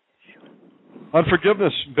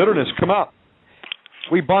 Unforgiveness, bitterness, come out.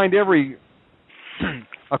 We bind every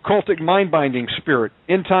occultic mind-binding spirit,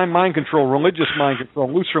 end-time mind control, religious mind control.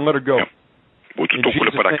 Loose her and let her go. There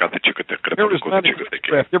is not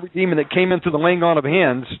witchcraft. Every demon that came into the laying on of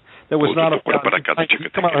hands that was not of God,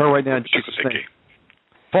 come out of her right now in Jesus' name.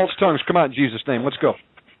 False tongues, come out in Jesus' name. Let's go.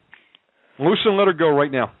 Loose and let her go right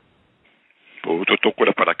now.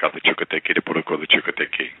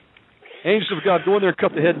 Angels of God, go in there and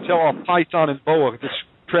cut the head and tell off python and boa that's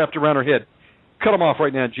trapped around her head. Cut them off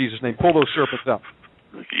right now in Jesus' name. Pull those serpents out.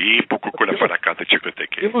 You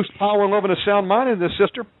lose power, love, and a sound mind in this,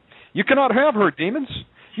 sister. You cannot have her, demons.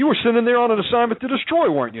 You were sent in there on an assignment to destroy,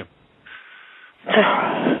 weren't you?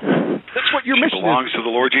 That's what your mission belongs to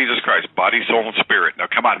the Lord Jesus Christ, body, soul, and spirit. Now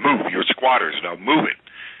come on, move. You're squatters. Now move it.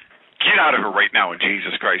 Get out of her right now in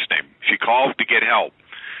Jesus Christ's name. She calls to get help.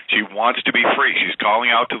 She wants to be free. She's calling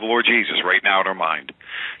out to the Lord Jesus right now in her mind.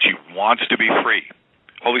 She wants to be free.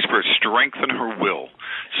 Holy Spirit, strengthen her will.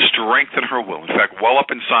 Strengthen her will. In fact, well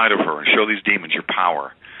up inside of her and show these demons your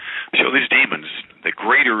power. Show these demons that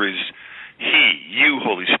greater is He, you,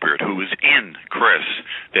 Holy Spirit, who is in Chris,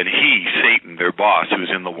 than he, Satan, their boss, who's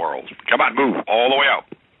in the world. Come on, move all the way out.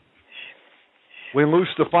 We loose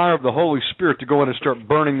the fire of the Holy Spirit to go in and start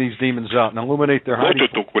burning these demons out and illuminate their hiding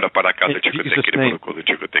place. In Jesus' name. Come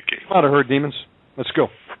out of her, demons. Let's go.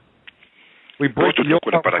 We break the yoke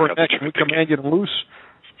off her neck and we command you to loose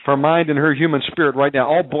her mind and her human spirit right now.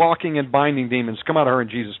 All blocking and binding demons, come out of her in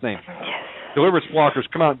Jesus' name. Deliverance blockers,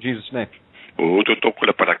 come out in Jesus' name. There's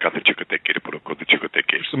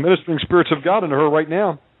the ministering spirits of God into her right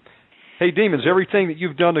now. Hey, demons, everything that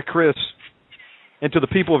you've done to Chris and to the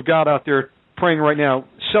people of God out there praying right now,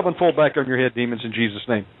 sevenfold back on your head, demons, in Jesus'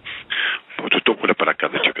 name.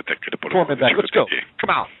 Torment back. Let's go. Come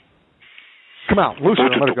out. Come out. Loose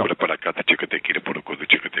her and let her go.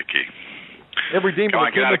 Every demon. Come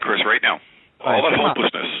on, get out of Chris right now. All that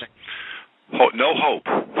hopelessness. No hope.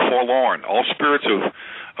 Forlorn. All spirits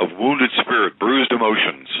of wounded spirit, bruised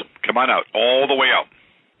emotions. Come on out. All the way out.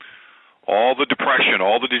 All the depression,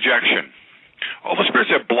 all the dejection. All the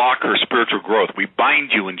spirits that block her spiritual growth. We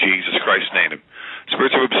bind you in Jesus Christ's name.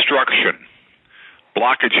 Spirits of obstruction.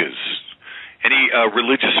 Blockages. Any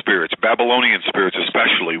religious spirits, Babylonian spirits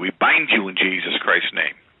especially, we bind you in Jesus Christ's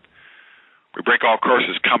name. We break all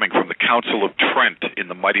curses coming from the Council of Trent in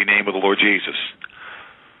the mighty name of the Lord Jesus.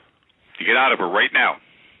 You get out of her right now.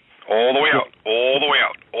 All the way out. All the way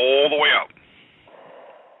out. All the way out.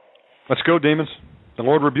 Let's go, demons. The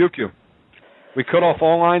Lord rebuke you. We cut off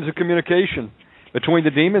all lines of communication between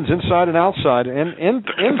the demons inside and outside and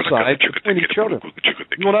inside between each other.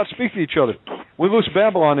 You will not speak to each other. We loose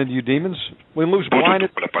Babylon into you, demons. We loose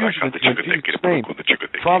blindness in Jesus' name.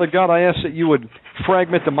 Father God, I ask that you would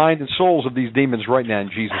fragment the mind and souls of these demons right now in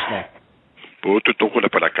Jesus' name. How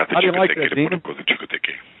do you like that, demon?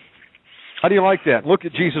 How do you like that? Look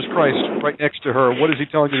at Jesus Christ right next to her. What is he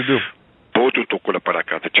telling you to do?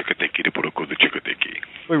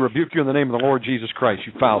 We rebuke you in the name of the Lord Jesus Christ,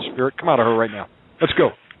 you foul spirit. Come out of her right now. Let's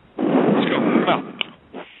go. Let's go. Come out.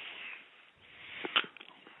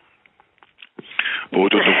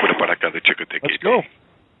 Let's go.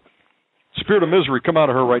 Spirit of misery, come out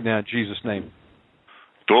of her right now in Jesus' name.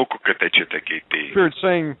 Spirit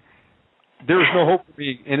saying, there is no hope for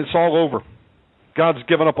me, and it's all over. God's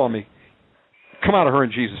given up on me. Come out of her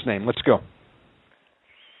in Jesus' name. Let's go.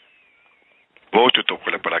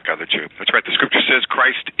 That's right. The scripture says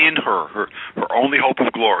Christ in her only hope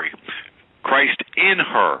of glory. Christ in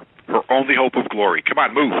her only hope of glory. Come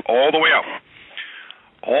on, move all the way out.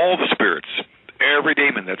 All the spirits, every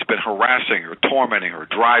demon that's been harassing her, tormenting her,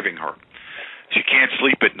 driving her. She can't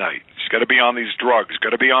sleep at night. She's got to be on these drugs,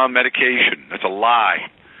 got to be on medication. That's a lie.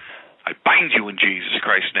 I bind you in Jesus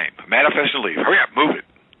Christ's name. Manifest and leave. Hurry up, move it.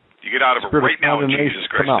 You get out of it right now in Jesus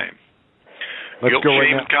Christ's name. Guilt,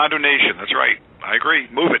 shame, and condemnation. That's right. I agree.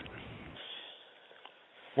 Move it.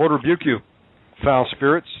 Lord rebuke you, foul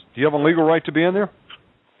spirits. Do you have a legal right to be in there?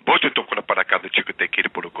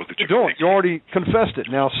 You don't. You already confessed it.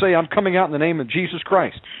 Now say, I'm coming out in the name of Jesus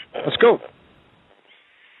Christ. Let's go.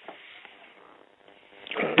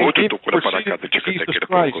 Jesus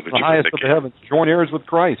Christ, the highest of the heavens. Join heirs with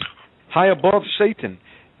Christ. High above Satan.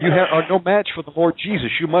 You are no match for the Lord Jesus.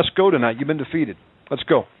 You must go tonight. You've been defeated. Let's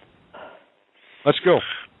go. Let's go.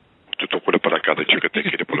 Do you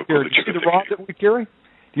see the rod that we carry?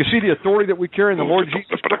 Do you see the authority that we carry in the Lord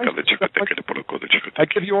Jesus Christ? I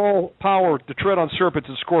give you all power to tread on serpents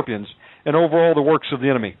and scorpions and over all the works of the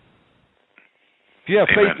enemy. If you have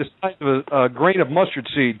faith the size of a grain of mustard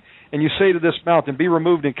seed, and you say to this mountain, be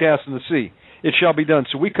removed and cast in the sea, it shall be done.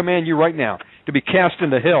 So we command you right now to be cast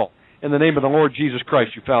into hell in the name of the Lord Jesus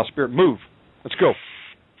Christ, you foul spirit. Move. Let's go.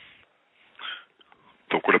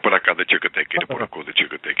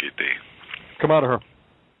 Come out of her.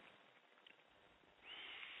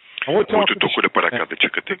 I want to talk to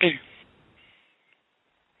you.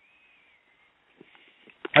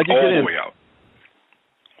 How'd you get in? All the way out.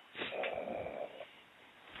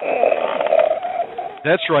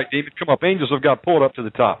 That's right, David. Come up. Angels of God, pull it up to the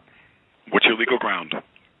top. What's your legal ground?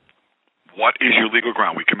 What is your legal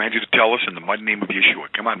ground? We command you to tell us in the mighty name of Yeshua.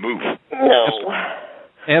 Come on, move. No.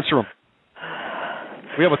 Answer him.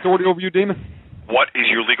 We have authority over you, demon? What is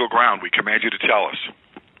your legal ground? We command you to tell us.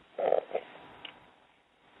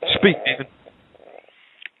 Speak, demon.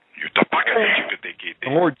 The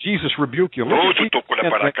Lord Jesus rebuke you. You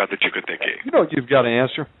know you've got to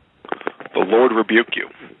answer. The Lord rebuke you.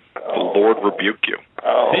 The Lord rebuke you.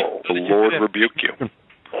 The Lord rebuke you.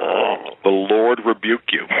 The Lord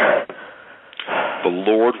rebuke you. The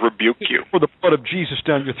Lord rebuke you. For the blood of Jesus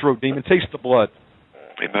down your throat, demon. Taste the blood.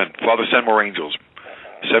 Amen. Father, send more angels.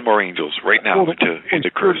 Send more angels right now into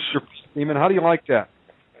Chris. Demon, how do you like that?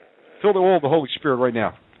 Fill the oil of the Holy Spirit right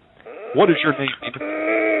now. What is your name, demon?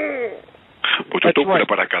 That's right.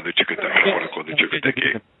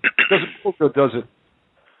 Doesn't feel good, does it?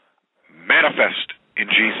 Manifest in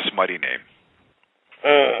Jesus' mighty name.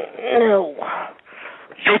 No.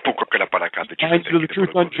 Time to the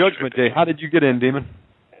truth on Judgment Day. How did you get in, demon?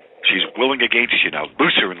 She's willing against you now.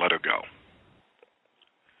 Loose her and let her go.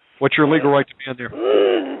 What's your legal right to be in there?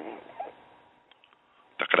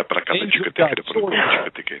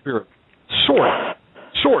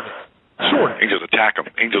 Sword.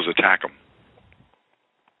 Angels attack him.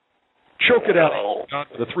 Choke it out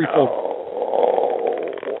with a threefold.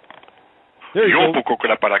 There you go.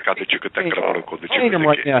 Chain him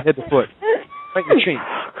right now, head to foot. Right in the chain.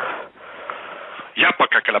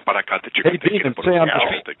 Hey, demon, say I'm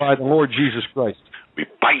defeated by the Lord Jesus Christ. We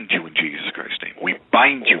bind you in Jesus Christ's name. We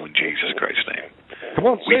bind you in Jesus Christ's name. Come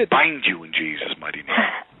on, say it. We bind you in Jesus' mighty name.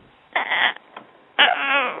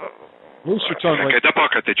 Loose your tongue.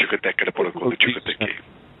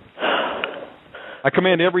 I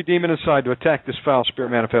command every demon inside to attack this foul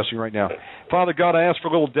spirit manifesting right now. Father God, I ask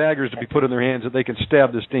for little daggers to be put in their hands that they can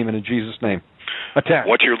stab this demon in Jesus' name. Attack.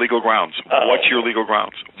 What's your legal grounds? What's your legal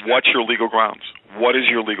grounds? What's your legal grounds? What is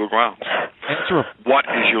your legal grounds? Answer him. What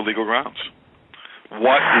is your legal grounds?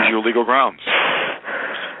 What is your legal grounds?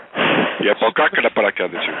 We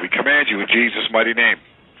command you in Jesus' mighty name.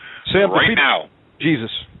 Sam, right now.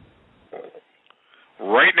 Jesus.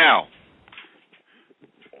 Right now.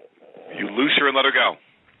 You loose her and let her go.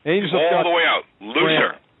 Angels all the way out. Loose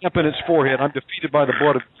her. Up in its forehead. I'm defeated by the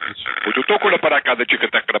blood of Jesus.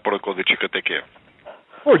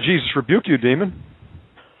 Lord Jesus, rebuke you, demon.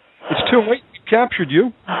 It's too late. We captured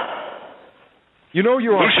you. You know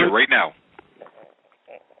you're loose her right now.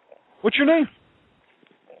 What's your name?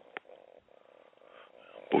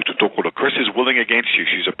 Chris is willing against you.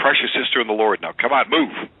 She's a precious sister in the Lord. Now, come on,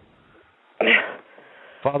 move.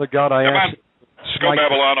 Father God, I ask. Go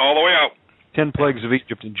Babylon all the way out. 10 plagues of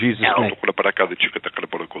Egypt in Jesus' name.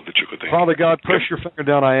 Father God, press your finger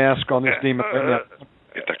down, I ask, on this demon right now.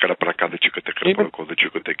 Demon, I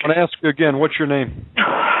want to ask you again, what's your name?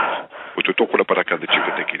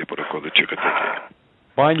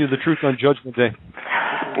 Bind you the truth on Judgment Day.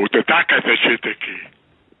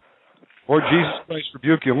 Lord Jesus Christ,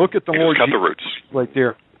 rebuke you. Look at the Lord cut Jesus the roots. Right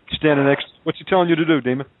there, standing next. What's he telling you to do,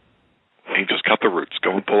 demon? Angels, cut the roots.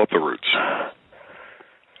 Go and pull up the roots.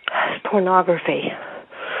 Pornography.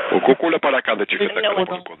 Well,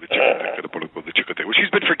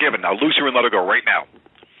 she's been forgiven. Now loose her and let her go right now.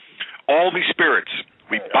 All these spirits,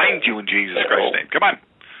 we bind you in Jesus Christ's name. Come on.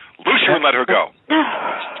 Loose her and let her go.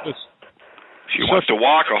 She wants to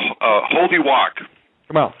walk a holy walk.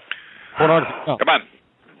 Come on. Pornography. Come on.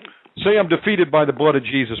 Say I'm defeated by the blood of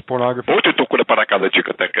Jesus, pornography. Loose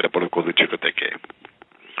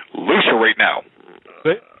her right now.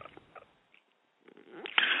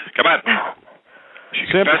 Come on. She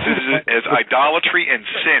confesses it as idolatry and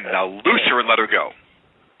sin. Now loose her and let her go.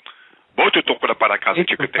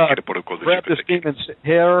 Grab this demon's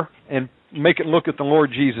hair and make it look at the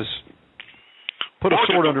Lord Jesus. Put a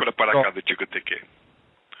sword under it.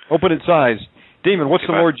 Open its eyes. Demon, what's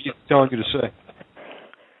the Lord Jesus telling you to say?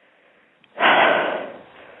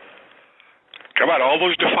 Come on, all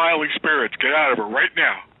those defiling spirits, get out of her right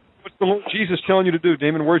now. What's the Lord Jesus telling you to do,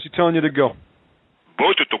 demon? Where's he telling you to go?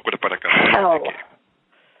 Hell.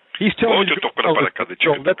 He's telling you to go.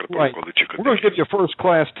 That's right. We're going to give you a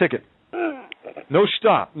first-class ticket. No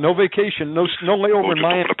stop, no vacation, no layover in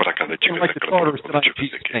Miami. Like the Tartars tonight in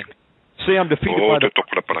Jesus' name. Say I'm defeated by the...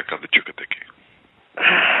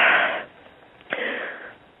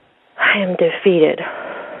 I am defeated.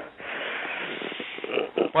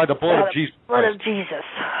 By the blood of Jesus. Blood of Jesus.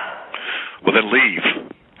 Well, then leave.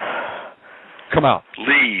 Come out.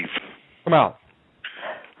 Leave. Come out.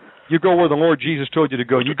 You go where the Lord Jesus told you to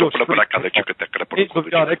go. You go straight. Angels of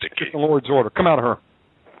God, execute the Lord's order. Come out of her.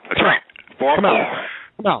 That's right. Come out.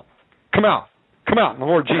 Come out. Come out. Come out in the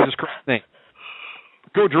Lord Jesus Christ's name.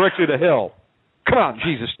 Go directly to hell. Come out in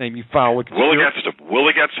Jesus' name, you foul wicked spirit. Will against him. Will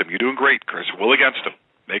against him. You're doing great, Chris. Will against him.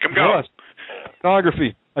 Make him go.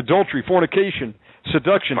 Pornography, adultery, fornication,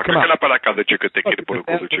 seduction. Come out.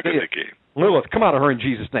 Lilith, come out of her in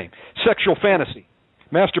Jesus' name. Sexual fantasy,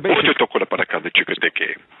 masturbation.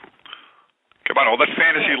 Come on, all that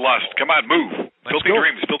fantasy lust. Come on, move. Filthy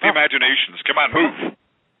dreams, filthy imaginations. Come on, move.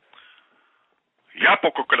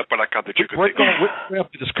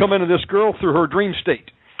 Witchcraft just come into this girl through her dream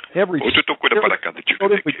state. Every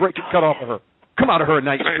spirit, we break it, cut off of her. Come out of her in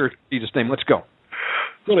spirit, in Jesus' name. Let's go.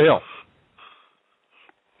 Go to hell.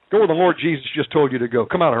 Go where the Lord Jesus just told you to go.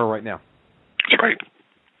 Come out of her right now. That's right.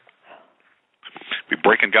 We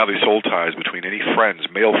break ungodly soul ties between any friends,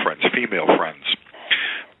 male friends, female friends,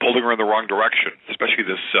 pulling her in the wrong direction, especially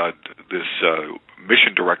this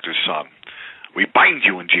mission director's son. We bind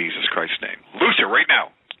you in Jesus Christ's name. Loose her right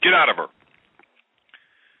now. Get out of her.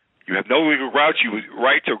 You have no legal rights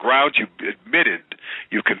or grounds. You admitted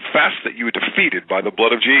You confess that you were defeated by the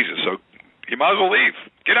blood of Jesus. So you might as well leave.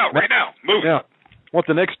 Get out right now. Move. Yeah. I want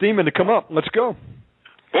the next demon to come up. Let's go.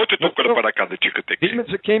 Demons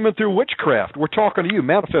that came in through witchcraft. We're talking to you.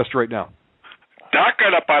 Manifest right now.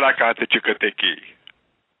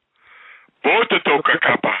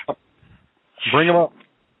 Bring them up.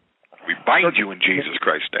 We bind you in Jesus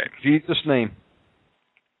Christ's name. Jesus' name.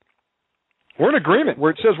 We're in agreement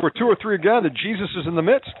where it says we're two or three are gathered. Jesus is in the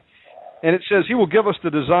midst. And it says he will give us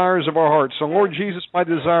the desires of our hearts. So, Lord Jesus, my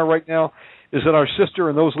desire right now is that our sister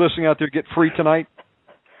and those listening out there get free tonight.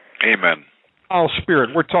 Amen. Oh,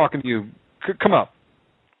 Spirit, we're talking to you. Come up.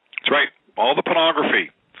 That's right. All the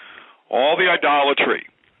pornography. All the idolatry.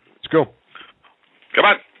 Let's go. Come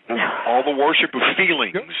on. All the worship of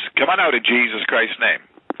feelings. Come on out in Jesus Christ's name.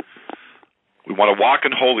 We want to walk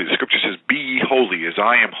in holy. The scripture says, be ye holy as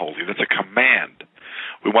I am holy. That's a command.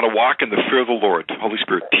 We want to walk in the fear of the Lord. Holy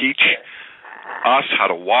Spirit, teach us how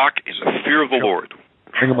to walk in the fear of the Lord.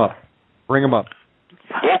 Bring them up. Bring them up.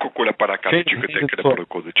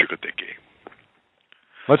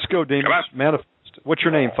 Let's go, demons. Manifest. What's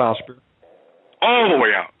your name, foul spirit? All the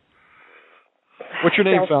way out. What's your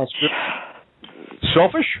name, foul spirit?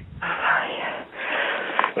 Selfish?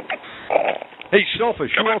 Hey,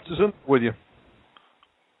 selfish. Who else is in with you?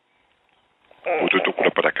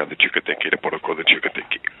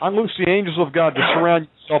 I loose the angels of God to surround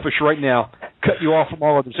you, selfish, right now. Cut you off from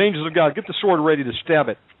all others. Angels of God, get the sword ready to stab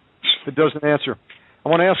it if it doesn't answer. I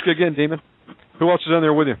want to ask you again, demon. Who else is in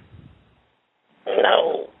there with you?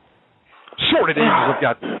 No. Sword it, angels of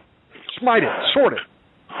God. Smite it. Sword it.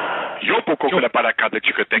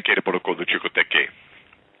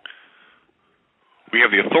 We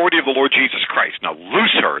have the authority of the Lord Jesus Christ. Now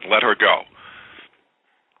loose her and let her go.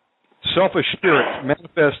 Selfish spirit,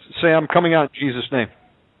 manifest. Say, I'm coming out in Jesus' name.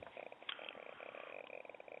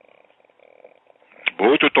 Come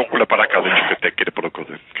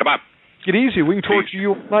on. Get easy. We can torture you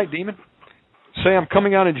all night, demon. Say, I'm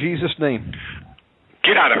coming out in Jesus' name.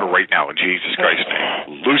 Get out of her right now in Jesus Christ's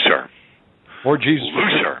name. Loose her. Lord Jesus.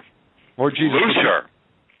 Loose her. Lord Jesus. Loose her.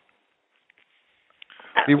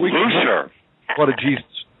 Be weak. Loose her. Blood of Jesus.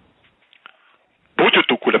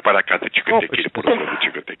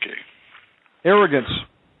 Arrogance.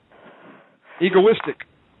 Egoistic.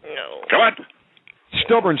 No. Come on.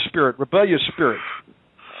 Stubborn spirit. Rebellious spirit.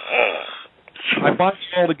 I bind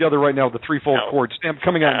you all together right now with the threefold cord. I'm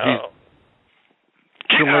coming out in Jesus.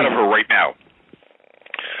 Get out of her right now.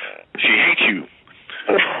 She hates you.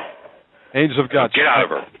 Angels of God. Get out of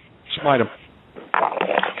her. Smite them.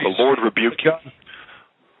 The Lord rebuke you.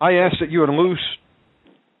 I ask that you would loose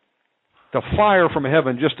the fire from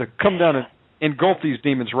heaven just to come down and engulf these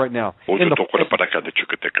demons right now. Just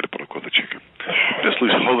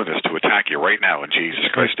loose holiness to attack you right now in Jesus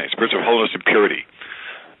Christ's name. Spirits of holiness and purity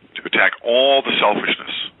to attack all the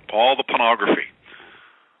selfishness, all the pornography,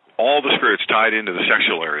 all the spirits tied into the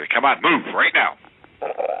sexual area. Come on, move right now.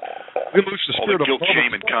 We loose the spirit all the guilt, of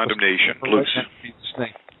shame, and condemnation. Loose. In Jesus'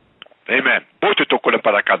 name. Amen. Let's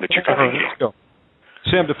go.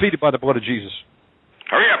 Say, I'm defeated by the blood of Jesus.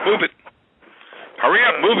 Hurry up, move it. Hurry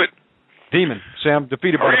up, move it. Demon, say, I'm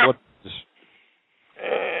defeated by the blood of Jesus.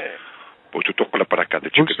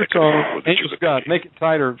 Loose its own. Angels of God, make it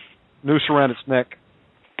tighter. Noose around its neck.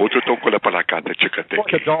 Like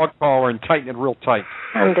a dog collar and tighten it real tight.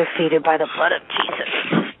 I'm defeated by the blood of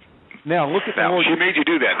Jesus. Now, look at the Lord. Lord. She made you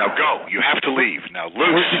do that. Now go. You have to leave. Now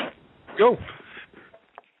loose. Go.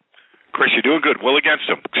 Chris, you're doing good. Will against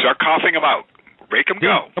him. Start coughing him out. Make him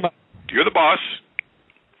go. Come on. You're the boss.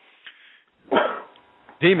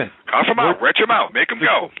 Demon. Cough him out. Retch him out. Make him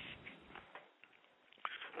go.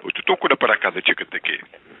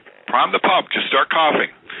 Prime the pump. Just start coughing.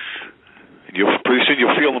 And pretty soon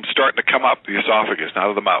you'll feel them starting to come up the esophagus,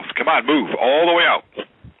 out of the mouth. Come on, move all the way out.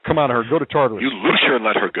 Come on, her. Go to Tartarus. You loose her and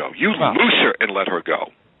let her go. You loose her and let her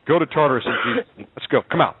go. Go to Tartarus in Jesus' name. Let's go.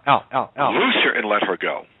 Come out. Out. Loose her and let her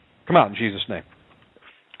go. Come out in Jesus' name.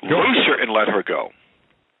 Go. Loose her and let her go.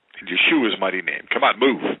 In Yeshua's mighty name. Come on,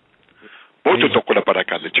 move.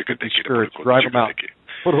 Spirits, drive them out.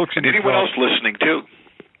 Put hooks in. And anyone else listening too?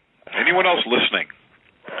 Anyone else listening?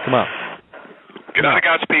 Come out. Get out of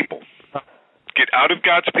God's people. Get out of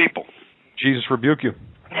God's people. Jesus rebuke you.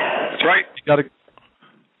 That's right. You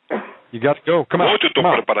got to go. Come out. Come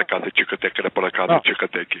out.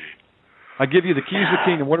 I give you the keys of the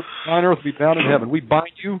kingdom. Whatever on earth be bound in heaven. We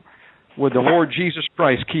bind you with the Lord Jesus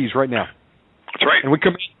Christ keys right now. That's right. And we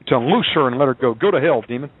command you to loose her and let her go. Go to hell,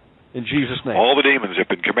 demon, in Jesus' name. All the demons have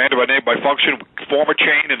been commanded by name, by function, form a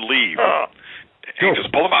chain and leave. Angels,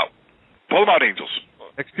 pull them out. Pull them out, angels.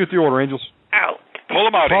 Execute the order, angels. Out. Pull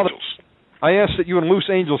them out, angels. I ask that you unloose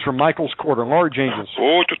angels from Michael's quarter, large angels.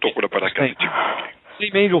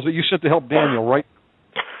 Same angels that you sent to help Daniel, right?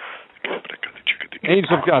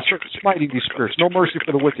 Angels of God, start smiting these spirits. No mercy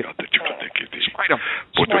for the wicked. Smite them.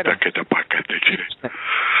 Smite them.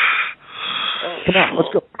 Come out. Let's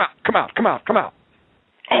go. Come out. Come out. Come out.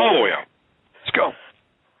 All the way out. Let's go.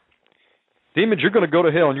 Demons, you're going to go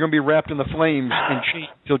to hell, and you're going to be wrapped in the flames and chained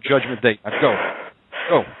until Judgment Day. Now go.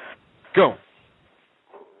 Go. Go.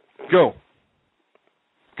 Go.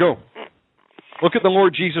 Go. Look at the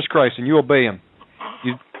Lord Jesus Christ, and you obey Him.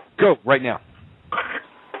 You go right now.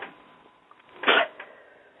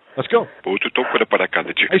 Let's go. I swear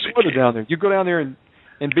to down there. You go down there and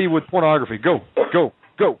be with pornography. Go. Go.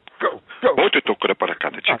 Go. Go. Go.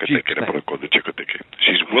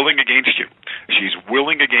 She's willing against you. She's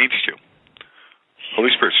willing against you.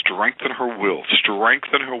 Holy Spirit, strengthen her will.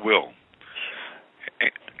 Strengthen her will.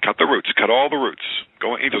 Cut the roots. Cut all the roots.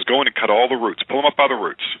 Go, angels, go in and cut all the roots. Pull them up by the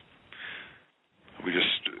roots. We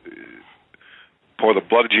just pour the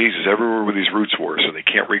blood of Jesus everywhere where these roots were so they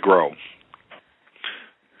can't regrow.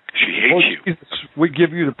 She hates you. Jesus, we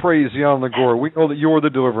give you the praise, the honor, and the glory. We know that you are the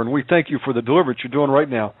deliverer, and we thank you for the deliverance you're doing right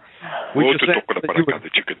now. We just ask that you would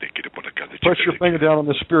press your finger down on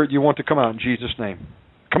the spirit you want to come out in Jesus' name.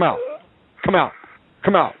 Come out. Come out.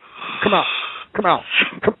 Come out. Come out. Come out.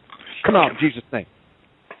 Come out in Jesus' name.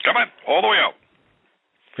 Come on, all the way out.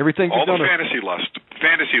 Everything all you've the done.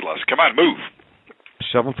 Fantasy lust. Come on, move.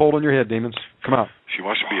 Sevenfold on your head, demons. Come out. She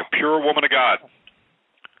wants to be a pure woman of God.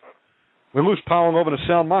 We lose power and love and a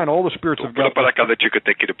sound mind. All the spirits of God. In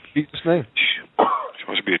Jesus' name. She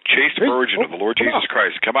wants to be a chaste virgin of the Lord Jesus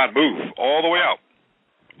Christ. Come on, move. All the way out.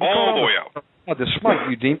 All the way out. God, to smite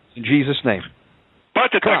you, demons, in Jesus' name.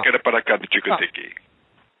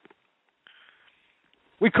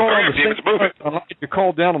 We call on the same you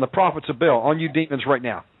called down on the prophets of Baal, on you demons right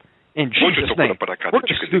now. In Jesus' name. We're going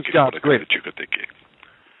to seduce God's greater.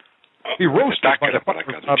 Be roasted by the fire of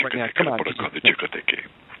God right now. Come on,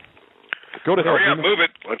 go to hell. Hurry up, move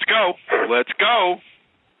it. Let's go. Let's go.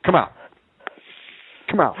 Come out.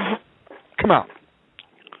 Come out. Come out.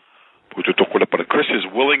 Chris is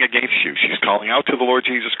willing against you. She's calling out to the Lord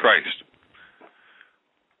Jesus Christ.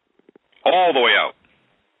 All the way out.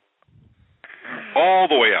 All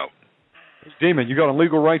the way out. Demon, you got a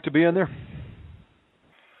legal right to be in there?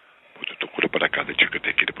 We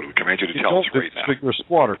command you to tell us right now. You're a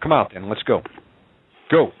squatter. Come out then. Let's go.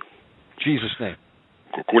 Go. Jesus' name.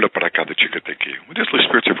 We just lose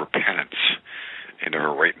spirits of repentance into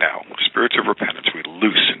her right now. Spirits of repentance we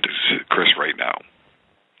loose into Chris right now.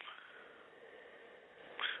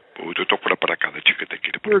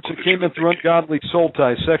 Spirits that came in through ungodly soul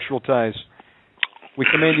ties, sexual ties, we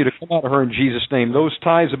command you to come out of her in Jesus' name. Those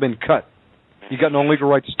ties have been cut. You got no legal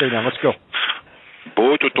right to stay down. Let's go.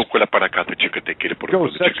 Go,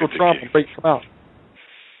 sexual trauma, rape, come out.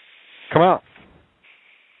 Come out.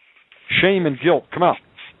 Shame and guilt, come out.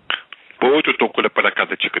 Come out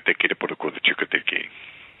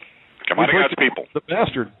of God's people. The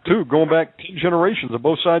bastard, too, going back 10 generations of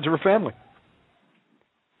both sides of her family.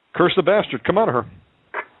 Curse the bastard, come out of her.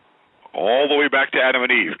 All the way back to Adam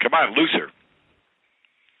and Eve. Come on, loose her.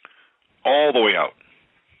 All the way out.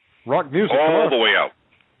 Rock music, all the way out.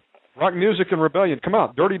 Rock music and rebellion, come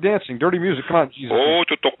out. Dirty dancing, dirty music, come out. Jesus. Come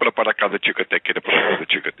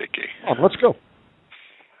on, let's go.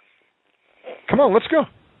 Come on, let's go.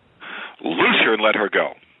 Loose her and let her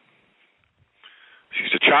go.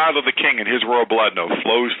 She's a child of the King, and His royal blood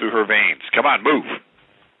flows through her veins. Come on, move.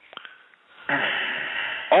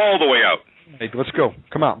 All the way out. Hey, let's go.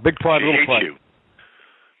 Come out. Big pride, little pride. You.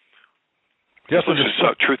 This is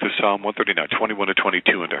truth of Psalm 139, 21 to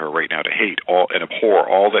 22 into her right now, to hate all and abhor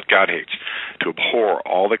all that God hates, to abhor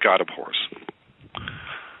all that God abhors.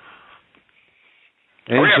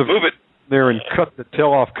 Hurry up, move it. There and cut the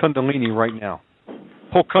tail off Kundalini right now.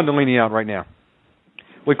 Pull Kundalini out right now.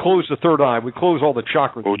 We close the third eye. We close all the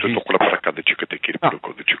chakras.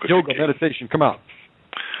 Yoga, meditation, come out.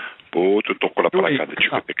 Foul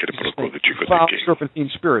serpentine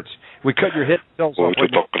spirits. We cut your head cells off.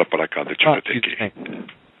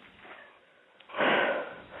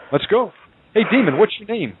 Let's go. Hey, demon, what's your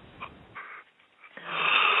name?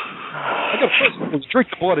 I got a person. Drink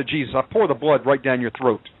the blood of Jesus. I pour the blood right down your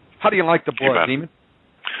throat. How do you like the blood, demon?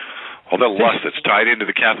 All that lust that's tied into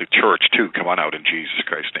the Catholic Church, too, come on out in Jesus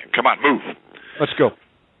Christ's name. Come on, move. Let's go.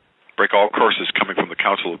 Break all curses coming from the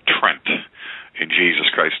Council of Trent in Jesus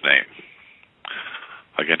Christ's name.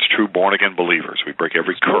 Against true born-again believers, we break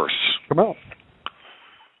every curse. Come out.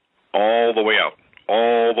 All the way out.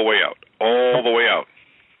 All the way out. All the way out.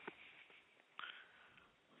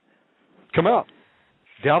 Come out.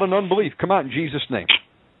 Doubt and unbelief, come out in Jesus' name.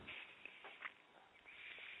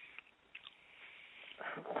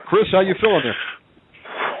 Chris, how you feeling there?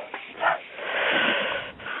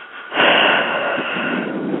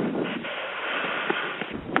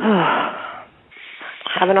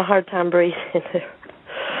 Having a hard time breathing.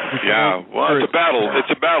 Yeah, well, it's a battle.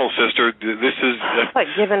 It's a battle, sister. This is like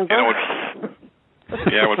giving birth.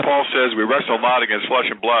 When Paul says we wrestle not against flesh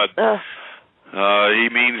and blood, he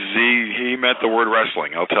means he meant the word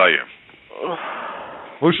wrestling. I'll tell you.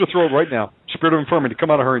 Loose your throat right now. Spirit of infirmity,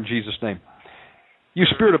 come out of her in Jesus' name. You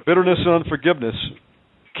spirit of bitterness and unforgiveness,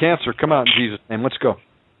 cancer, come out in Jesus' name. Let's go.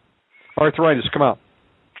 Arthritis, come out.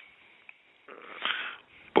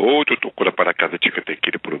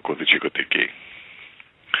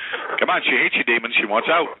 Come on, she hates you, demons. She wants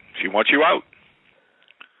out. She wants you out.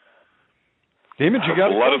 Demons, you got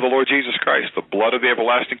the blood of the Lord Jesus Christ, the blood of the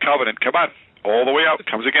everlasting covenant. Come on, all the way out.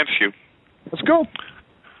 Comes against you. Let's go.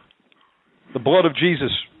 The blood of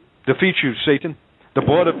Jesus defeats you, Satan. The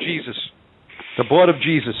blood of Jesus. The blood of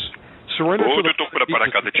Jesus. Surrender to the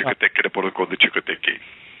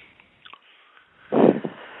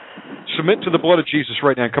Submit to the blood of Jesus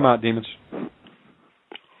right now. Come out, demons.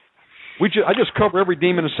 I just cover every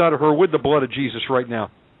demon inside of her with the blood of Jesus right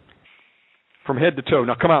now. From head to toe.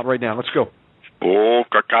 Now come out right now. Let's go.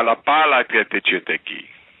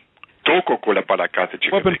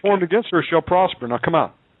 Weapon formed against her shall prosper. Now come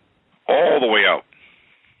out. All the way out.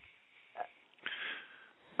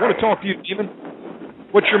 I want to talk to you, demon.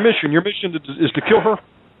 What's your mission? Your mission is to kill her?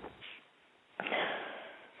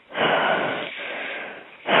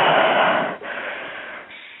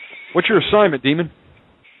 What's your assignment, demon?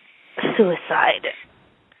 Suicide.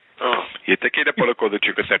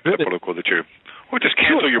 We'll just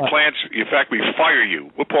cancel your plans. In fact, we fire you.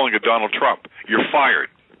 We're pulling a Donald Trump. You're fired.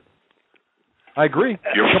 I agree.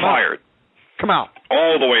 You're fired. Come out.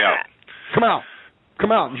 All the way out. Come out.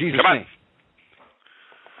 Come out in Jesus' name.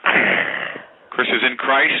 Chris is in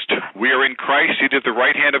Christ. We are in Christ. Seated at the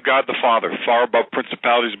right hand of God the Father, far above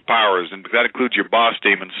principalities and powers, and that includes your boss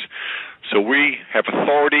demons. So we have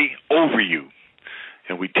authority over you.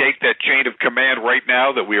 And we take that chain of command right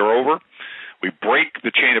now that we are over. We break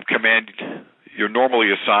the chain of command you're normally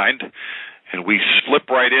assigned, and we slip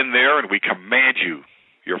right in there, and we command you.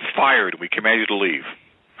 You're fired, and we command you to leave.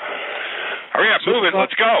 Hurry up, move it.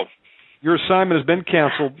 Let's go. Your assignment has been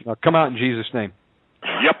canceled. Now come out in Jesus' name.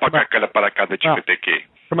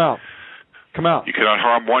 Come out. Come out. You cannot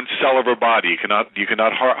harm one cell of her body. You cannot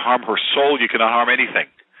harm her soul. You cannot harm anything.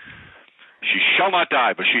 She shall not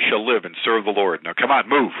die, but she shall live and serve the Lord. Now come on,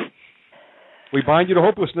 move. We bind you to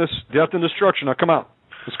hopelessness, death, and destruction. Now come out.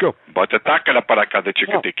 Let's go.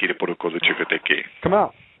 Come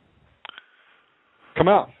out. Come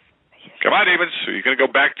out. Come on, demons. So you're going to go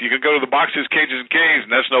back. You can go to the boxes, cages, and caves,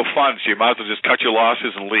 and that's no fun. So you might as well just cut your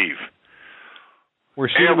losses and leave.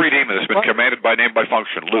 Every demon that's been commanded by name by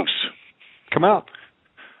function, loose. Come out.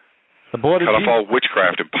 The blood cut of off all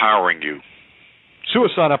witchcraft empowering you.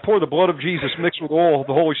 Suicide. I pour the blood of Jesus mixed with oil of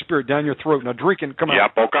the Holy Spirit down your throat. Now drink and come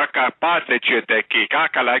out.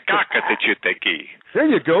 There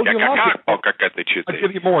you go. I'll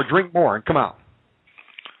give you more. Drink more and come out.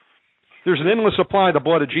 There's an endless supply of the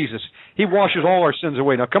blood of Jesus. He washes all our sins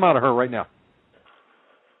away. Now come out of her right now.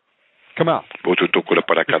 Come out. Blood to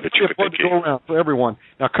go around for everyone.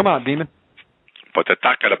 Now come out, demon. Look at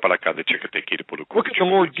the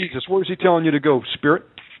Lord Jesus. Where is he telling you to go, spirit?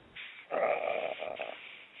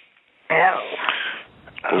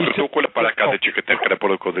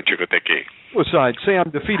 Suicide. Say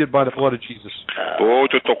I'm defeated by the blood of Jesus.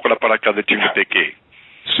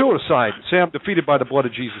 Suicide. Say I'm defeated by the blood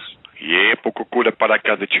of Jesus.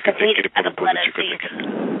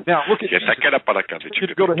 Now look at Jesus. You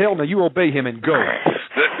to go to hell. Now you obey him and go.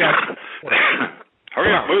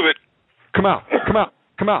 Hurry up, move it. Come out. Come out.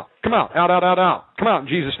 Come out. Come out. Out, out, out, out. Come out in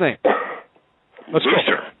Jesus' name. Let's go.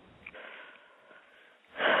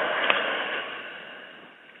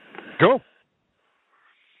 Go.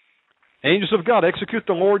 Angels of God, execute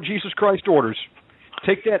the Lord Jesus Christ orders.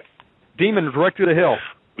 Take that demon directly to hell.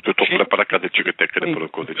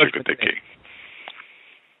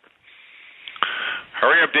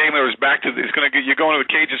 Hurry up, demon. You're going to the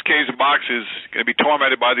cages, caves, and boxes. Going to be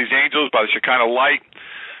tormented by these angels, by the Shekinah light.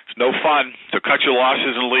 It's no fun. So cut your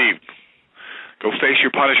losses and leave. Go face your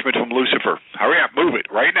punishment from Lucifer. Hurry up, move it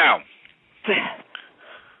right now.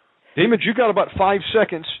 Demons, you got about 5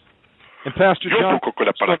 seconds. And Pastor John,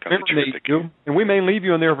 and we may leave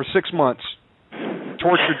you in there for 6 months.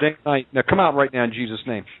 Torture day and night. Now come out right now in Jesus'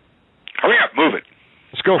 name. Hurry up, move it.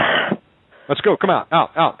 Let's go. Let's go. Come out.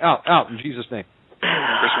 Out, out, out, out in Jesus' name.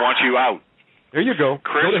 Chris wants you out. There you go.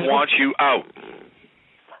 Chris wants you out.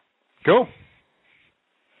 Go.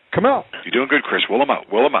 Come out. You're doing good, Chris. Will him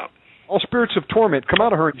out. Will him out. All spirits of torment, come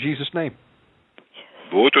out of her in Jesus' name.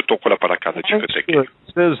 Spirit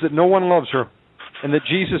says that no one loves her and that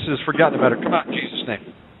Jesus has forgotten about her. Come out in Jesus'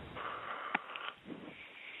 name.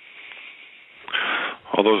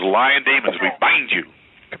 All those lying demons, we bind you.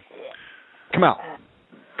 Come out.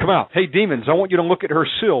 Come out. Hey, demons, I want you to look at her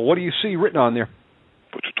sill. What do you see written on there?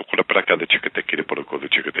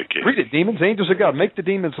 Read it, demons. Angels of God. Make the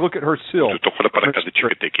demons look at her sill.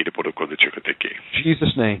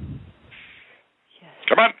 Jesus' name.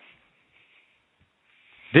 Come on.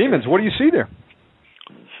 Demons, what do you see there?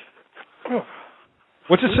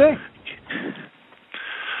 What's it say?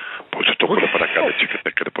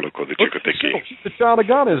 She's the child of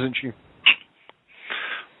God, isn't she?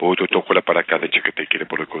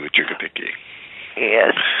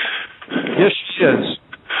 Yes. Yes, she is.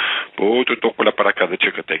 Well,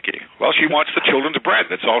 she wants the children's bread.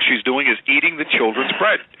 That's all she's doing is eating the children's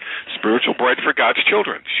bread. Spiritual bread for God's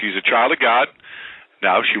children. She's a child of God.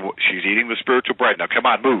 Now she's eating the spiritual bread. Now come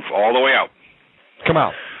on, move all the way out. Come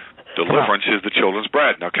out. Deliverance is the children's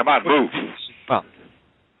bread. Now come on, move. Come out.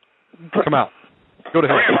 Come out. Go to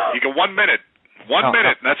hell. Hurry up. You got 1 minute. 1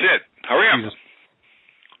 minute, and that's it. Hurry up. Jesus.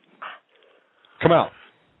 Come out.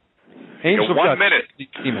 Angels of 1 God. minute.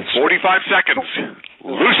 Demons. 45 seconds.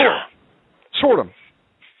 Loose her. Sword them.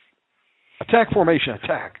 Attack formation.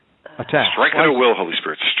 Attack. Attack. Strengthen her will, Holy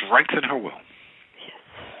Spirit. Strengthen her will.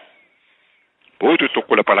 30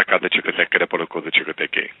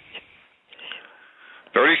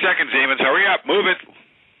 seconds, demons. Hurry up. Move it.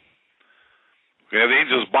 We have the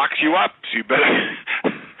angels box you up, so you better...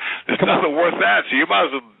 There's nothing worth that, so you might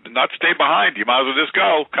as well not stay behind. You might as well just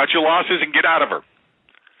go. Cut your losses and get out of her.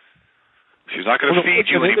 She's not going to feed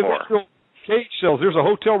you anymore. Cage cells. There's a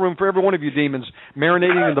hotel room for every one of you demons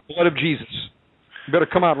marinating in the blood of Jesus. You better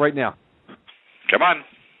come out right now. Come on.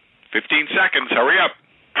 15 seconds. Hurry up.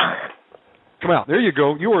 Come out. There you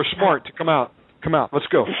go. You are smart to come out. Come out. Let's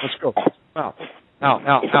go. Let's go. Come out. Out,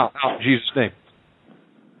 out, out, out. In Jesus' name.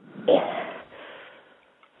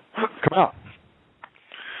 Come out.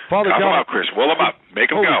 Father Come God. out, Chris. Will them up. Make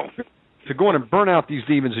them go. To go in and burn out these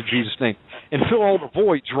demons in Jesus' name. And fill all the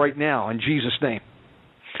voids right now in Jesus' name.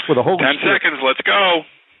 With the Holy 10 Spirit. seconds. Let's go.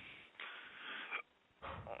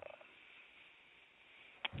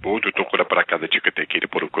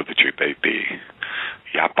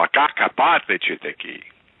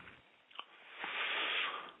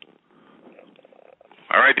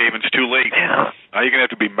 All right, David, it's too late. Now you're going to have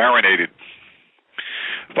to be marinated.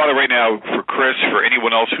 Father, right now, for Chris, for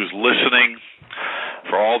anyone else who's listening,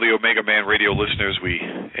 for all the Omegaman radio listeners, we,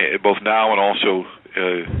 both now and also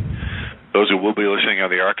those who will be listening on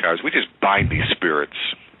the archives, we just bind these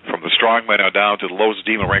spirits. From the strong man down to the lowest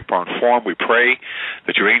demon rank power and form, we pray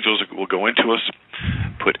that your angels will go into us,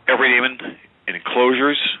 put every demon in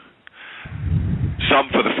enclosures, some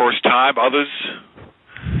for the first time, others,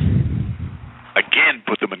 again,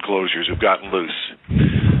 put them in enclosures who've gotten loose,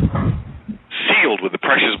 sealed with the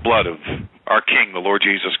precious blood of our King, the Lord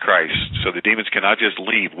Jesus Christ, so the demons cannot just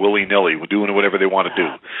leave willy-nilly, doing whatever they want to do.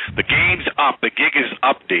 The game's up. The gig is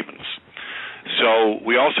up, demons. So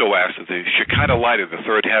we also ask that the Shekinah light of the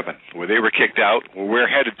third heaven, where they were kicked out, where we're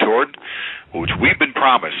headed toward, which we've been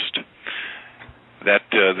promised, that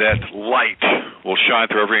light will shine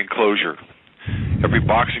through every enclosure, every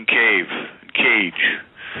box and cage,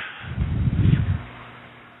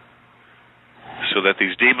 so that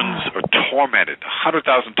these demons are tormented 100,000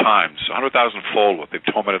 times, 100,000-fold what they've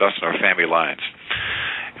tormented us and our family lines.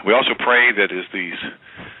 And we also pray that as these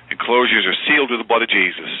enclosures are sealed with the blood of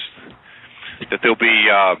Jesus, that there'll be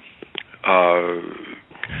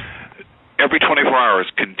every 24 hours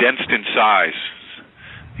condensed in size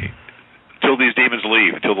until these demons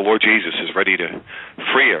leave, until the Lord Jesus is ready to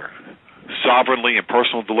free her sovereignly in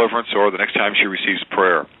personal deliverance or the next time she receives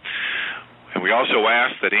prayer. And we also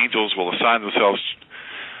ask that angels will assign themselves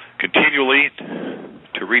continually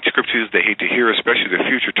to read scriptures they hate to hear, especially the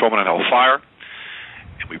future torment and hellfire.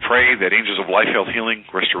 And we pray that angels of life, health, healing,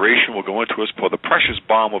 restoration will go into us, pour the precious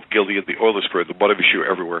balm of Gilead, the oil of the Spirit, the blood of Yeshua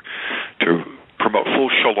everywhere, to promote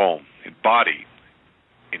full shalom in body,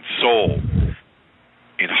 in soul,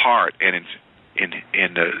 in heart, and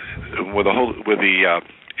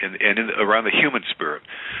around the human spirit,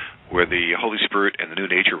 where the Holy Spirit and the new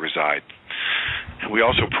nature reside. And we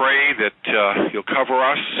also pray that you'll cover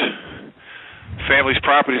us, families,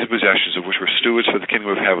 properties, and possessions of which we're stewards for the kingdom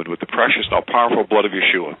of heaven, with the precious and all-powerful blood of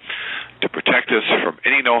Yeshua, to protect us from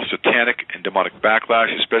any and all satanic and demonic backlash,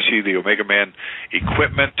 especially the Omegaman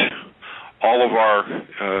equipment, all of our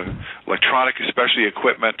electronic, especially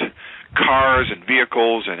equipment, cars and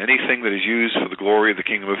vehicles, and anything that is used for the glory of the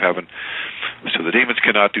kingdom of heaven, so the demons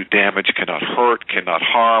cannot do damage, cannot hurt, cannot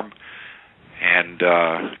harm, and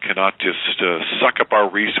cannot just suck up our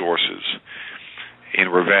resources in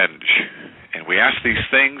revenge. And we ask these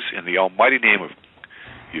things in the almighty name of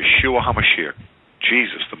Yeshua HaMashiach,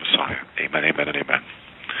 Jesus the Messiah. Amen, amen, and amen.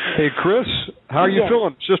 Hey, Chris, how are you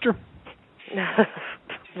feeling, sister?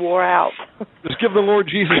 Wore out. Just give the Lord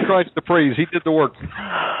Jesus Christ the praise. He did the work.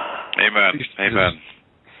 Amen, amen.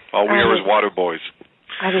 All we are is water boys.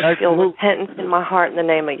 I just feel repentance in my heart in the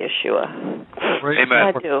name of Yeshua. Amen.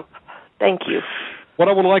 I do. Thank you. What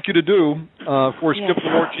I would like you to do, of course, give the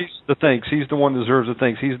Lord Jesus the thanks. He's the one who deserves the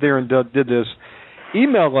thanks. He's there and did this.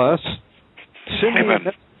 Email us. Send me a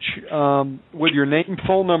message with your name,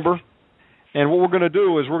 phone number, and what we're going to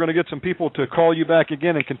do is we're going to get some people to call you back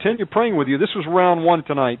again and continue praying with you. This was round one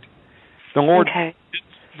tonight. The Lord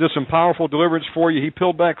did some powerful deliverance for you. He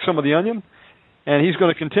peeled back some of the onion, and He's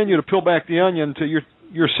going to continue to peel back the onion until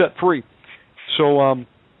you're set free. So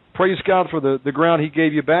praise God for the ground He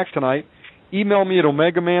gave you back tonight. Email me at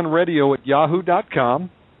omegamanradio@yahoo.com.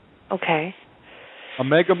 Okay.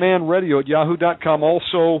 omegamanradio@yahoo.com.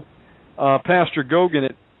 Also, Pastor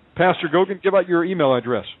Goguen give out your email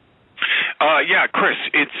address. Yeah, Chris,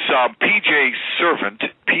 it's PJ Servant.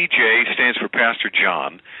 PJ stands for Pastor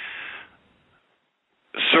John.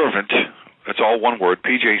 Servant, that's all one word,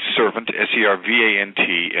 PJ Servant, SERVANT,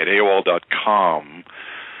 at AOL.com.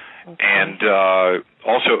 Okay. And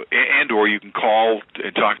also, or you can call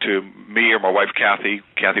and talk to me or my wife, Kathy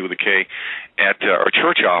with a K, at our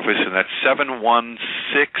church office, and that's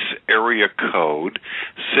 716 area code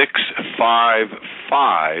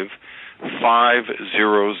 655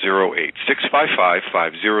 5008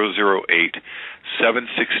 655-5008,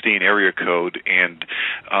 716 area code. And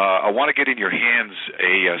I want to get in your hands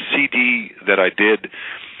a CD that I did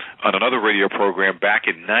on another radio program back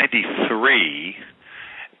in 93,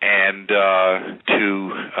 and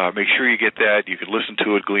to make sure you get that, you can listen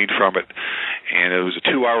to it, glean from it. And it was a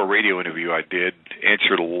 2-hour radio interview I did,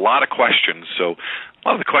 answered a lot of questions. So a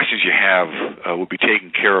lot of the questions you have will be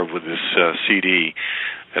taken care of with this CD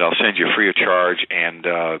that I'll send you free of charge. And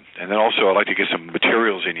then also I'd like to get some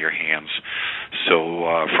materials in your hands,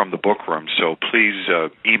 so from the book room. So please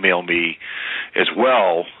email me as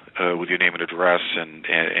well with your name and address, and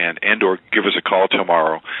or give us a call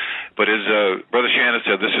tomorrow. But as Brother Shannon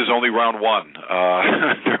said, this is only round one.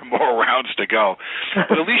 There are more rounds to go.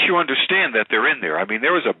 But at least you understand that they're in there. I mean,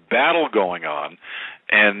 there was a battle going on,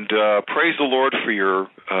 and praise the Lord for your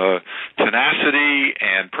tenacity,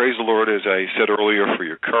 and praise the Lord, as I said earlier, for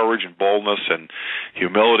your courage and boldness and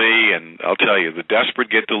humility. And I'll tell you, the desperate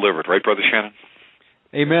get delivered. Right, Brother Shannon?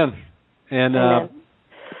 Amen. And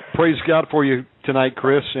praise God for you tonight,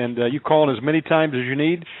 Chris. And you call in as many times as you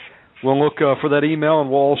need. We'll look for that email, and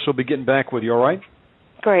we'll also be getting back with you, all right?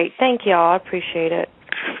 Great. Thank you all. I appreciate it.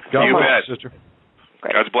 God bless you, sister.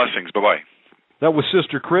 Great. God's blessings. Bye-bye. That was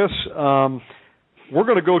Sister Chris. We're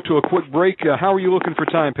going to go to a quick break. How are you looking for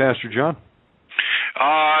time, Pastor John?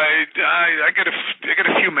 I got a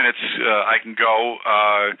few minutes. I can go.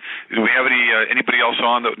 Do we have anybody else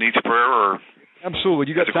on that needs prayer? Or absolutely.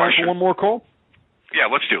 You got time for one more call? Yeah,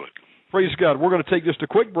 let's do it. Praise God. We're going to take just a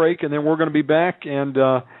quick break, and then we're going to be back. And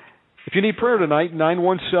if you need prayer tonight,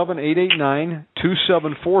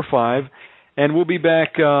 917-889-2745, and we'll be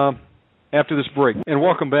back after this break. And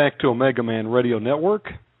welcome back to Omegaman Radio Network.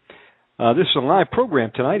 This is a live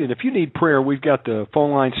program tonight, and if you need prayer, we've got the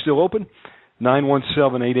phone line still open,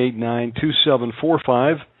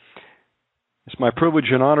 917-889-2745. It's my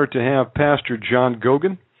privilege and honor to have Pastor John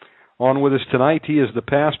Goguen on with us tonight. He is the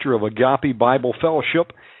pastor of Agape Bible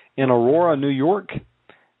Fellowship in Aurora, New York.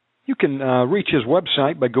 You can reach his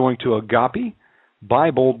website by going to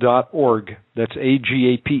agapebible.org. That's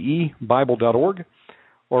AGAPE Bible.org.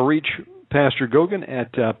 Or reach Pastor Goguen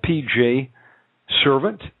at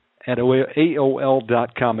pjservant at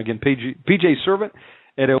AOL.com. Again, pjservant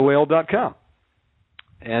at AOL.com.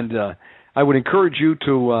 And I would encourage you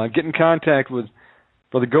to get in contact with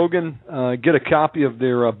Brother Goguen, get a copy of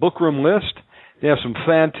their bookroom list. They have some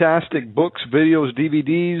fantastic books, videos,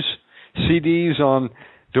 DVDs, CDs on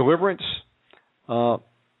deliverance.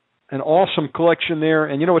 An awesome collection there.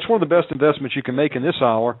 And, it's one of the best investments you can make in this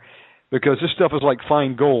hour, because this stuff is like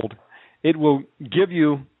fine gold. It will give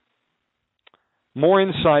you more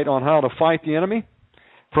insight on how to fight the enemy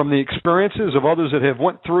from the experiences of others that have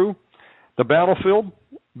went through the battlefield,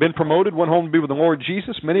 been promoted, went home to be with the Lord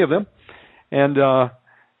Jesus, many of them. And,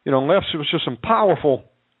 left was just some powerful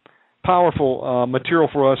material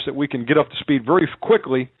for us that we can get up to speed very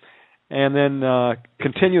quickly and then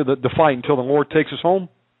continue the fight until the Lord takes us home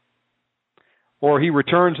or he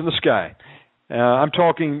returns in the sky. I'm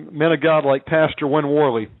talking men of God like Pastor Win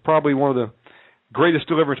Worley, probably one of the greatest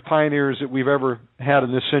deliverance pioneers that we've ever had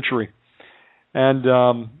in this century. And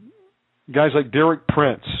guys like Derek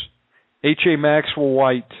Prince, H.A. Maxwell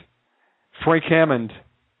White, Frank Hammond,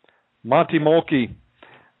 Monty Mulkey,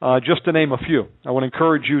 just to name a few. I would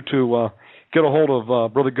encourage you to get a hold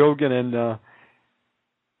of Brother Goguen, and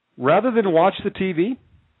rather than watch the TV,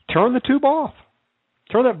 turn the tube off.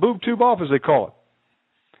 Turn that boob tube off, as they call it.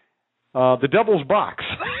 The devil's box.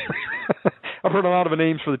 I've heard a lot of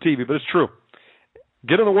names for the TV, but it's true.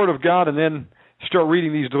 Get in the Word of God and then start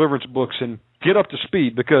reading these deliverance books and get up to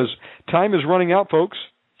speed, because time is running out, folks.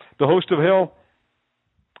 The hosts of hell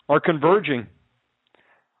are converging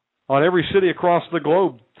on every city across the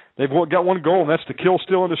globe. They've got one goal, and that's to kill,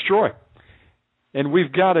 steal, and destroy. And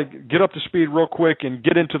we've got to get up to speed real quick and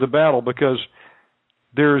get into the battle, because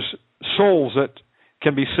there's souls that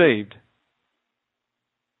can be saved.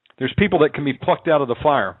 There's people that can be plucked out of the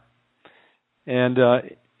fire. And the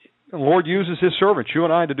Lord uses His servants, you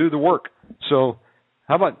and I, to do the work. So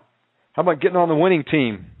how about getting on the winning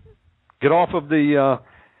team? Get off of the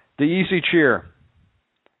easy chair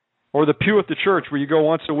or the pew at the church where you go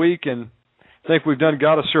once a week and think we've done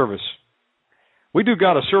God a service. We do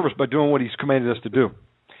God a service by doing what He's commanded us to do,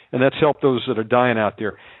 and that's help those that are dying out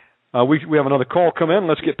there. We have another call come in.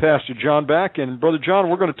 Let's get Pastor John back. And Brother John,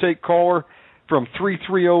 we're going to take caller from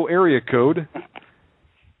 330 area code.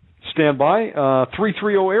 Stand by.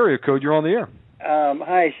 330 area code, you're on the air.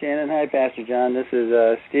 Hi, Shannon. Hi, Pastor John. This is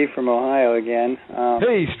Steve from Ohio again.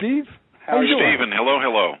 Hey, Steve. How are you doing? Stephen, hello.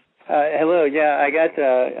 Hello. Yeah, I got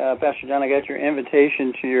Pastor John. I got your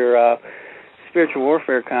invitation to your spiritual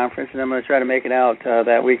warfare conference, and I'm going to try to make it out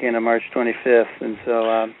that weekend of March 25th. And so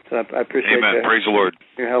I appreciate Amen. Praise the Lord.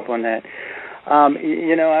 Your help on that. I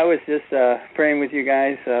was just praying with you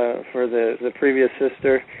guys for the previous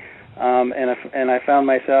sister, and I found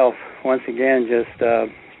myself once again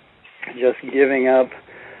just giving up,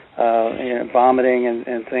 vomiting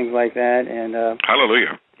and things like that. And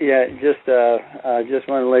hallelujah. Yeah, just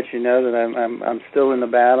want to let you know that I'm still in the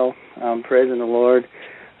battle. I'm praising the Lord,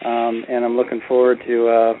 and I'm looking forward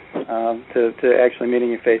to actually meeting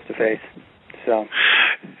you face to face. So.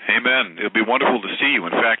 Amen. It'll be wonderful to see you.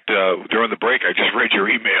 In fact, during the break, I just read your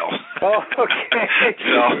email. Oh, okay.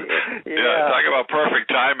 So, yeah, talk about perfect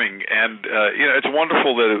timing. And it's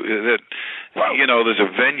wonderful that there's a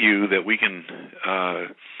venue that we can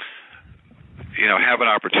have an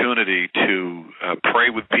opportunity to pray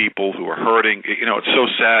with people who are hurting. It's so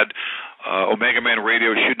sad. Omegaman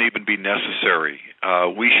Radio shouldn't even be necessary.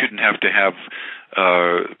 We shouldn't have to have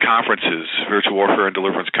conferences, spiritual warfare and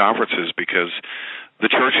deliverance conferences, because the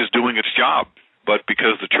church is doing its job. But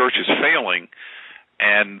because the church is failing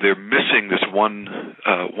and they're missing this one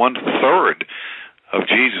third of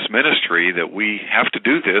Jesus' ministry, that we have to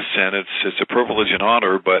do this, and it's a privilege and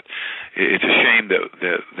honor. But it's a shame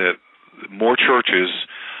that more churches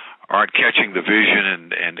aren't catching the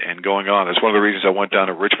vision and going on. That's one of the reasons I went down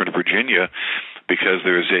to Richmond, Virginia, because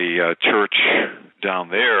there's a church down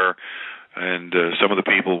there, and some of the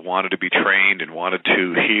people wanted to be trained and wanted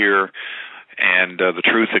to hear the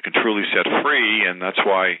truth that can truly set free, and that's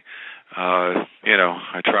why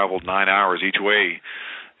I traveled 9 hours each way.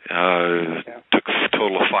 Took a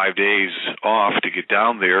total of 5 days off to get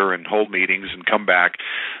down there and hold meetings and come back,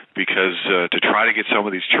 because to try to get some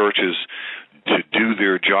of these churches to do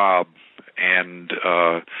their job and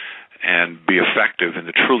be effective in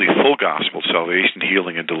the truly full gospel, salvation,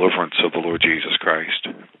 healing, and deliverance of the Lord Jesus Christ.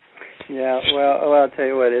 Yeah, well, I'll tell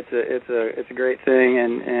you what, it's a great thing,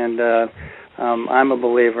 and I'm a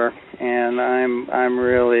believer, and I'm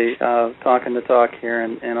really talking the talk here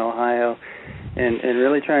in Ohio, and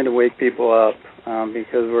really trying to wake people up,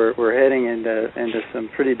 because we're heading into some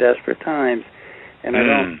pretty desperate times, and I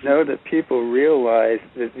don't know that people realize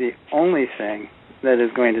that the only thing that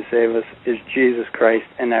is going to save us is Jesus Christ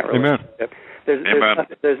and that relationship. Amen.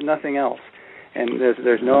 There's nothing else. And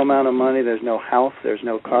there's no amount of money, there's no house, there's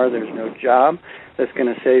no car, there's no job that's going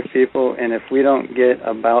to save people. And if we don't get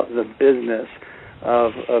about the business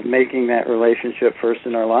of making that relationship first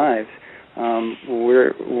in our lives,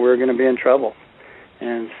 we're going to be in trouble.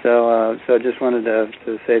 And so I just wanted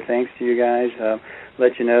to say thanks to you guys.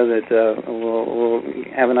 Let you know that we'll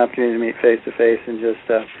have an opportunity to meet face to face, and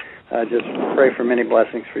just pray for many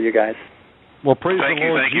blessings for you guys. Well, praise the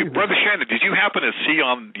Lord. Thank you. Brother Shannon, did you happen to see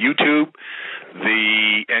on YouTube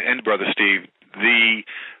and Brother Steve, the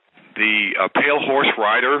pale horse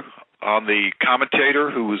rider on the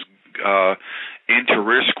commentator who was in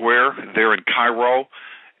Tahrir Square there in Cairo,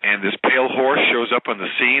 and this pale horse shows up on the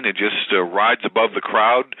scene and just rides above the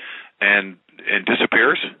crowd and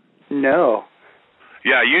disappears? No.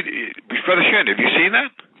 Yeah, Brother Shen, have you seen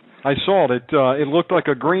that? I saw it. It looked like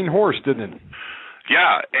a green horse, didn't it?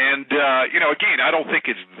 Yeah, and, again, I don't think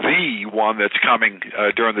it's the one that's coming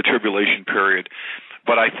during the tribulation period,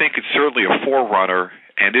 but I think it's certainly a forerunner,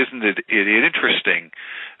 and isn't it interesting?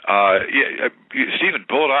 Stephen,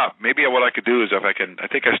 pull it up. Maybe what I could do is I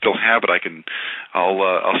think I still have it.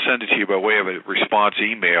 I'll send it to you by way of a response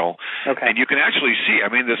email. Okay. And you can actually see,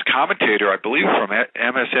 this commentator, I believe from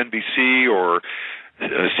MSNBC or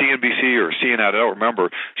CNBC or CNN, I don't remember.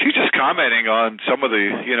 She's just commenting on some of the,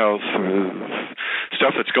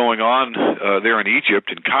 stuff that's going on there in Egypt,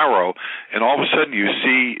 in Cairo, and all of a sudden you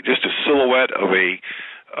see just a silhouette of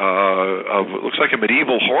looks like a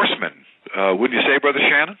medieval horseman. Wouldn't you say, Brother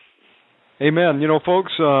Shannon? Amen.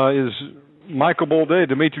 Folks, is Michael Bolday,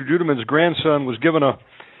 Dimitri Duduman's grandson, was given a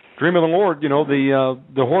dream of the Lord.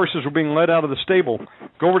 The horses were being led out of the stable.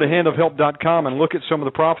 Go over to handofhelp.com and look at some of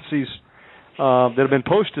the prophecies that have been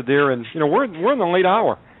posted there, and we're in the late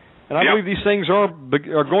hour, and I believe these things are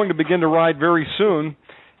going to begin to ride very soon,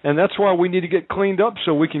 and that's why we need to get cleaned up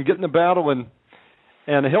so we can get in the battle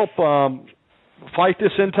and help fight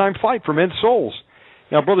this end time fight for men's souls.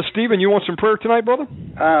 Now, Brother Stephen, you want some prayer tonight, brother?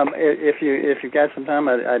 If you've got some time,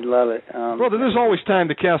 I'd love it. Brother, there's always time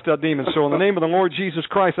to cast out demons. So in the name of the Lord Jesus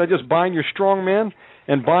Christ, I just bind your strong man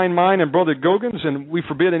and bind mine and Brother Goguen, and we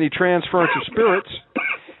forbid any transference of spirits.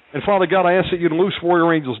 And Father God, I ask that you loose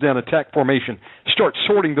warrior angels down attack formation. Start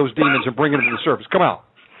sorting those demons and bringing them to the surface. Come out.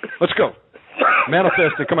 Let's go.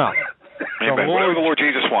 Manifest and come out. Amen. Whatever the Lord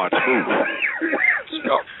Jesus wants. Move. Let's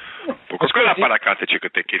go. Let's go.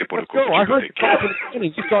 I heard you talking at the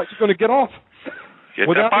beginning. You thought you were going to get off.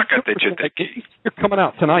 You're coming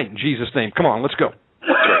out tonight in Jesus' name. Come on, let's go.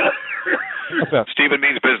 Stephen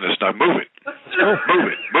means business. Now move it. Let's go.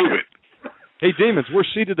 Move it. Hey, demons, we're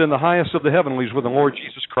seated in the highest of the heavenlies with the Lord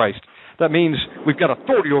Jesus Christ. That means we've got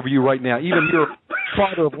authority over you right now, even your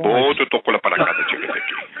father of lies.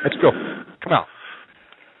 Let's go. Come out.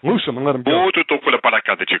 Loose them and let them go.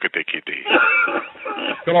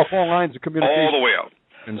 Cut off all lines of communication. All the way out.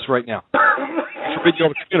 And it's right now. I forbid you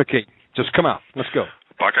to communicate. Just come out. Let's go.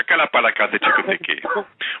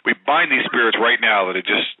 We bind these spirits right now that have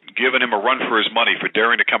just given him a run for his money for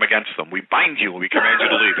daring to come against them. We bind you and we command you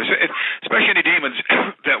to leave. Especially any demons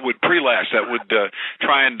that would pre-lash, that would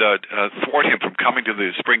try and thwart him from coming to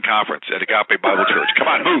the spring conference at Agape Bible Church. Come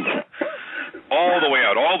on, move. All the way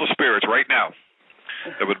out. All the spirits right now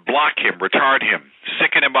that would block him, retard him,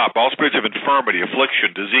 sicken him up. All spirits of infirmity,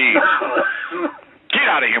 affliction, disease. Get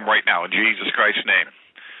out of him right now in Jesus Christ's name.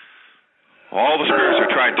 All the spirits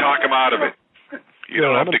are trying to talk him out of it. You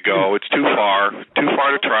don't have to go. It's too far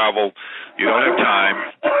to travel. You don't have time.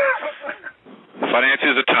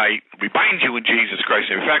 Finances are tight. We bind you in Jesus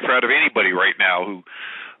Christ's name. In fact, we're out of anybody right now who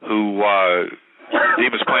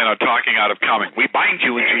demons plan on talking out of coming. We bind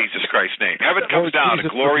you in Jesus Christ's name. Heaven comes down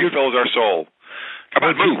and glory fills our soul.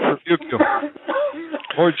 Come on, move.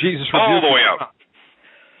 Lord Jesus, all the way out.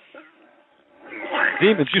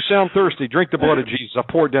 Demons, you sound thirsty. Drink the blood of Jesus. I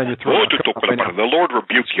pour it down your throat. The Lord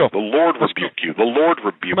rebuke you. The Lord rebuke you. The Lord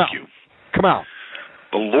rebuke you. Come out.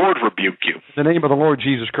 The Lord rebuke you. In the name of the Lord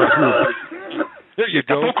Jesus Christ. There you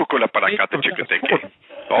go. All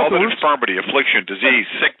the infirmity, affliction, disease,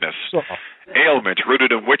 sickness, ailments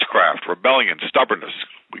rooted in witchcraft, rebellion, stubbornness,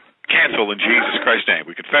 we cancel in Jesus Christ's name.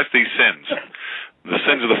 We confess these sins, the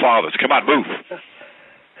sins of the fathers. Come on, move.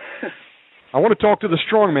 I want to talk to the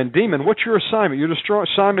strong man. Demon, what's your assignment? Your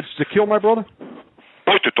assignment is to kill my brother?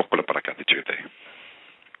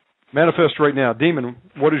 Manifest right now. Demon,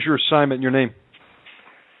 what is your assignment in your name?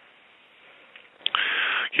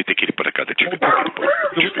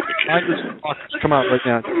 Come out right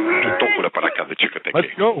now.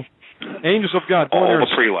 Let's go. Angels of God. All the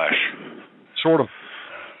pre-lash. Sort them.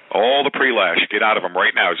 All the pre-lash. Get out of him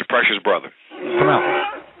right now. He's a precious brother. Come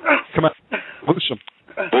out. Come out. Loose him.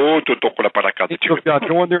 Angels of God,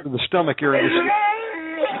 go in there to the stomach area.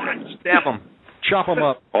 Stab him. Chop him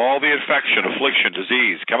up. All the infection, affliction,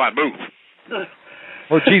 disease. Come on, move.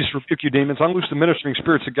 Lord Jesus, rebuke you, demons. Unloose the ministering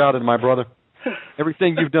spirits of God in my brother.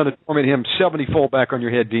 Everything you've done to torment him, 70-fold back on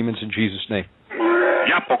your head, demons, in Jesus' name.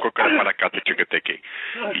 You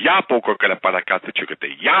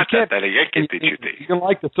don't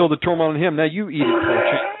like to throw the torment on him. Now you eat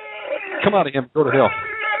it. Come out of him. Go to hell.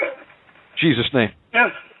 Jesus' name.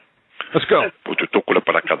 Let's go. God,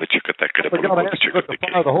 I ask you, let the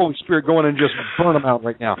fire of the Holy Spirit go in and just burn them out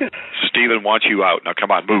right now. Stephen wants you out. Now come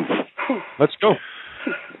on, move. Let's go.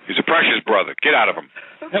 He's a precious brother. Get out of him.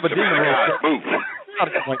 Have a demon. Move. out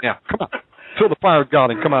of him right now. Come on. Feel the fire of God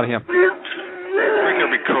and come out of him. Bring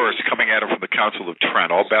every curse coming at him from the Council of Trent,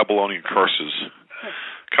 all Babylonian curses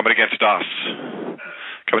coming against us,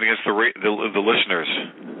 coming against the listeners.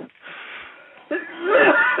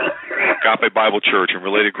 Agape Bible Church and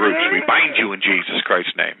related groups, we bind you in Jesus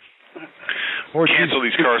Christ's name. Cancel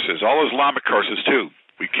these curses, all Islamic curses too.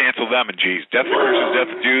 We cancel them in Jesus. Death to Christians, death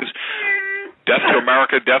to Jews, death to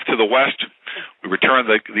America, death to the West. We return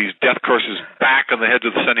these death curses back on the heads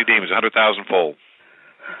of the sending demons, 100,000-fold.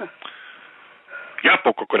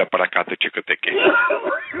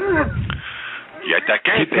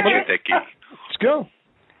 Let's go.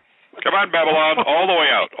 Come on, Babylon, all the way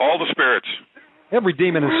out, all the spirits. Every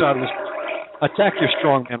demon inside of this, attack your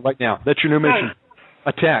strong man right now. That's your new mission.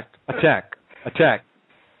 Attack, attack, attack,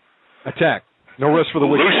 attack. No rest for the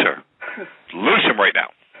wicked. Loose him right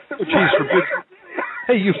now. Oh, Jesus forbid.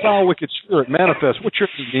 Hey, you foul, wicked spirit, manifest. What's your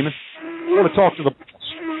name, demon? I want to talk to the boss.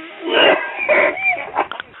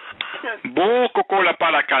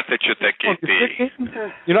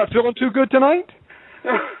 You're not feeling too good tonight?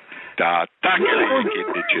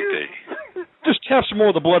 Just have some more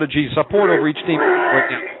of the blood of Jesus. I pour it over each demon right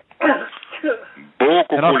now. I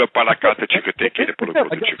got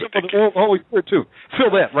some of the Holy Spirit too.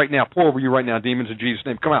 Feel that right now. Pour over you right now, demons in Jesus'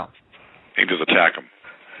 name. Come out. Angels attack him.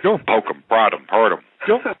 Go. Poke him, prod him, hurt him.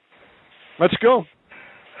 Go. Let's go.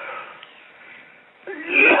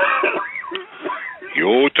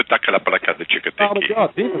 Out of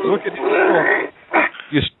God, demons, look at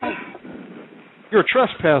you. You're a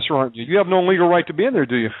trespasser, aren't you? You have no legal right to be in there,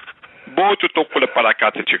 do you?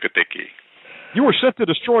 You were sent to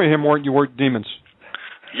destroy him, weren't you, demons?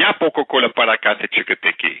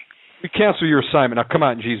 We cancel your assignment. Now come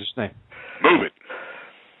out in Jesus' name. Move it.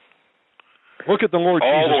 Look at the Lord all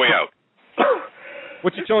Jesus. All the way out.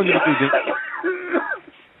 What's he telling you to do, demon?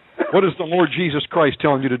 What is the Lord Jesus Christ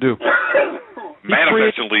telling you to do?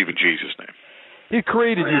 Manifest and leave in Jesus' name. He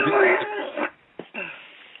created you,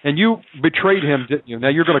 and you betrayed him, didn't you? Now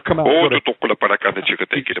you're going to come out.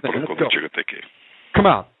 Come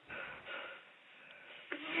out.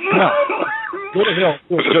 Come out. Go to hell.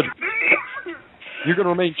 You're going to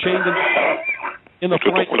remain chained in the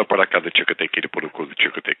flame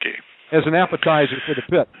as an appetizer for the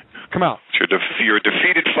pit. Come out. You're a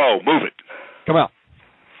defeated foe. Move it. Come out.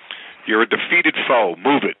 You're a defeated foe.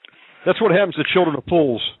 Move it. That's what happens to children of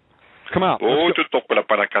fools. Come out. Let's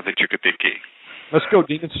go,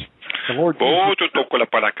 demons. The Lord Jesus.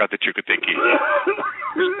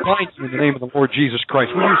 Bind you in the name of the Lord Jesus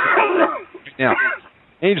Christ. We use them right now.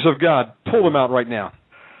 Angels of God, pull them out right now.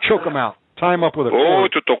 Choke them out. Tie them up with a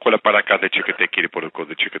cord.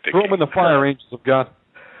 Throw them in the fire, angels of God.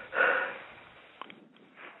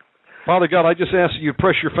 Father God, I just ask that you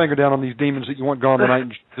press your finger down on these demons that you want gone tonight in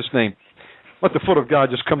Jesus' name. Let the foot of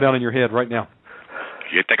God just come down in your head right now.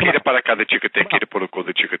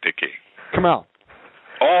 Come out.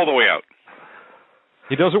 All the way out.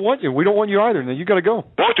 He doesn't want you. We don't want you either. Now you got to go.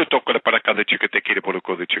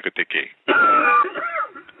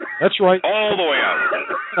 That's right. All the way out.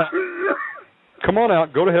 Come on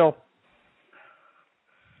out. Go to hell.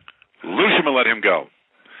 Loose him and let him go.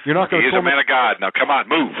 You're not going to. He is a man of God. Now come on,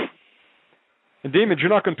 move. And demons, you're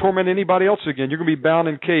not going to torment anybody else again. You're going to be bound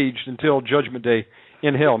and caged until Judgment Day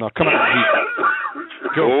in hell. Now come on.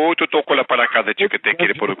 Go.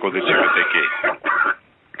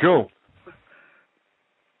 Go.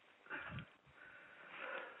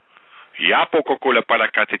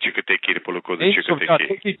 Angels of God,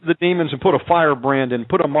 take each of the demons and put a firebrand and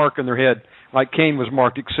put a mark in their head like Cain was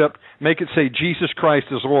marked, except make it say, Jesus Christ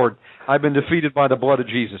is Lord. I've been defeated by the blood of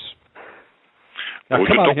Jesus. Now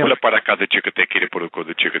come out of him.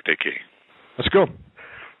 Let's go.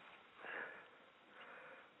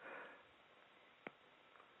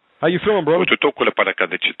 How you feeling, brother?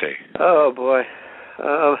 Oh, boy.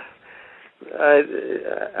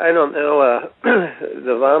 I don't know.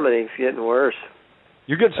 The vomiting's getting worse.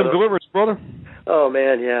 You're getting some deliverance, brother? Oh,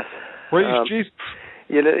 man, yes. Praise Jesus.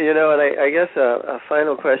 You know, and I guess a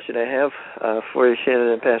final question I have for you, Shannon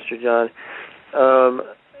and Pastor John.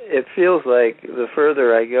 It feels like the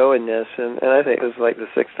further I go in this, and I think this is like the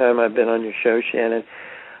 6th time I've been on your show, Shannon,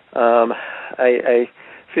 I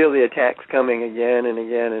feel the attacks coming again and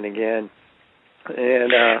again and again.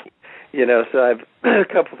 And, so I've a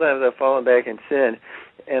couple times I've fallen back in sin,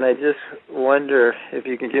 and I just wonder if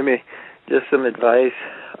you can give me just some advice,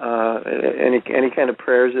 any kind of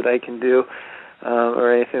prayers that I can do,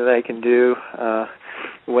 or anything that I can do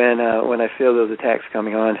when I feel those attacks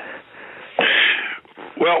coming on.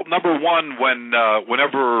 Well, number one,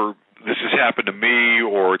 whenever this has happened to me,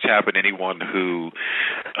 or it's happened to anyone who,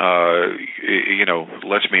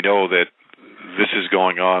 lets me know that this is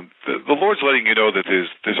going on. The Lord's letting you know that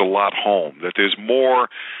there's a lot home, that there's more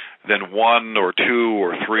than 1 or 2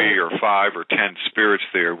 or 3 or 5 or 10 spirits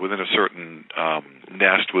there within a certain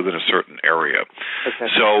nest, within a certain area. Okay.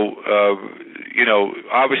 So,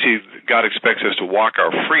 obviously God expects us to walk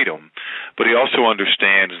our freedom, but He also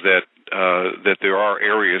understands that there are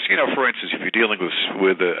areas, for instance, if you're dealing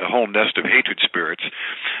with a whole nest of hatred spirits,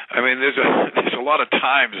 I mean, there's a lot of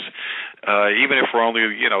times, even if we're only,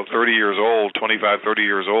 30 years old, 25, 30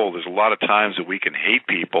 years old, there's a lot of times that we can hate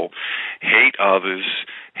people, hate others,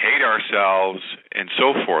 hate ourselves, and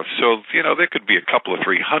so forth. So, there could be a couple of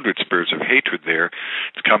 300 spirits of hatred there.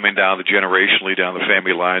 It's coming down generationally, down the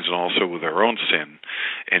family lines, and also with our own sin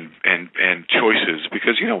and choices,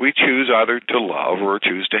 because, we choose either to love or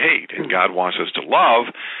choose to hate. And God wants us to love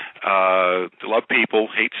people,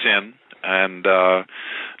 hate sin, and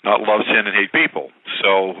not love sin and hate people.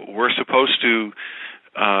 So we're supposed to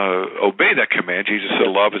obey that command. Jesus said,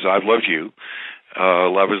 love as I've loved you.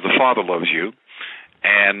 Love as the Father loves you.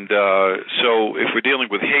 And so if we're dealing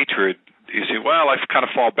with hatred, you say, well, I kind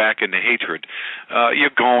of fall back into hatred.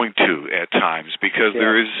 You're going to at times, because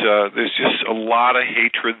there's just a lot of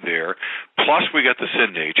hatred there. Plus we got the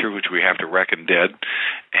sin nature, which we have to reckon dead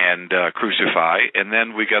and crucify. And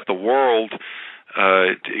then we got the world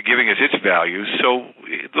giving us its values. So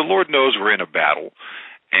the Lord knows we're in a battle,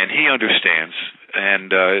 and He understands.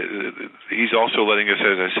 And He's also letting us,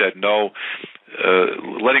 as I said,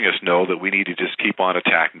 letting us know that we need to just keep on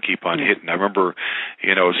attacking, keep on hitting. I remember,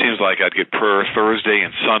 it seems like I'd get prayer Thursday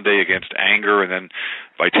and Sunday against anger, and then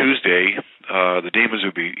by Tuesday, the demons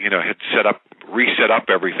would be, had reset up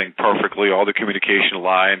everything perfectly, all the communication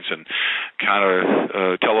lines and kind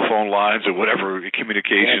of telephone lines or whatever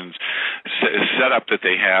communications set up that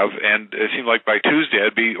they have, and it seemed like by Tuesday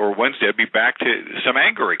or Wednesday I'd be back to some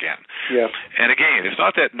anger again. Yeah. And again, it's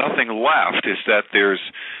not that nothing left; it's that there's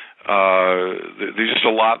just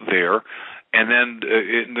a lot there. And then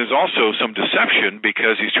there's also some deception,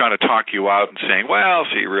 because he's trying to talk you out and saying, well,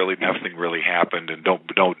 see, really nothing really happened, and don't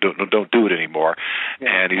do it anymore.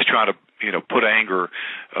 Yeah. And he's trying to put anger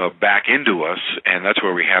back into us, and that's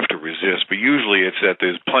where we have to resist. But usually it's that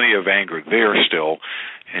there's plenty of anger there still,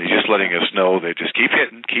 and he's just letting us know that just keep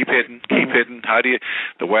hitting.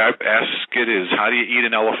 The way I ask it is, how do you eat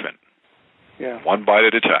an elephant? Yeah. One bite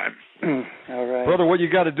at a time. All right. Brother, what you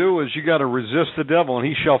got to do is you got to resist the devil, and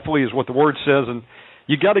he shall flee, is what the Word says. And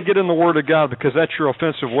you got to get in the Word of God, because that's your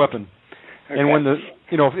offensive weapon. Okay. And when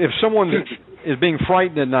if someone is being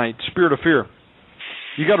frightened at night, spirit of fear,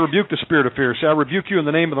 you got to rebuke the spirit of fear. Say, I rebuke you in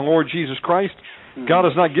the name of the Lord Jesus Christ. Mm-hmm. God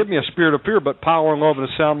has not given me a spirit of fear, but power and love and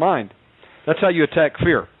a sound mind. That's how you attack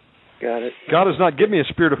fear. Got it. God has not given me a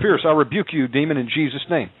spirit of fear, so I rebuke you, demon, in Jesus'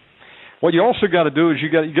 name. What you also got to do is you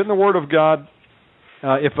get in the Word of God.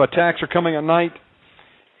 If attacks are coming at night,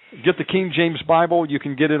 get the King James Bible. You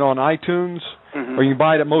can get it on iTunes, or you can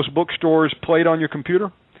buy it at most bookstores, play it on your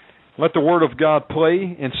computer. Let the Word of God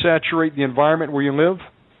play and saturate the environment where you live.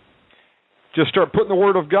 Just start putting the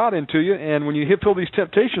Word of God into you, and when you feel these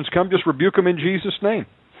temptations come, just rebuke them in Jesus' name.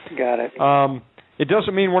 Got it. It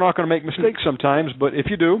doesn't mean we're not going to make mistakes sometimes, but if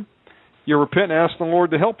you do, you repent and ask the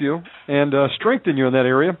Lord to help you and strengthen you in that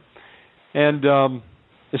area. And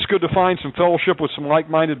it's good to find some fellowship with some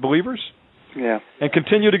like-minded believers. Yeah. And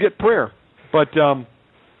continue to get prayer. But the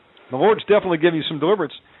Lord's definitely giving you some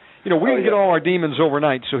deliverance. We can get all our demons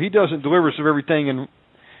overnight, so He doesn't deliver us of everything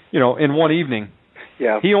in one evening.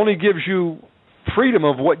 Yeah. He only gives you freedom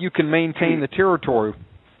of what you can maintain the territory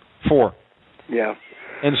for. Yeah.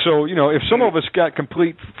 And so, if some of us got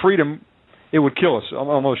complete freedom, it would kill us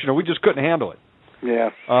almost. We just couldn't handle it. Yeah.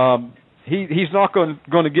 He's not going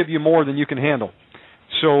to give you more than you can handle.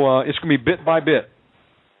 So it's going to be bit by bit.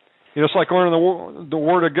 It's like learning the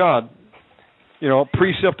Word of God,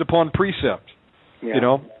 precept upon precept.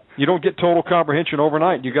 Yeah. You don't get total comprehension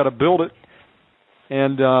overnight. You got to build it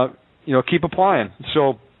and, keep applying.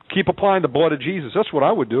 So keep applying the blood of Jesus. That's what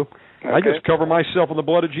I would do. Okay. I just cover myself in the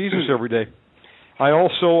blood of Jesus every day. I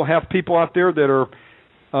also have people out there that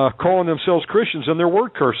are calling themselves Christians, and they're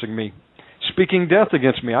word cursing me, speaking death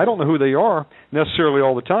against me. I don't know who they are necessarily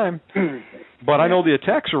all the time. But I know the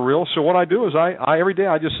attacks are real, so what I do is I every day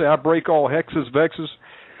I just say I break all hexes, vexes,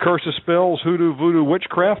 curses, spells, hoodoo, voodoo,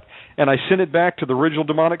 witchcraft, and I send it back to the original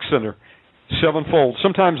demonic sender, 7-fold.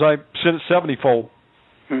 Sometimes I send it 70-fold.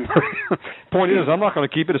 Point is, I'm not going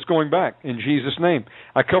to keep it. It's going back in Jesus' name.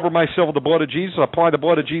 I cover myself with the blood of Jesus. I apply the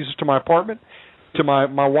blood of Jesus to my apartment, to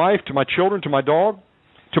my wife, to my children, to my dog,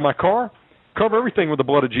 to my car. Cover everything with the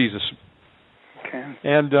blood of Jesus. Okay.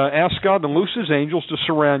 And ask God to loose His angels to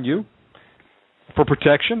surround you for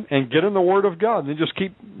protection, and get in the Word of God, and then just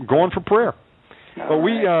keep going for prayer. But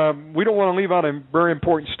we don't want to leave out a very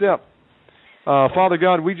important step. Father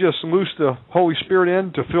God, we just loose the Holy Spirit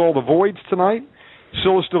in to fill the voids tonight.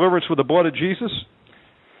 Seal this deliverance with the blood of Jesus.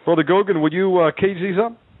 Brother Goguen, would you cage these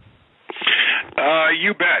up?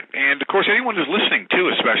 You bet. And, of course, anyone who's listening, too,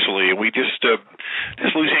 especially, we just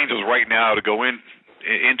loose angels right now to go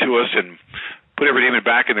into us and put every demon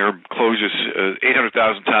back in their enclosures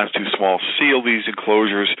 800,000 times too small. Seal these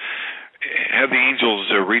enclosures. Have the angels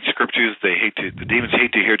read scriptures the demons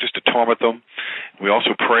hate to hear, just to torment them. We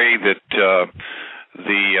also pray that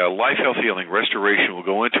the life, health, healing, restoration will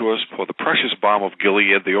go into us for the precious balm of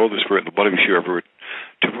Gilead, the oil of the Spirit, and the blood of Yeshua,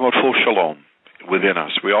 to promote full shalom within us.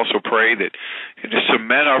 We also pray that you just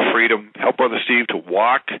cement our freedom, help Brother Steve to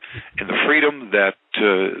walk in the freedom that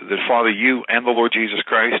Father, you and the Lord Jesus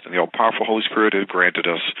Christ and the all-powerful Holy Spirit have granted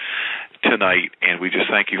us tonight. And we just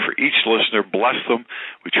thank you for each listener. Bless them.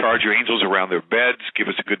 We charge your angels around their beds. Give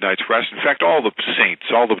us a good night's rest. In fact, all the saints,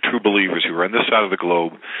 all the true believers who are on this side of the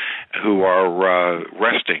globe who are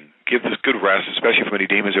resting, give us good rest, especially for any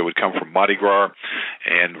demons that would come from Mardi Gras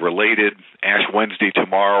and related. Ash Wednesday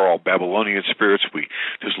tomorrow, all Babylonian spirits. We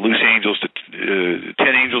just loose angels, 10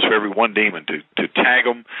 angels for every one demon to tag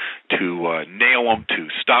them, to nail them, to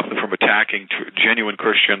stop them from attacking genuine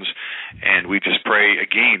Christians. And we just pray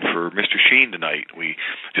again for Mr. Sheen tonight. We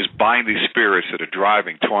just bind these spirits that are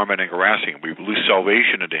driving, tormenting, harassing. We loose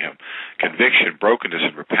salvation into him, conviction, brokenness,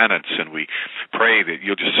 and repentance. And we pray that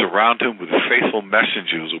you'll just surround him with faithful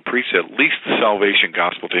messengers who preach at least the salvation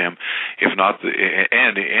gospel to him, if not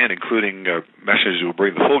and including messengers who will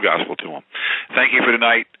bring the full gospel to him. Thank you for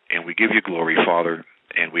tonight, and we give you glory, Father,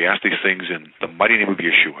 and we ask these things in the mighty name of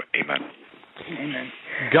Yeshua. Amen. Amen.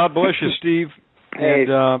 God bless you, Steve,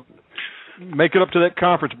 and make it up to that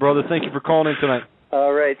conference, brother. Thank you for calling in tonight.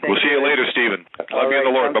 All right. We'll see you later, Stephen. Love you in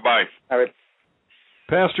the Lord. Bye-bye. All right.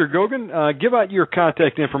 Pastor Goguen, give out your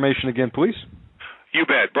contact information again, please. You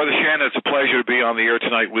bet. Brother Shannon, it's a pleasure to be on the air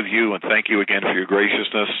tonight with you, and thank you again for your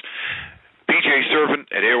graciousness. PJServant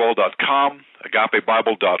at AOL.com,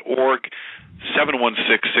 AgapeBible.org,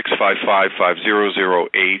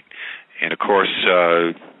 716-655-5008, and, of course,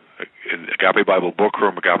 Agape Bible Book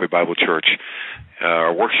Room, Agape Bible Church.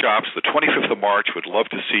 Our workshops, the 25th of March, would love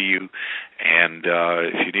to see you. And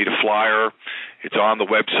if you need a flyer, it's on the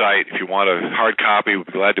website. If you want a hard copy, we'd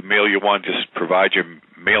be glad to mail you one. Just provide your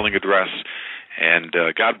mailing address. And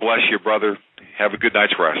God bless you, brother. Have a good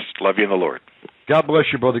night's rest. Love you in the Lord. God bless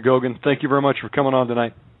you, Brother Goguen. Thank you very much for coming on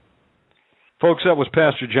tonight. Folks, that was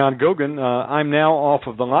Pastor John Goguen. I'm now off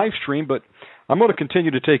of the live stream, but I'm going to continue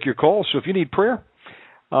to take your calls. So if you need prayer,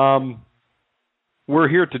 we're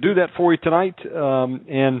here to do that for you tonight.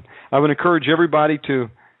 And I would encourage everybody to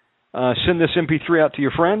send this MP3 out to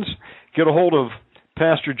your friends. Get a hold of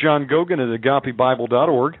Pastor John Goguen at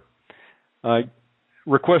AgapeBible.org.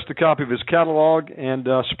 Request a copy of his catalog and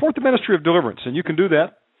support the Ministry of Deliverance. And you can do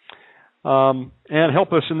that and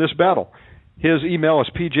help us in this battle. His email is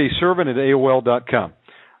pjservant@aol.com.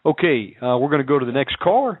 Okay, we're going to go to the next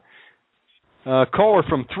caller. Caller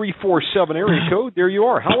from 347 area code. There you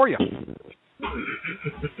are. How are you?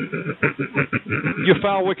 You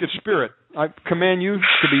foul, wicked spirit. I command you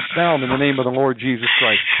to be bound in the name of the Lord Jesus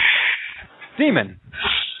Christ. Demon,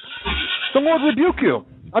 the Lord rebuke you.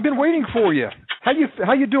 I've been waiting for you.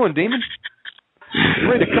 How you doing, demon?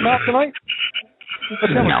 Ready to come out tonight?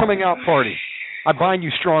 Let's have a coming out party. I bind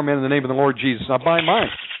you, strong man, in the name of the Lord Jesus. I bind mine,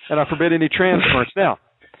 and I forbid any transference. Now,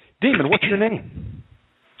 demon, what's your name?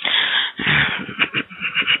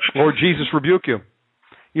 Lord Jesus rebuke you.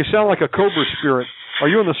 You sound like a cobra spirit. Are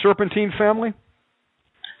you in the serpentine family?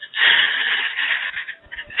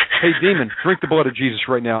 Hey, demon, drink the blood of Jesus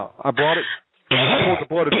right now. I brought it. Pour the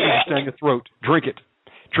blood of Jesus down your throat. Drink it.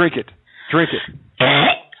 Drink it. Drink it.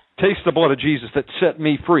 Taste the blood of Jesus that set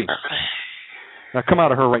me free. Now come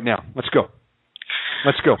out of her right now. Let's go.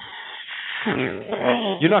 Let's go.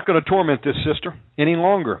 You're not going to torment this sister any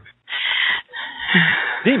longer.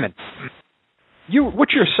 Demon,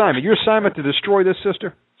 what's your assignment? Your assignment to destroy this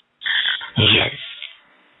sister? Yes.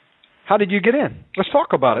 How did you get in? Let's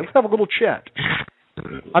talk about it. Let's have a little chat.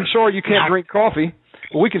 I'm sorry you can't drink coffee,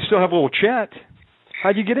 but we can still have a little chat.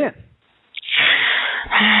 How'd you get in?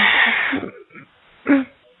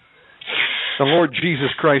 The Lord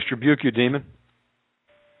Jesus Christ rebuke you, demon.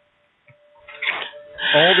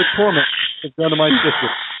 All the torment is done to my sister.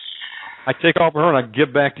 I take off her and I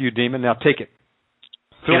give back to you, demon. Now take it.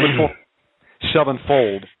 Fill it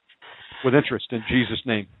sevenfold with interest in Jesus'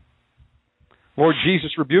 name. Lord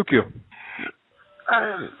Jesus rebuke you.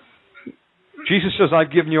 Jesus says,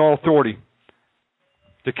 I've given you all authority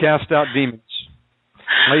to cast out demons,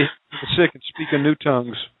 lay the sick, and speak in new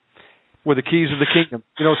tongues with the keys of the kingdom.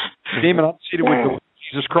 You know, demon, I'm seated with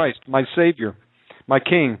Jesus Christ, my Savior, my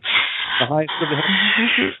King, the highest of the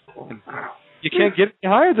heavens. You can't get any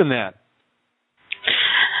higher than that.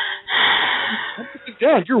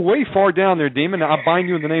 Down. You're way far down there, demon. I bind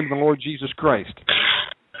you in the name of the Lord Jesus Christ.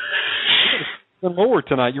 You're lower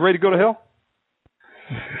tonight. You ready to go to hell?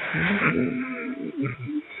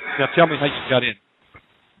 Now tell me how you got in.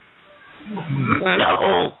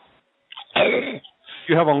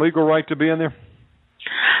 You have a legal right to be in there?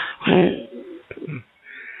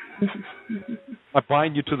 I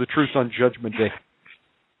bind you to the truth on Judgment Day.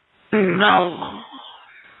 No.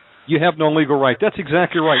 You have no legal right. That's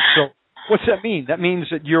exactly right. So what's that mean? That means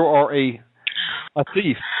that you are a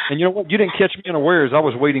thief. And you know what? You didn't catch me unawares. I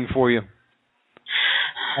was waiting for you.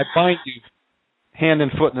 I bind you hand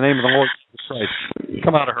and foot in the name of the Lord Jesus Christ.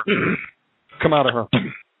 Come out of her. Come out of her.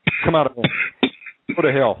 Come out of her. Go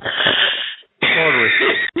to hell. Tartarus.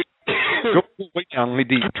 Go way down, lay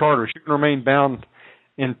deep. Tartarus. You can remain bound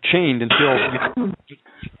and chained until...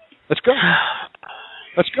 Let's go.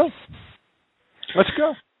 Let's go. Let's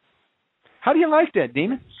go. How do you like that,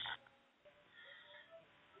 demon?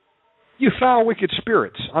 You foul, wicked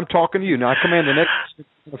spirits. I'm talking to you. Now, I command the next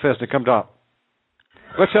manifest to come up.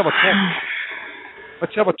 Let's have a talk.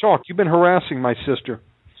 Let's have a talk. You've been harassing my sister.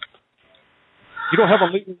 You don't have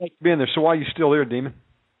a legal right to be in there, so why are you still there, demon?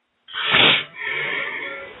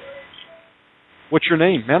 What's your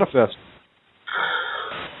name? Manifest.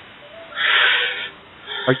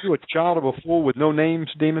 Are you a child of a fool with no names,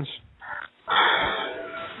 demons?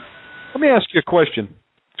 Let me ask you a question.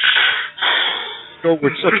 Go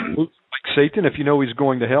with such a loser like Satan if you know he's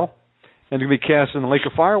going to hell and to be cast in the lake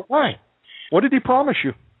of fire? Why? What did he promise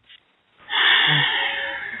you?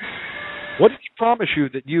 What did he promise you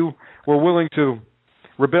that you were willing to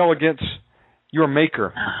rebel against your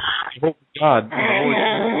Maker, God?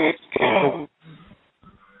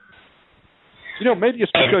 You know, maybe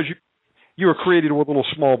it's because you were created with a little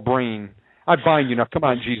small brain. I bind you now. Come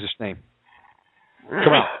out in Jesus' name.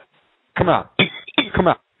 Come out. Come out. Come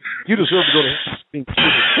out. You deserve to go to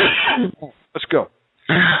hell. Let's go.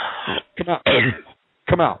 Come out.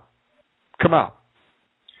 Come out. Come out.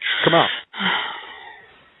 Come out.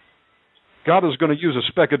 God is going to use a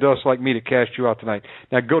speck of dust like me to cast you out tonight.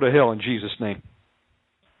 Now go to hell in Jesus' name.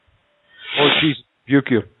 Lord Jesus, rebuke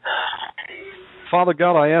you. Father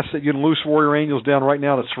God, I ask that you loose warrior angels down right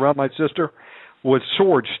now that surround my sister with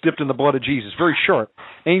swords dipped in the blood of Jesus. Very sharp.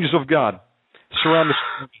 Angels of God, surround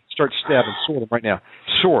the start stabbing. Sword them right now.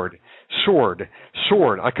 Sword. Sword.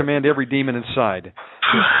 Sword. I command every demon inside.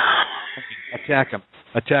 Attack them.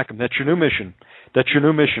 Attack them. That's your new mission. That's your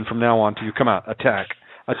new mission from now on to you. Come out. Attack.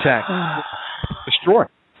 Attack. Destroy.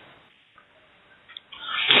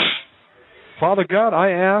 Father God,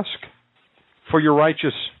 I ask for your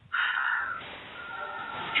righteous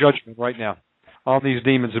judgment right now on these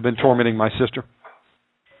demons who have been tormenting my sister.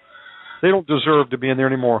 They don't deserve to be in there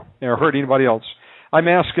anymore or hurt anybody else. I'm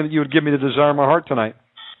asking that you would give me the desire of my heart tonight,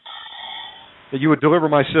 that you would deliver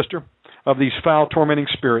my sister of these foul, tormenting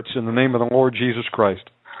spirits in the name of the Lord Jesus Christ.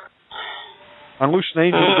 Unloose an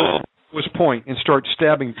angel to go to his point and start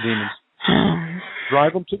stabbing demons.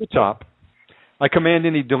 Drive them to the top. I command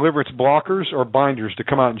any deliverance blockers or binders to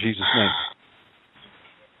come out in Jesus' name.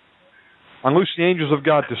 Unloose the angels of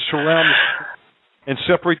God to surround and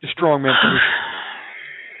separate the strong men from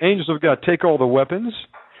the angels of God. Take all the weapons,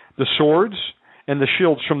 the swords, and the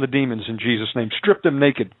shields from the demons in Jesus' name. Strip them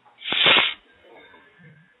naked.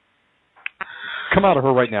 Come out of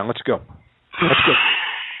her right now. Let's go. Let's go.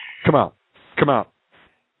 Come out. Come out.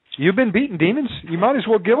 You've been beaten, demons. You might as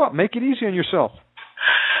well give up. Make it easy on yourself.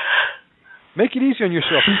 Make it easy on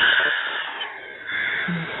yourself.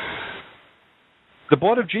 The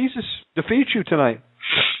blood of Jesus defeats you tonight.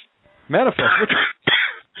 Manifest.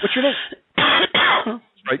 What's your name?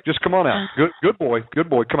 Right, just come on out. Good boy. Good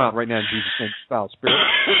boy. Come out right now in Jesus' name. Foul spirit.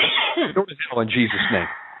 Go to hell in Jesus' name.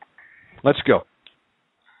 Let's go.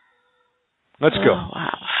 Let's go. Oh,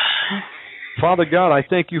 wow. Father God, I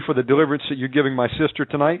thank you for the deliverance that you're giving my sister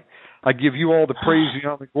tonight. I give you all the praise, the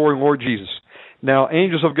honor, the glory, Lord Jesus. Now,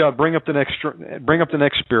 angels of God, bring up the next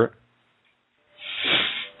spirit.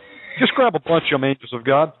 Just grab a bunch of them, angels of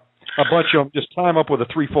God. A bunch of them. Just tie them up with a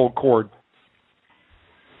threefold cord.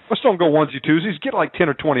 Let's don't go onesie twosies. Get like 10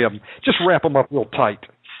 or 20 of them. Just wrap them up real tight.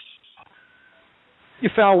 You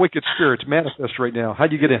foul, wicked spirits, manifest right now.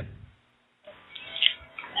 How'd you get in?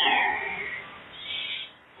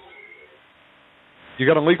 You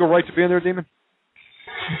got a legal right to be in there, demon?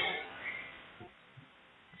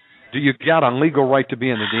 Do you got a legal right to be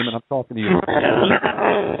in the demon? I'm talking to you.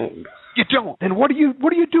 You don't. Then what are you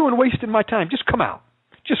doing wasting my time? Just come out.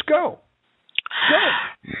 Just go.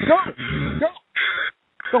 Go.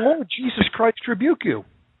 The Lord Jesus Christ rebuke you.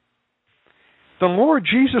 The Lord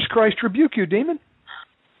Jesus Christ rebuke you, demon.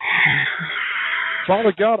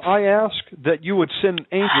 Father God, I ask that you would send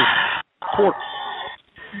angels.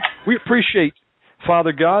 We appreciate,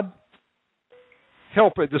 Father God,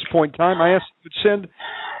 help at this point in time. I ask that you would send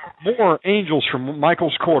more angels from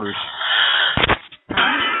Michael's quarters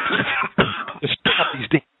to stab these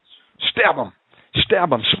demons. Stab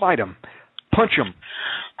them, smite them, punch them,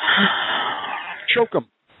 choke them.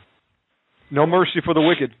 No mercy for the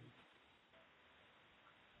wicked.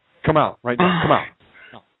 Come out right now.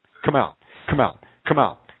 Come out.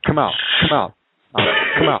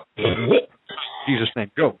 In Jesus'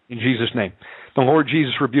 name. Go. In Jesus' name. The Lord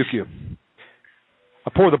Jesus rebuke you. I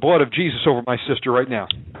pour the blood of Jesus over my sister right now.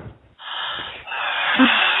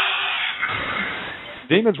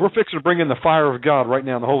 Demons, we're fixing to bring in the fire of God right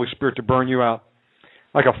now, the Holy Spirit, to burn you out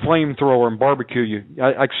like a flamethrower and barbecue you.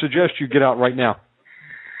 I suggest you get out right now.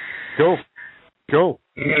 Go. You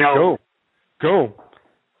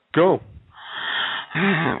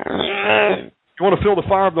want to feel the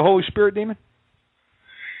fire of the Holy Spirit, demon?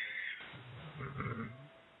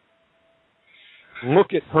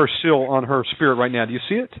 Look at her seal on her spirit right now. Do you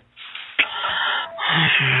see it?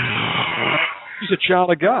 She's a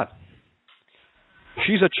child of God.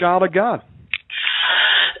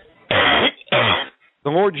 The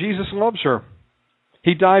Lord Jesus loves her.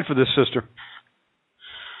 He died for this sister.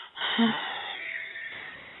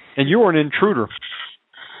 And you are an intruder.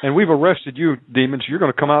 And we've arrested you, demons. You're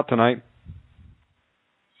going to come out tonight.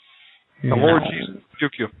 The Lord Jesus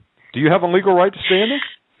rebuke you. Do you have a legal right to stay in there?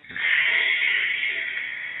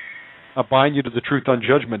 I bind you to the truth on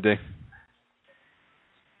Judgment Day.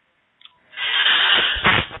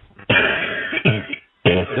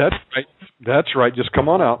 That's right. Just come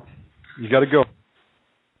on out. You got to go.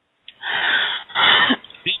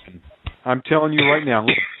 I'm telling you right now,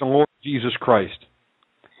 look at the Lord Jesus Christ.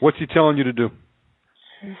 What's he telling you to do?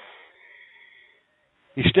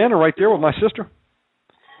 He's standing right there with my sister.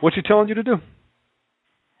 What's he telling you to do?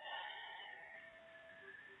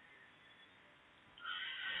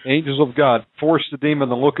 Angels of God, force the demon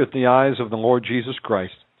to look at the eyes of the Lord Jesus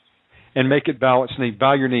Christ and make it bow its knee.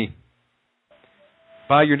 Bow your knee.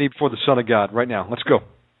 Bow your knee before the Son of God right now. Let's go.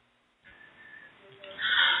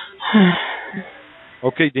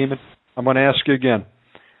 Okay, demon, I'm going to ask you again.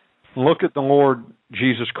 Look at the Lord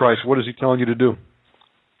Jesus Christ. What is he telling you to do?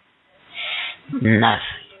 Nothing.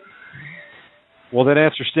 Will that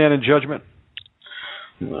answer stand in judgment?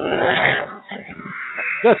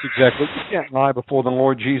 That's exactly. You can't lie before the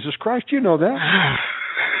Lord Jesus Christ. You know that.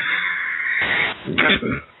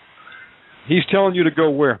 He's telling you to go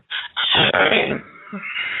where?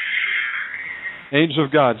 Angels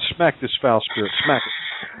of God, smack this foul spirit. Smack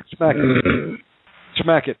it.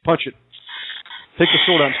 Smack it. Punch it. Take the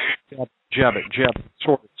sword out. Jab it.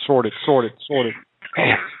 Sword it.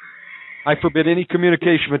 I forbid any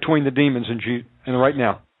communication between the demons and right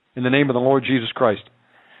now, in the name of the Lord Jesus Christ.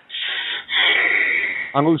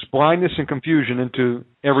 I loose blindness and confusion into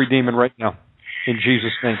every demon right now, in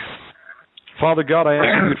Jesus' name. Father God, I ask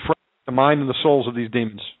that you would free the mind and the souls of these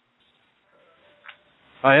demons.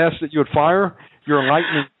 I ask that you would fire your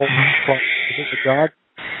lightning bolt, God,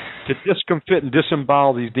 to discomfit and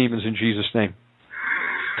disembowel these demons in Jesus' name.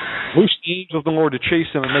 Loose the angels of the Lord to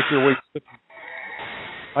chase them and make their way to them.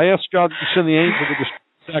 I ask God that you send the angel of the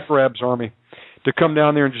Sacrab's army to come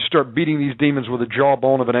down there and just start beating these demons with a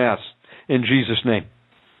jawbone of an ass in Jesus' name.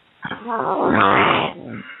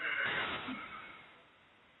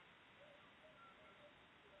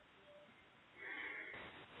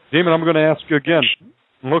 Demon, I'm going to ask you again.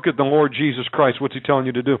 Look at the Lord Jesus Christ. What's he telling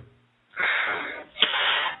you to do?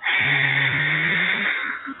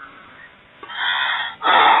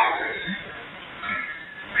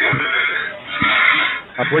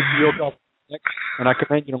 I break the yoke off her neck, and I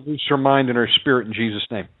command you to loose her mind and her spirit in Jesus'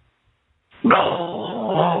 name.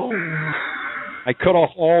 I cut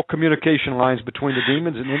off all communication lines between the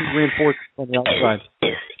demons and any reinforcements on the outside.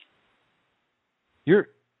 Your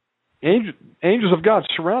angels of God,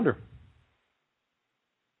 surround her.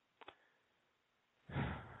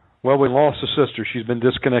 Well, we lost a sister. She's been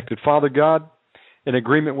disconnected. Father God, in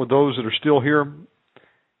agreement with those that are still here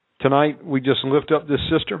tonight, we just lift up this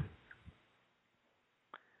sister.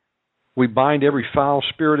 We bind every foul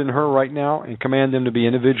spirit in her right now and command them to be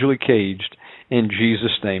individually caged in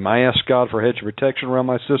Jesus' name. I ask God for a hedge of protection around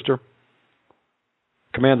my sister.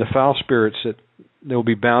 Command the foul spirits that they will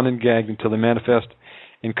be bound and gagged until they manifest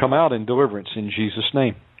and come out in deliverance in Jesus'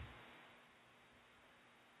 name.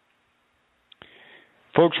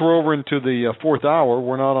 Folks, we're over into the fourth hour.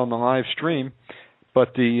 We're not on the live stream, but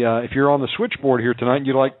if you're on the switchboard here tonight and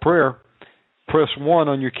you'd like prayer, press 1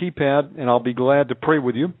 on your keypad, and I'll be glad to pray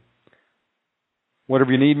with you.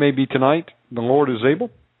 Whatever you need may be tonight, the Lord is able.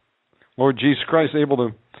 Lord Jesus Christ is able to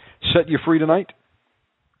set you free tonight.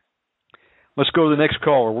 Let's go to the next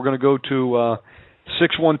caller. We're going to go to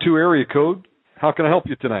 612 area code. How can I help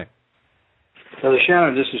you tonight? Brother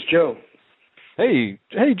Shannon, this is Joe. Hey,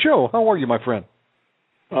 Joe. How are you, my friend?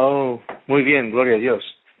 Oh, muy bien, gloria a Dios.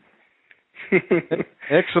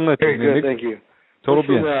 Excellent. Very good, thank you. Total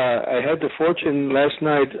bien. I had the fortune last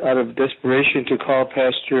night, out of desperation, to call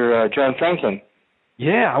Pastor John Franklin.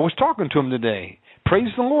 Yeah, I was talking to him today. Praise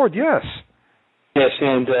the Lord, yes. Yes,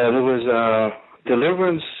 and there was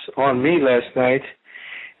deliverance on me last night,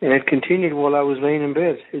 and it continued while I was laying in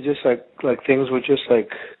bed. It's just like things were just like,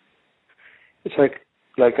 it's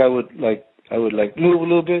like I would move a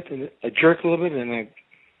little bit and I jerk a little bit, and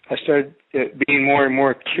I started being more and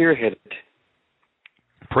more clear-headed.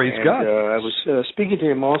 Praise God. I was speaking to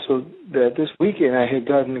him also that this weekend I had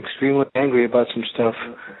gotten extremely angry about some stuff.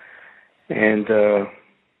 And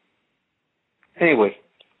anyway,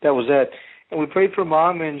 that was that. And we prayed for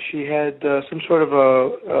Mom, and she had some sort of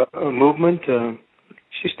a movement.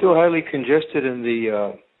 She's still highly congested in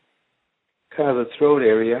the kind of the throat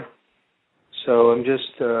area. So I'm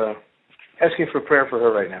just asking for prayer for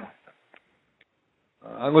her right now.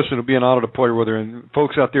 Listen, it'll be an honor to pray with her. And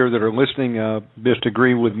folks out there that are listening, just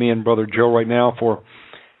agree with me and Brother Joe right now for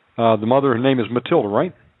the mother. Her name is Matilda,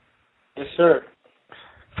 right? Yes, sir.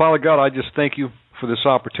 Father God, I just thank you for this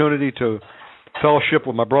opportunity to fellowship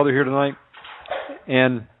with my brother here tonight.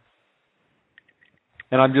 And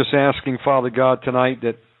I'm just asking, Father God, tonight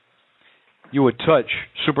that you would touch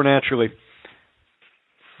supernaturally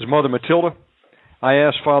his mother, Matilda. I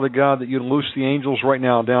ask, Father God, that you'd loose the angels right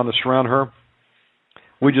now down to surround her.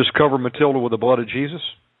 We just cover Matilda with the blood of Jesus.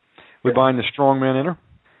 We bind the strong man in her.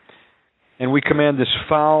 And we command this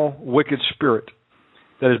foul, wicked spirit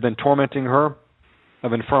that has been tormenting her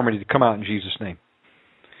of infirmity to come out in Jesus' name.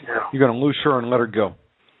 Yeah. You're going to loose her and let her go.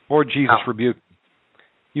 Lord Jesus, rebuke.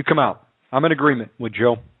 You come out. I'm in agreement with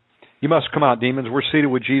Joe. You must come out, demons. We're seated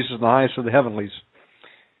with Jesus in the highest of the heavenlies.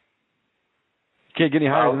 You can't get any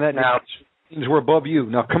higher than that. Now, means we're above you.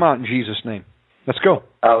 Now come out in Jesus' name. Let's go.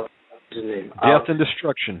 Out. Death and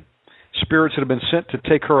destruction. Spirits that have been sent to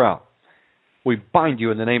take her out. We bind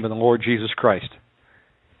you in the name of the Lord Jesus Christ.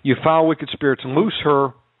 You foul, wicked spirits, loose her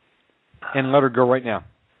and let her go right now.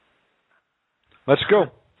 Let's go.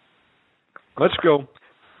 Let's go.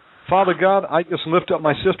 Father God, I just lift up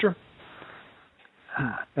my sister,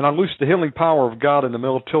 and I loose the healing power of God in the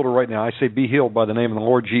middle of Tilda right now. I say, be healed by the name of the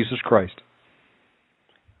Lord Jesus Christ.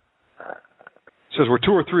 It says, where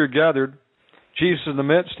 2 or 3 are gathered, Jesus is in the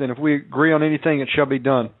midst, and if we agree on anything, it shall be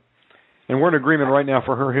done. And we're in agreement right now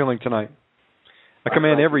for her healing tonight. I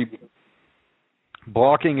command every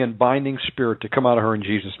blocking and binding spirit to come out of her in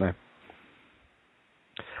Jesus' name.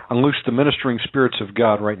 Unloose the ministering spirits of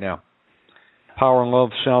God right now. Power and love,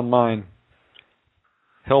 sound mind,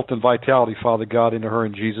 health and vitality, Father God, into her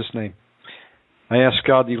in Jesus' name. I ask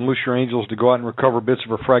God that you loose your angels to go out and recover bits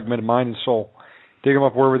of her fragmented mind and soul. Dig them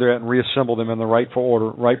up wherever they're at and reassemble them in the rightful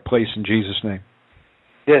order, right place in Jesus' name.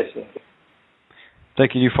 Yes, sir.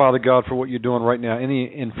 Thanking you, Father God, for what you're doing right now.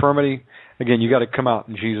 Any infirmity, again, you got to come out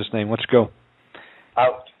in Jesus' name. Let's go.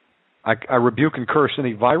 Out. I rebuke and curse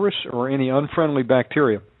any virus or any unfriendly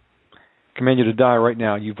bacteria. Command you to die right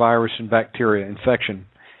now, you virus and bacteria, infection.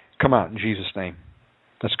 Come out in Jesus' name.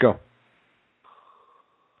 Let's go.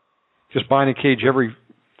 Just bind and cage every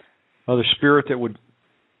other spirit that would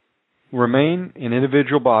remain in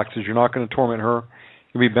individual boxes. You're not going to torment her.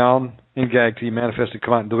 You'll be bound and gagged till you manifest and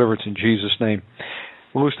come out in deliverance in Jesus' name.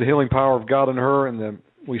 We'll loose the healing power of God in her, and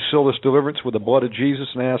we seal this deliverance with the blood of Jesus,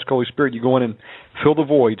 and ask, Holy Spirit, you go in and fill the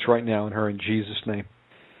voids right now in her in Jesus' name.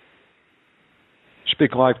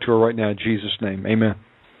 Speak life to her right now in Jesus' name. Amen.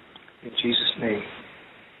 In Jesus' name.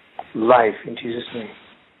 Life in Jesus' name.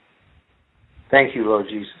 Thank you, Lord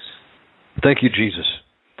Jesus. Thank you, Jesus.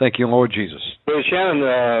 Thank you, Lord Jesus. Brother Shannon,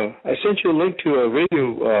 I sent you a link to a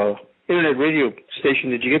radio, internet radio station.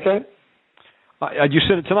 Did you get that? You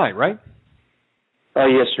sent it tonight, right?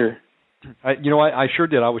 Yes, sir. I sure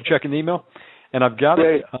did. I was checking the email, and I've got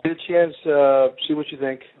it. Get a chance, see what you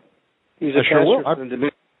think. He's a pastor from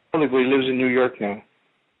Dominican Republic, but he lives in New York now.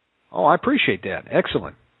 Oh, I appreciate that.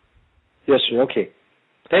 Excellent. Yes, sir. Okay.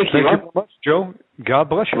 Thank you very much, Joe. God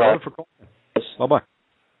bless you. Right. For calling. Yes. Bye-bye.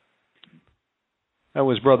 That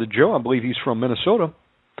was Brother Joe. I believe he's from Minnesota.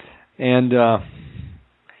 And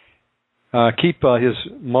Keep his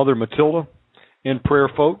mother, Matilda, in prayer,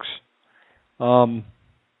 folks.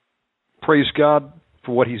 Praise God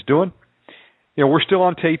for what he's doing. You know, we're still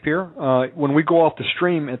on tape here. When we go off the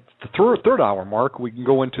stream at the third hour mark, we can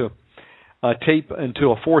go into tape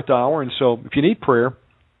into a fourth hour. And so if you need prayer,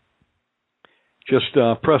 just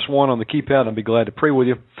press 1 on the keypad and I'll be glad to pray with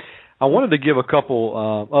you. I wanted to give a couple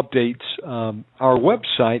updates. Our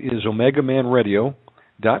website is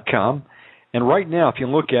omegamanradio.com. And right now, if you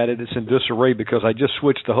look at it, it's in disarray because I just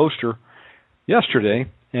switched the hoster yesterday,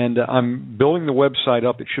 and I'm building the website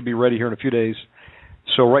up. It should be ready here in a few days.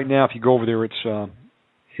 So right now, if you go over there, it's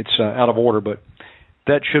out of order, but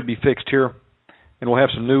that should be fixed here, and we'll have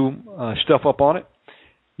some new stuff up on it.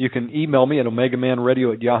 You can email me at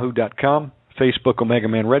omegamanradio@yahoo.com, Facebook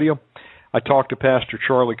Omegaman Radio. I talked to Pastor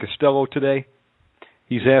Charlie Costello today.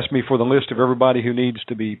 He's asked me for the list of everybody who needs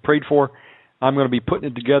to be prayed for. I'm going to be putting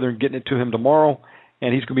it together and getting it to him tomorrow,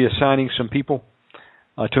 and he's going to be assigning some people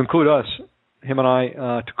to include us, him and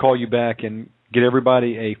I, to call you back and get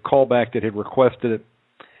everybody a call back that had requested it.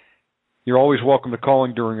 You're always welcome to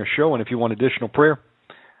calling during a show, and if you want additional prayer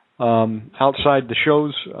outside the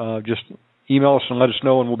shows, just email us and let us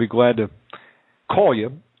know, and we'll be glad to call you.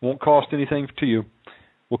 It won't cost anything to you.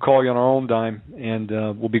 We'll call you on our own dime, and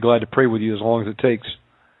we'll be glad to pray with you as long as it takes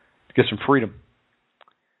to get some freedom.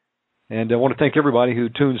 And I want to thank everybody who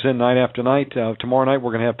tunes in night after night. Tomorrow night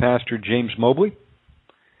we're going to have Pastor James Mobley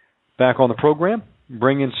back on the program,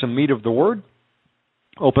 bring in some meat of the Word,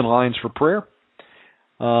 open lines for prayer.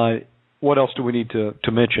 What else do we need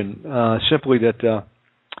to mention? Simply that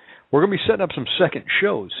we're going to be setting up some second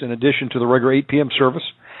shows in addition to the regular 8 p.m.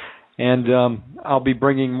 service. And I'll be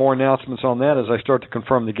bringing more announcements on that as I start to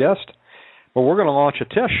confirm the guest. But we're going to launch a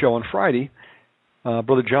test show on Friday.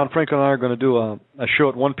 Brother John Franklin and I are going to do a show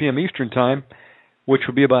at 1 p.m. Eastern Time, which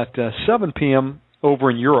will be about 7 p.m.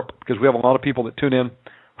 over in Europe, because we have a lot of people that tune in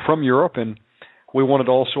from Europe, and we wanted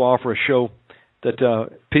to also offer a show that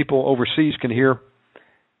people overseas can hear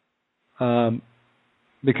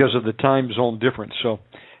because of the time zone difference. So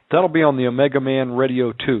that'll be on the Omegaman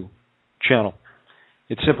Radio 2 channel.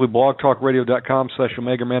 It's simply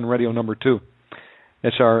blogtalkradio.com/Omegaman Radio number 2.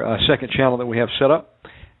 It's our second channel that we have set up.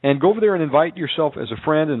 And go over there and invite yourself as a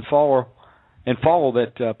friend and follow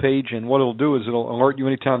that page. And what it'll do is it'll alert you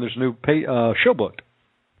anytime there's a new show booked.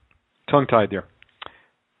 Tongue-tied there.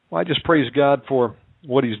 Well, I just praise God for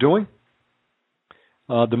what He's doing.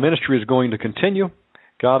 The ministry is going to continue.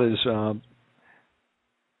 God is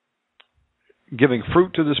giving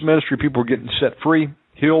fruit to this ministry. People are getting set free,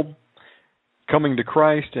 healed, coming to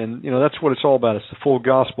Christ, and that's what it's all about. It's the full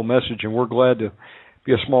gospel message, and we're glad to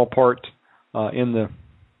be a small part in the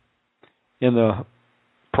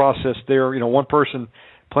process there. One person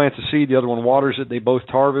plants a seed, the other one waters it. They both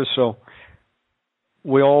harvest, so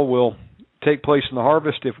we all will take place in the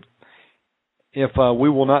harvest if we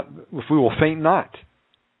will faint not.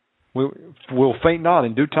 We'll faint not.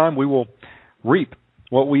 In due time, we will reap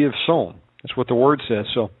what we have sown. That's what the Word says.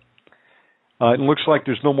 So it looks like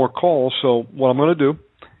there's no more calls. So what I'm going to do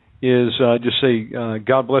is just say,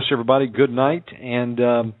 God bless everybody. Good night,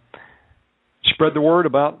 and spread the word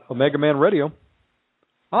about Omegaman Radio.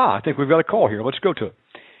 I think we've got a call here. Let's go to it.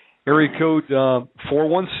 Area code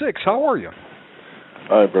 416. How are you?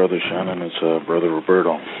 Hi, Brother Shannon. It's Brother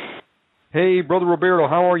Roberto. Hey, Brother Roberto.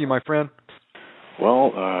 How are you, my friend?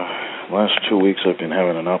 Well, last 2 weeks I've been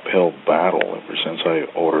having an uphill battle ever since I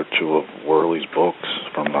ordered 2 of Worley's books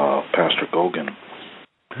from Pastor Goguen.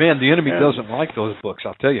 Man, the enemy doesn't like those books,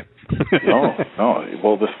 I'll tell you. No.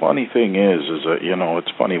 Well, the funny thing is that,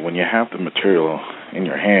 it's funny, when you have the material in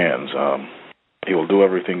your hands, he will do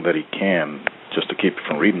everything that he can just to keep you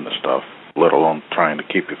from reading the stuff, let alone trying to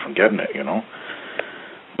keep you from getting it,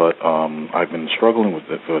 But I've been struggling with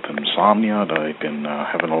insomnia. I've been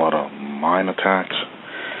having a lot of mind attacks.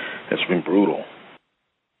 It's been brutal.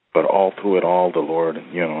 But all through it all, the Lord,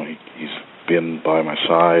 He's been by my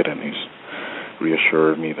side, and He's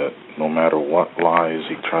reassured me that no matter what lies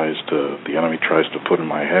the enemy tries to put in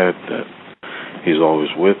my head, that He's always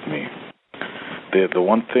with me. The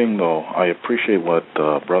one thing, though, I appreciate what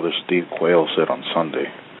Brother Steve Quayle said on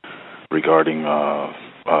Sunday regarding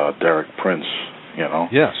Derek Prince,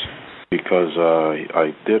 Yes. Because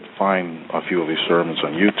I did find a few of his sermons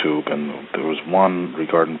on YouTube, and there was one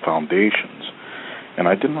regarding foundations, and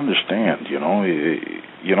I didn't understand, how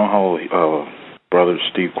Brother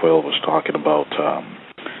Steve Quayle was talking about,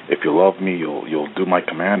 if you love me, you'll do my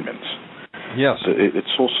commandments. Yes.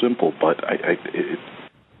 It's so simple, but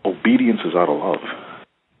obedience is out of love.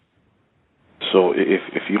 So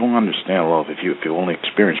if you don't understand love, if you only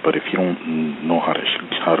experience, but if you don't know how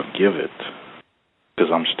to give it,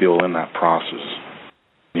 because I'm still in that process.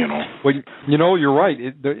 You know. Well, you know, you're right.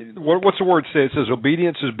 What's the word say? It says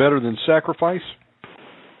obedience is better than sacrifice.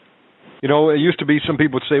 You know, it used to be some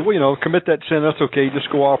people would say, well, you know, commit that sin, that's okay, just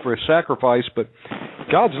go offer a sacrifice. But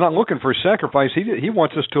God's not looking for a sacrifice. He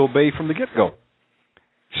wants us to obey from the get-go.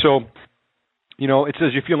 So, you know, it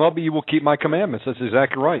says, if you love me, you will keep my commandments. That's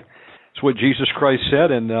exactly right. It's what Jesus Christ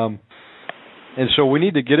said. And so we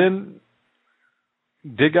need to get in,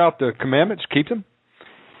 dig out the commandments, keep them,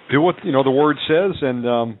 do what, you know, the Word says, and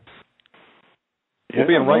we'll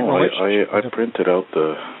be in right relationship. I printed out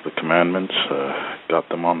the commandments, got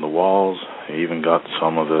them on the walls. I even got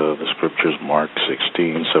some of the scriptures, Mark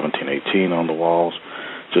 16, 17, 18 on the walls,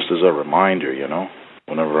 just as a reminder, you know,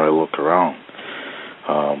 whenever I look around.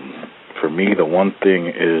 For me, the one thing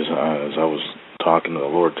is, as I was talking to the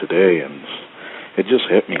Lord today, and it just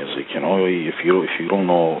hit me, is like, you know, if you don't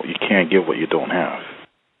know, you can't give what you don't have.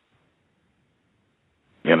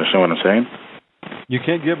 You understand what I'm saying? You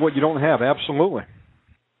can't give what you don't have, absolutely.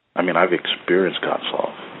 I mean, I've experienced God's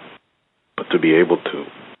love, but to be able to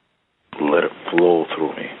let it flow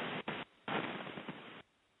through me,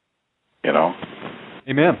 you know?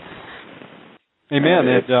 Amen. Amen.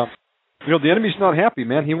 And, you know, the enemy's not happy,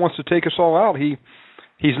 man. He wants to take us all out.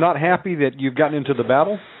 He's not happy that you've gotten into the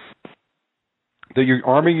battle, that you're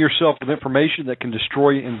arming yourself with information that can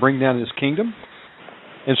destroy and bring down his kingdom.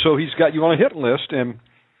 And so he's got you on a hit list. And,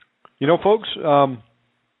 you know, folks, the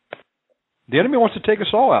enemy wants to take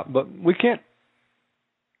us all out, but we can't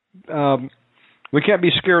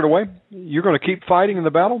be scared away. You're going to keep fighting in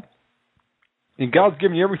the battle, and God's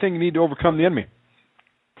given you everything you need to overcome the enemy.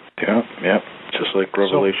 Yeah. Just like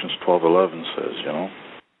Revelations 12:11 says, you know,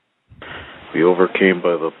 we overcame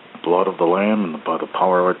by the blood of the Lamb and by the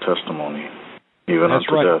power of our testimony, even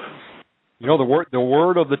unto death. You know, the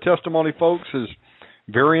word of the testimony, folks, is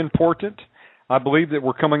very important. I believe that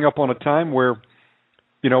we're coming up on a time where,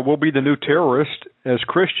 you know, we'll be the new terrorist as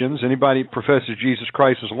Christians. Anybody professes Jesus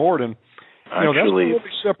Christ as Lord, and you know, actually,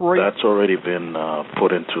 that's already been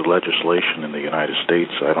put into legislation in the United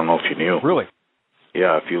States. I don't know if you knew. Really?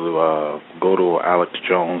 Yeah, if you go to Alex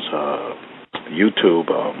Jones' YouTube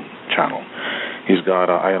channel, he's got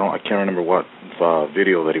I can't remember what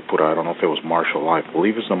video that he put out. I don't know if it was martial law. I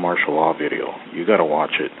believe it's the martial law video. You got to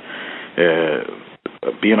watch it.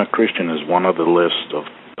 Being a Christian is one of the list of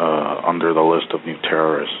under the list of new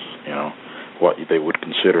terrorists. You know what they would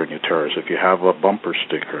consider new terrorists. If you have a bumper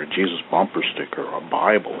sticker, a Jesus bumper sticker, or a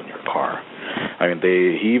Bible in your car. I mean,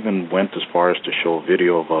 he even went as far as to show a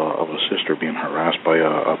video of a sister being harassed by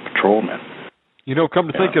a patrolman. You know, come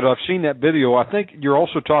to think of it, I've seen that video. I think you're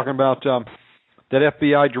also talking about that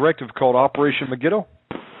FBI directive called Operation Megiddo.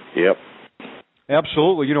 Yep.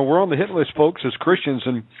 Absolutely. You know, we're on the hit list, folks, as Christians,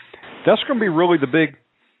 and that's going to be really the big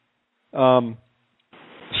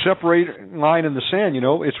separate line in the sand. You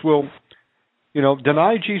know,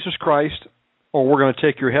 deny Jesus Christ, or we're going to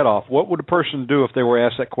take your head off. What would a person do if they were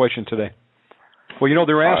asked that question today? Well, you know,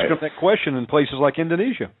 they're asking that question in places like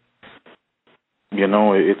Indonesia. You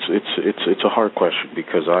know, it's a hard question,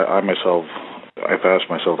 because I've asked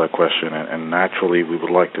myself that question, and naturally we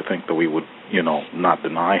would like to think that we would, you know, not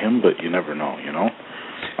deny him, but you never know, you know,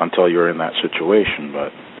 until you're in that situation.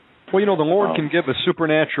 But well, you know, the Lord can give a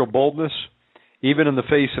supernatural boldness, even in the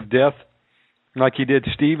face of death, like he did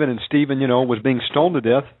Stephen, and Stephen, you know, was being stoned to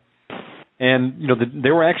death. And, you know,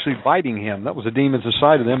 they were actually biting him. That was the demons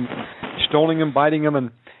inside of them, stoning him, biting him.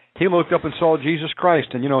 And he looked up and saw Jesus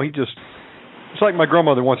Christ. And, you know, it's like my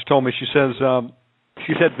grandmother once told me. She says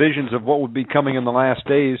she's had visions of what would be coming in the last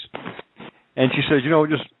days. And she says, you know,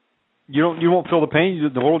 just you won't feel the pain.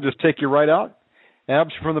 The Lord will just take you right out,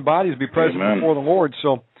 absent from the bodies, be present Amen. before the Lord.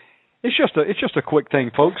 So it's just a quick thing,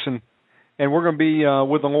 folks. And we're going to be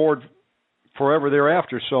with the Lord forever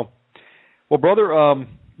thereafter. So, well, brother,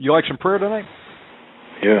 you like some prayer tonight?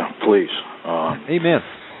 Yeah, please. Amen.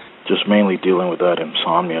 Just mainly dealing with that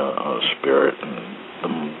insomnia spirit and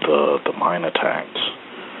the mind attacks.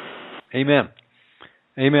 Amen.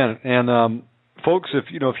 Amen. And folks, if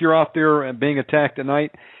you're out there and being attacked at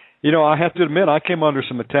night, you know, I have to admit I came under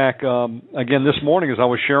some attack again this morning as I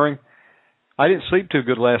was sharing. I didn't sleep too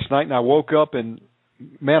good last night, and I woke up and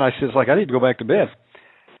man, I said, it's like I need to go back to bed.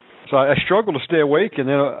 So I struggled to stay awake, and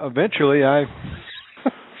then eventually I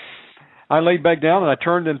laid back down and I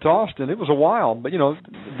turned and tossed, and it was a while. But you know,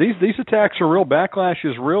 these attacks are real. Backlash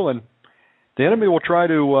is real, and the enemy will try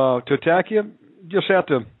to attack you. You just have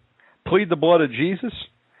to plead the blood of Jesus,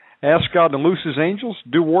 ask God to loose His angels,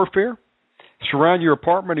 do warfare, surround your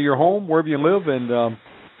apartment or your home wherever you live, and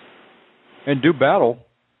do battle,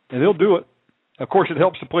 and He'll do it. Of course, it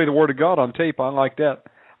helps to play the Word of God on tape. I like that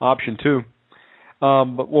option too.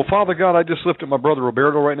 Well, Father God, I just lift up my brother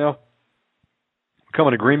Roberto right now. Come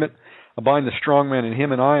in agreement. I bind the strong man in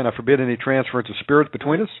him and I forbid any transference of spirits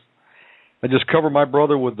between us. I just cover my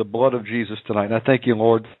brother with the blood of Jesus tonight. And I thank you,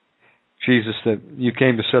 Lord Jesus, that you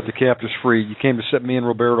came to set the captives free. You came to set me and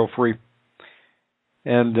Roberto free.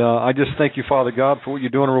 And I just thank you, Father God, for what you're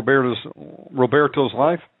doing in Roberto's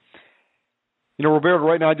life. You know, Roberto,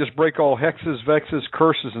 right now I just break all hexes, vexes,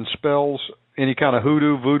 curses, and spells, any kind of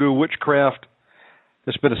hoodoo, voodoo, witchcraft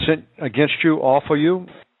that's been sent against you, off of you.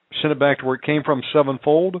 Send it back to where it came from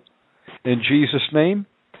sevenfold. In Jesus' name.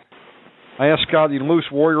 I ask God that you loose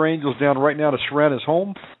warrior angels down right now to surround his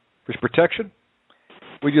home for his protection.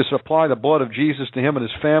 We just apply the blood of Jesus to him and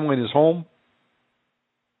his family and his home.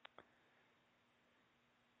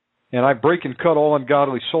 And I break and cut all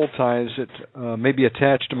ungodly soul ties that may be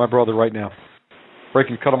attached to my brother right now. Break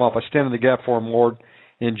and cut them off. I stand in the gap for him, Lord,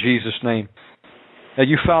 in Jesus' name. Now,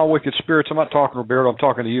 you foul, wicked spirits, I'm not talking to Roberto, I'm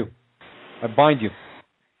talking to you. I bind you.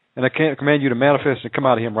 And I can't command you to manifest and come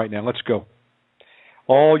out of him right now. Let's go.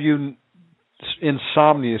 All you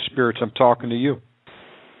insomnia spirits, I'm talking to you.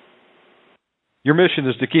 Your mission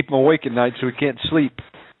is to keep him awake at night so he can't sleep,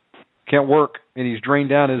 can't work, and he's drained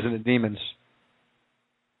down, isn't it, demons?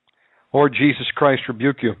 Lord Jesus Christ,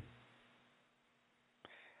 rebuke you.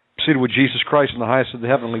 Seated with Jesus Christ in the highest of the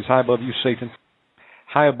heavenlies, high above you, Satan.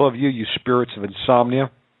 High above you, you spirits of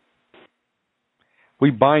insomnia.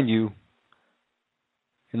 We bind you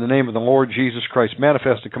in the name of the Lord Jesus Christ.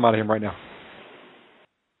 Manifest and come out of him right now.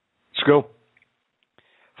 Let's go.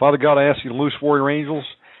 Father God, I ask you to loose warrior angels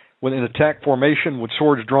with an attack formation with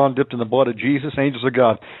swords drawn, dipped in the blood of Jesus. Angels of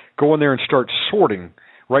God, go in there and start sorting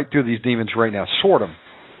right through these demons right now. Sort them.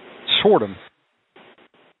 Sort them.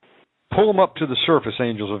 Pull them up to the surface,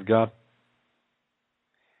 angels of God.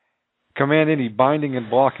 Command any binding and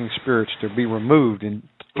blocking spirits to be removed and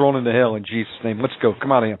thrown into hell in Jesus' name. Let's go.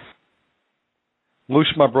 Come out of him.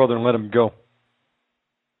 Loose my brother and let him go.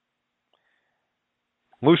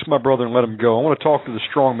 Loose my brother and let him go. I want to talk to the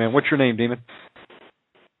strong man. What's your name, demon?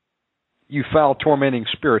 You foul, tormenting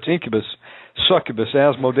spirits. Incubus, succubus,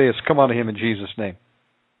 Asmodeus, come out of him in Jesus' name.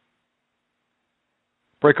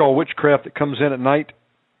 Break all witchcraft that comes in at night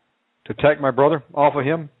to attack my brother off of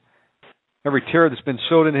him. Every terror that's been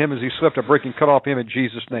sowed into him as he slept, I break and cut off him in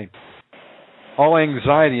Jesus' name. All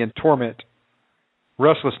anxiety and torment,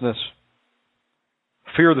 restlessness,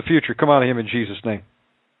 fear of the future, come out of him in Jesus' name.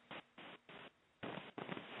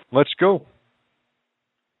 Let's go.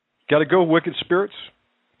 Got to go, wicked spirits.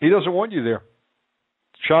 He doesn't want you there.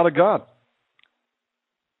 Child of God.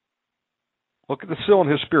 Look at the seal in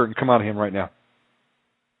his spirit and come out of him right now.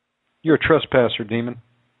 You're a trespasser, demon.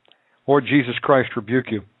 Lord Jesus Christ, rebuke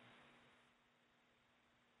you.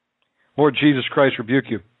 Lord Jesus Christ, rebuke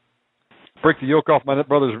you. Break the yoke off my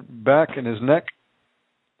brother's back and his neck.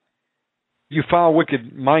 You foul,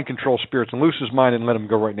 wicked mind control spirits, and loose his mind and let him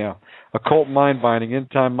go right now. Occult mind binding,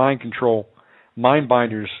 end time mind control, mind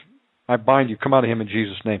binders, I bind you. Come out of him in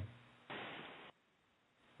Jesus' name.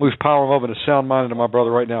 Loose power, love, and a sound mind into my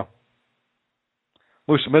brother right now.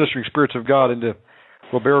 Loose the ministering spirits of God into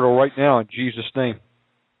Roberto right now in Jesus' name.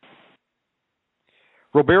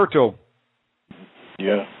 Roberto.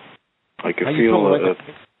 Yeah. I could feel it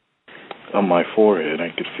on my forehead.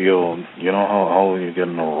 I could feel, you know how you get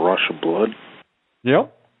a rush of blood?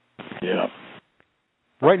 Yep. Yeah.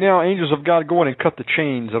 Right now, angels of God, go in and cut the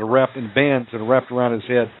chains that are wrapped in bands that are wrapped around his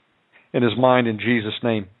head and his mind in Jesus'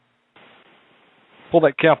 name. Pull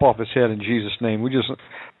that cap off his head in Jesus' name. We just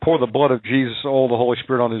pour the blood of Jesus, all the Holy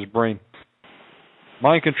Spirit on his brain.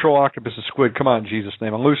 Mind control, octopus and squid, come out in Jesus'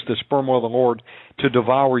 name. I loose the sperm whale of the Lord to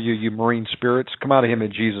devour you, you marine spirits. Come out of him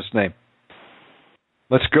in Jesus' name.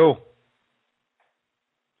 Let's go.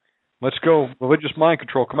 Let's go. Religious mind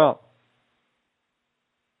control, come out.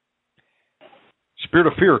 Spirit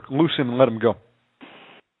of fear, loose him and let him go.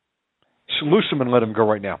 Loose him and let him go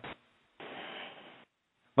right now.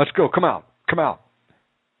 Let's go. Come out. Come out.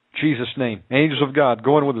 Jesus' name. Angels of God,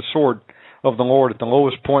 go in with the sword of the Lord at the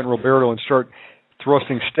lowest point, Roberto, and start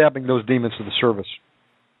thrusting, stabbing those demons to the service.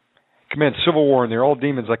 Command civil war in there. All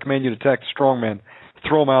demons, I command you to attack the strong man.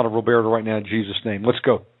 Throw them out of Roberto right now in Jesus' name. Let's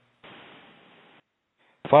go.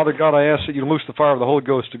 Father God, I ask that you loose the fire of the Holy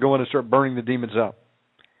Ghost to go in and start burning the demons out.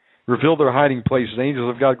 Reveal their hiding places.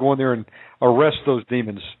 Angels of God, go in there and arrest those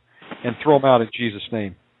demons and throw them out in Jesus'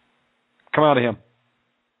 name. Come out of him.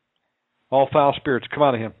 All foul spirits, come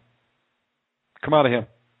out of him. Come out of him.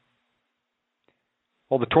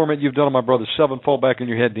 All the torment you've done on my brother, sevenfold back in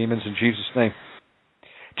your head, demons, in Jesus' name.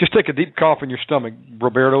 Just take a deep cough in your stomach,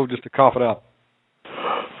 Roberto, just to cough it out.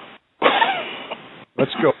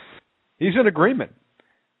 Let's go. He's in agreement.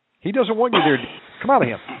 He doesn't want you there. Come out of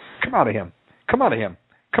him. Come out of him. Come out of him.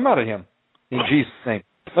 Come out of him. In Jesus' name.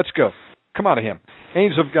 Let's go. Come out of him.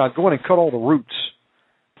 Angels of God, go in and cut all the roots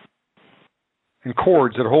and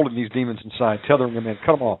cords that are holding these demons inside, tethering them in.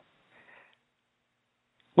 Cut them off.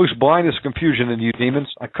 Loose blindness, confusion in you, demons.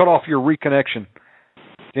 I cut off your reconnection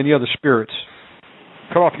to any other spirits.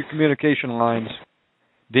 Cut off your communication lines.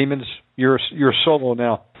 Demons, you're solo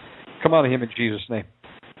now. Come out of him in Jesus' name.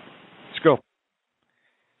 Let's go.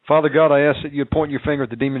 Father God, I ask that you point your finger at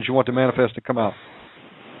the demons you want to manifest to come out.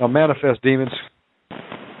 Now manifest, demons.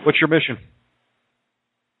 What's your mission?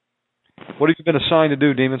 What have you been assigned to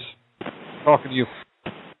do, demons? I'm talking to you.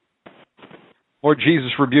 Lord Jesus,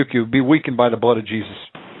 rebuke you. Be weakened by the blood of Jesus.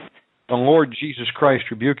 The Lord Jesus Christ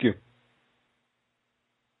rebuke you.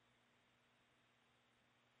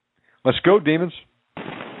 Let's go, demons.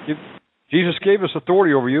 Jesus gave us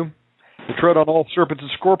authority over you to tread on all serpents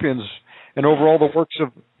and scorpions and over all the works of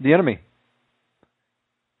the enemy.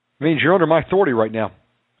 It means you're under my authority right now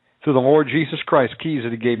through the Lord Jesus Christ, keys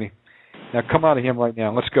that he gave me. Now come out of him right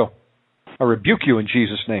now. Let's go. I rebuke you in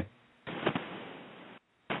Jesus' name.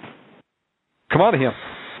 Come out of him.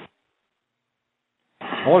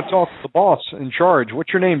 I want to talk to the boss in charge.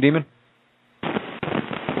 What's your name, demon?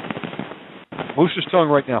 Loose his tongue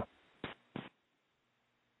right now.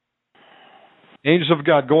 Angels of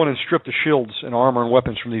God, go in and strip the shields and armor and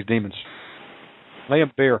weapons from these demons. Lay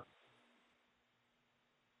them bare.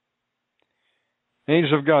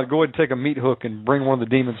 Angels of God, go ahead and take a meat hook and bring one of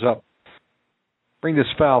the demons up. Bring this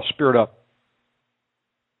foul spirit up.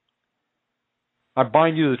 I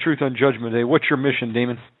bind you to the truth on Judgment Day. What's your mission,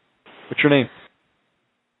 demon? What's your name?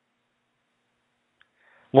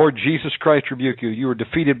 Lord Jesus Christ rebuke you. You are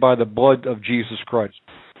defeated by the blood of Jesus Christ.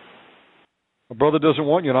 My brother doesn't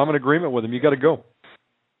want you, and I'm in agreement with him. You got to go.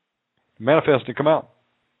 Manifest and come out.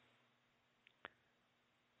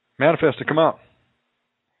 Manifest and come out.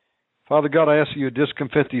 Father God, I ask that you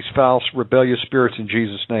discomfit these foul, rebellious spirits in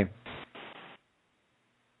Jesus' name.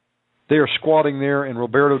 They are squatting there, and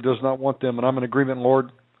Roberto does not want them, and I'm in agreement,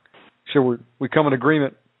 Lord. So we come in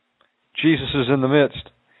agreement. Jesus is in the midst.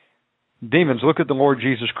 Demons, look at the Lord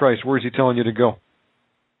Jesus Christ. Where is he telling you to go?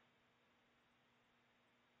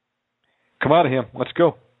 Come out of him. Let's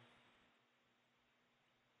go.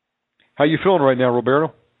 How you feeling right now,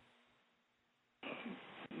 Roberto?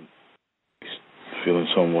 Feeling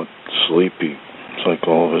somewhat sleepy. It's like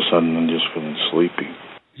all of a sudden I'm just feeling sleepy.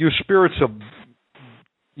 You spirits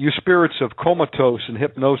of comatose and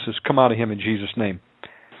hypnosis, come out of him in Jesus' name.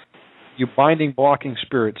 You binding, blocking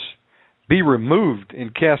spirits, be removed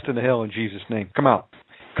and cast into hell in Jesus' name. Come out.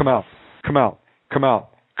 Come out. Come out. Come out.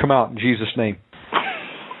 Come out in Jesus' name.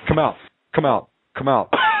 Come out. Come out. Come out.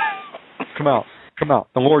 Come out. Come out.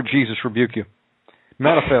 The Lord Jesus rebuke you.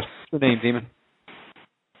 Manifest the name, demon.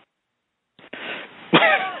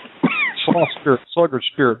 Sloth spirit, sluggard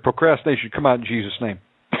spirit, procrastination, come out in Jesus' name.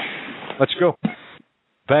 Let's go.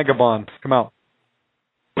 Vagabond, come out.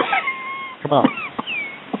 Come out.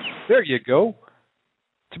 There you go.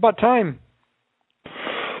 It's about time.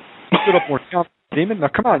 Stood up more count, demon. Now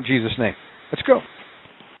come out in Jesus' name. Let's go.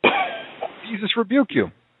 Jesus rebuke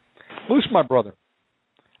you. Loose my brother.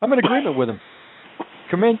 I'm in agreement with him.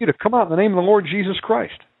 Command you to come out in the name of the Lord Jesus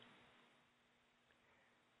Christ.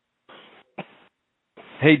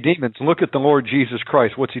 Hey, demons, look at the Lord Jesus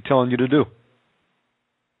Christ. What's he telling you to do?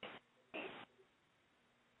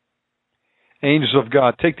 Angels of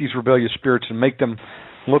God, take these rebellious spirits and make them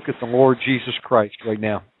look at the Lord Jesus Christ right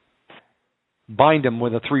now. Bind them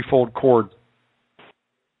with a threefold cord.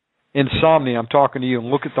 Insomnia, I'm talking to you.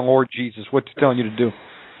 Look at the Lord Jesus. What's he telling you to do?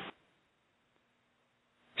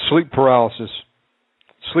 Sleep paralysis.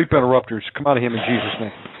 Sleep interrupters. Come out of him in Jesus'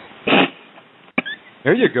 name.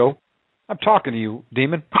 There you go. I'm talking to you,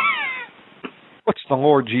 demon. What's the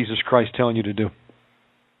Lord Jesus Christ telling you to do?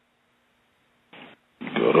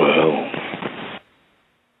 Go to hell.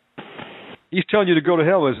 He's telling you to go to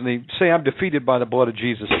hell, isn't he? Say, I'm defeated by the blood of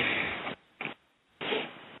Jesus.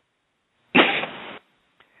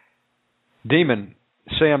 Demon,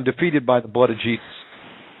 say, I'm defeated by the blood of Jesus.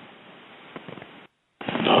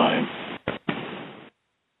 I'm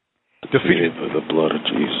defeated by the blood of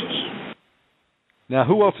Jesus. Now,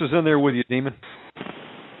 who else is in there with you, demon?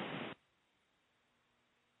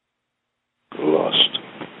 Lost.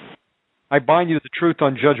 I bind you to the truth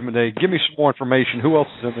on Judgment Day. Give me some more information. Who else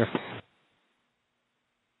is in there?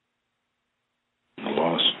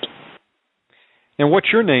 Lost. And what's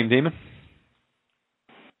your name, demon?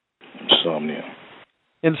 Insomnia.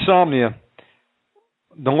 Insomnia.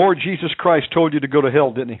 The Lord Jesus Christ told you to go to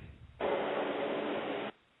hell, didn't he?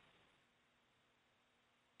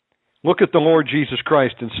 Look at the Lord Jesus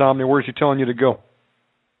Christ, insomnia. Where's he telling you to go?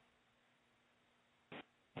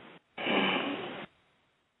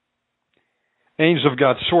 Angels of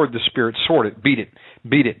God, sword the spirit, sword it, beat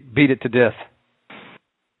it to death.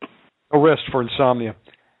 No rest for insomnia.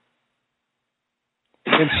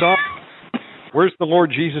 Insomnia, where's the Lord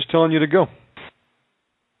Jesus telling you to go?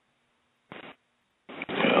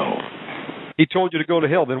 Hell. He told you to go to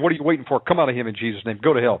hell. Then what are you waiting for? Come out of him in Jesus' name.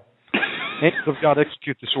 Go to hell. Angels of God,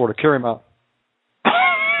 execute this order. Carry him out.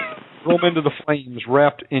 Throw him into the flames,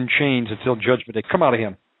 wrapped in chains until judgment day. Come out of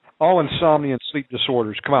him. All insomnia and sleep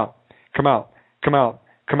disorders. Come out. Come out. Come out.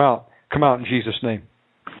 Come out. Come out in Jesus' name.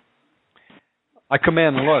 I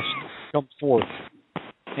command lust to come forth.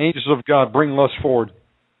 Angels of God, bring lust forward.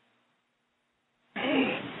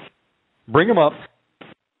 Bring them up.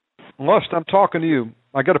 Lust, I'm talking to you.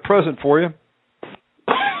 I got a present for you.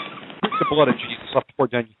 Drink the blood of Jesus. I'll pour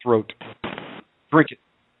it down your throat. Drink it.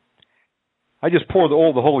 I just pour the oil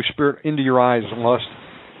of the Holy Spirit into your eyes, lust.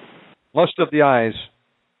 Lust of the eyes.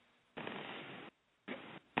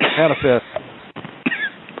 Manifest.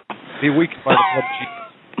 Be weakened by the blood of Jesus.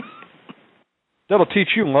 That'll teach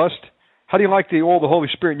you, lust. How do you like the oil of the Holy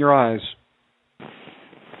Spirit in your eyes?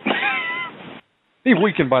 Be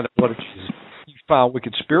weakened by the blood of Jesus. You foul,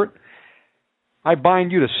 wicked spirit. I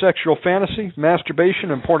bind you to sexual fantasy,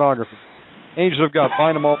 masturbation, and pornography. Angels of God,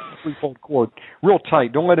 bind them all with a threefold cord. Real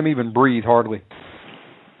tight. Don't let them even breathe, hardly.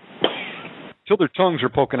 Till their tongues are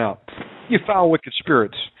poking out. You foul, wicked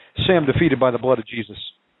spirits. Say I'm defeated by the blood of Jesus.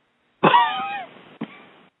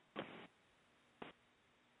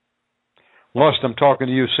 Lust, I'm talking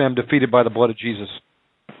to you. Say I'm defeated by the blood of Jesus.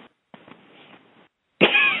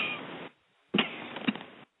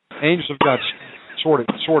 Angels of God, sword it,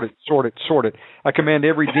 sword it, sword it, sword it. I command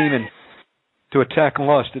every demon to attack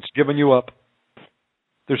lust. It's given you up.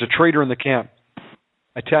 There's a traitor in the camp.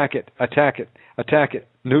 Attack it, attack it, attack it.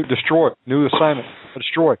 Destroy. New assignment.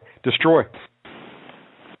 Destroy, destroy.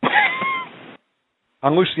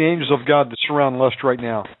 Unloose the angels of God that surround lust right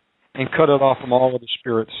now and cut it off from all of the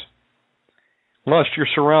spirits. Lust, you're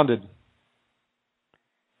surrounded.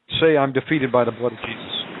 Say, I'm defeated by the blood of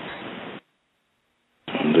Jesus.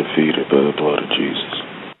 I'm defeated by the blood of Jesus.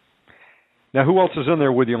 Now, who else is in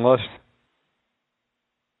there with you, lust?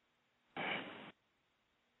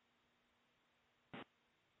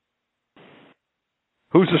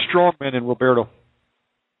 Who's the strong man in Roberto?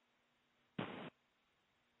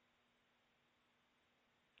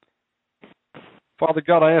 Father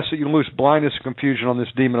God, I ask that you loose blindness and confusion on this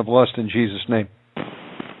demon of lust in Jesus' name.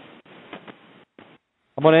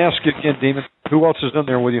 I'm going to ask you again, demon, who else is in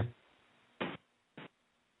there with you?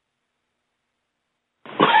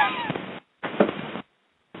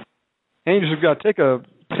 Angels of God, take a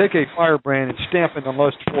firebrand and stamp it on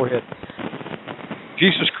lust's forehead.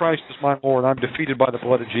 Jesus Christ is my Lord. I'm defeated by the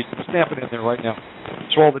blood of Jesus. Stamp it in there right now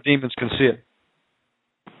so all the demons can see it.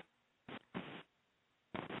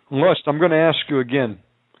 Lust, I'm going to ask you again,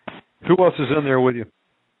 who else is in there with you?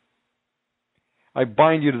 I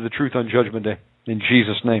bind you to the truth on Judgment Day in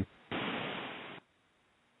Jesus' name.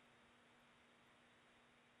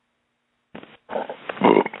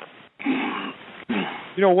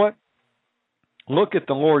 You know what? Look at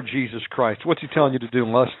the Lord Jesus Christ. What's he telling you to do,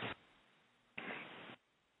 lust?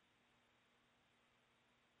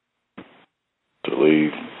 To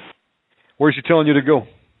leave. Where's he telling you to go?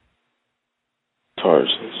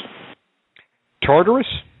 Tarsus. Tartarus?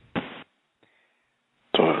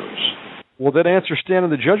 Tartarus. Will that answer stand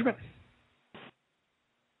in the judgment?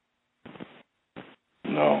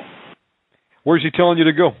 No. Where's he telling you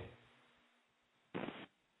to go?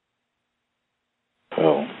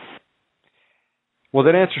 Hell. Will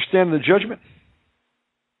that answer stand in the judgment?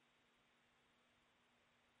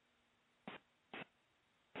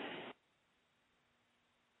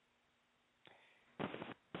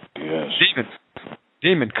 Yes.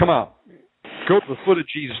 Demon, come out. Go to the foot of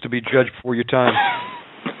Jesus to be judged before your time.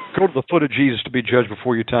 Go to the foot of Jesus to be judged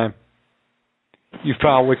before your time. You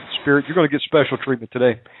foul, wicked spirit, you're going to get special treatment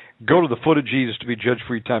today. Go to the foot of Jesus to be judged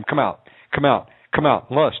for your time. Come out. Come out. Come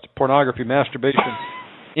out. Lust, pornography, masturbation,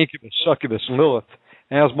 incubus, succubus, Lilith,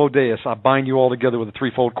 Asmodeus. I bind you all together with a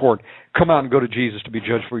threefold cord. Come out and go to Jesus to be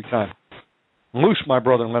judged for your time. Loose my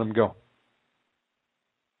brother and let him go.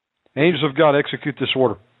 Angels of God, execute this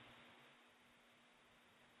order.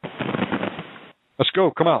 Let's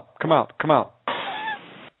go. Come out. Come out. Come out.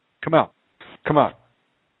 Come out. Come out.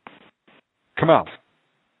 Come out.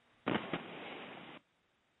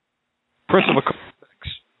 Prince of occult sex.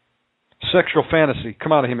 Sexual fantasy.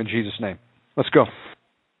 Come out of him in Jesus' name. Let's go.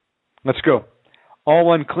 Let's go.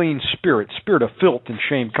 All unclean spirit. Spirit of filth and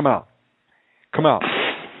shame. Come out. Come out.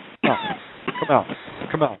 Come out. Come out.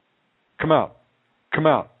 Come out. Come out. Come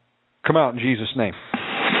out. Come out in Jesus' name.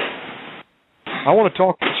 I want to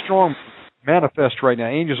talk to the strong. manifest right now.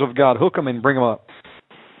 Angels of God, hook him and bring him up.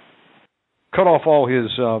 Cut off all his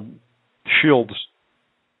shields.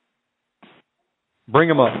 Bring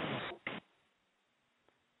him up.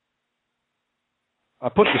 I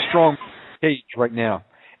put the strong cage right now.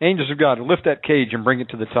 Angels of God, lift that cage and bring it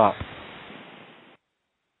to the top.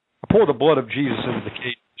 I pour the blood of Jesus into the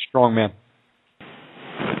cage, strong man.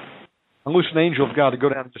 I loose an angel of God to go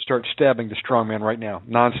down and just start stabbing the strong man right now,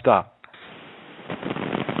 nonstop.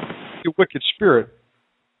 You wicked spirit,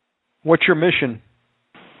 what's your mission?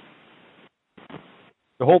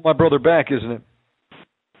 To hold my brother back, isn't it?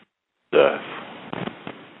 Death.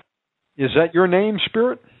 Is that your name,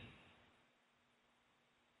 spirit?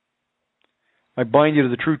 I bind you to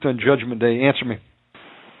the truth on Judgment Day. Answer me.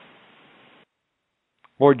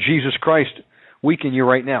 Lord Jesus Christ, weaken you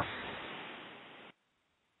right now.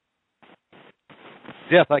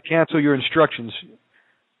 Death, I cancel your instructions.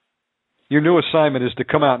 Your new assignment is to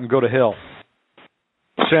come out and go to hell.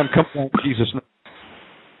 Sam, come out in Jesus' name.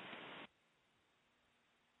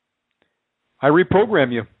 I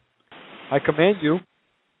reprogram you. I command you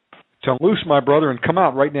to loose my brother and come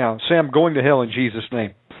out right now. Sam, going to hell in Jesus'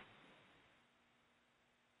 name.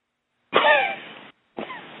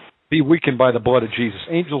 Be weakened by the blood of Jesus.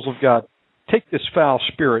 Angels of God, take this foul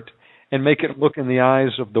spirit and make it look in the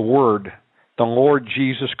eyes of the Word, the Lord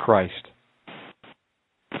Jesus Christ.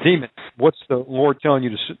 Demon, what's the Lord telling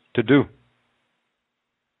you to do?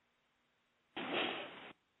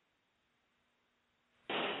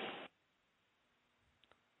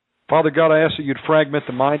 Father God, I ask that you'd fragment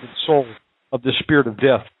the mind and soul of this spirit of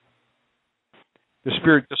death. The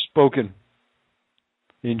spirit just spoken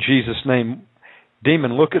in Jesus' name.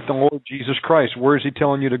 Demon, look at the Lord Jesus Christ. Where is he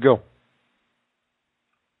telling you to go?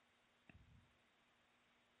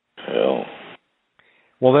 Hell.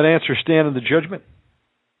 Will that answer stand in the judgment?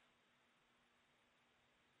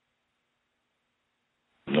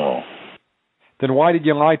 No. Then why did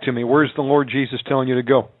you lie to me? Where's the Lord Jesus telling you to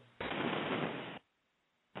go?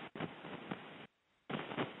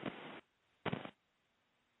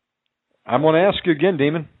 I'm going to ask you again,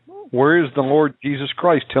 demon. Where is the Lord Jesus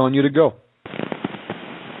Christ telling you to go?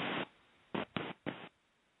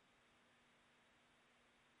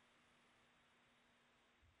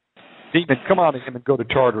 Demon, come out of him and go to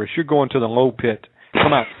Tartarus. You're going to the low pit.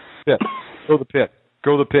 Come out. Pit. Go to the pit.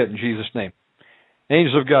 Go to the pit in Jesus' name.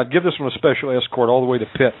 Angels of God, give this one a special escort all the way to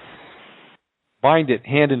the pit. Bind it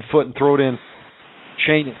hand and foot and throw it in.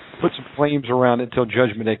 Chain it. Put some flames around it until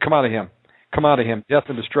Judgment Day. Come out of him. Come out of him. Death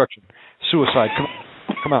and destruction. Suicide.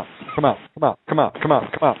 Come out. Come out. Come out. Come out. Come out. Come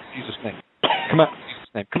out. Come out in Jesus' name. Come out in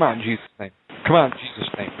Jesus' name. Come out in Jesus' name. Come out in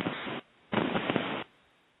Jesus' name.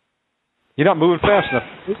 You're not moving fast enough.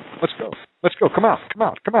 Let's go. Let's go. Come out. Come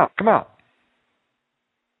out. Come out. Come out.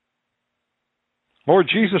 Lord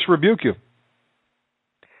Jesus, rebuke you.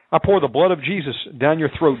 I pour the blood of Jesus down your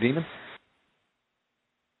throat, demon.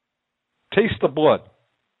 Taste the blood.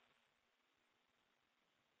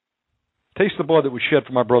 Taste the blood that was shed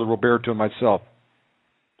for my brother Roberto and myself.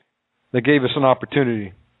 That gave us an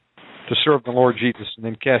opportunity to serve the Lord Jesus and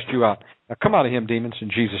then cast you out. Now come out of him, demons, in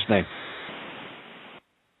Jesus' name.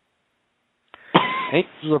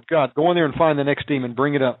 Angels of God, go in there and find the next demon.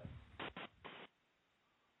 Bring it up.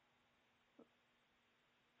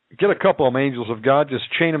 Get a couple of them, angels of God. Just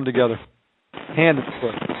chain them together. Hand and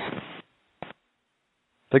foot.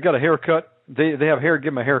 They got a haircut. They have hair.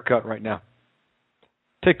 Give them a haircut right now.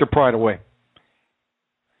 Take their pride away.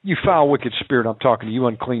 You foul, wicked spirit, I'm talking to you,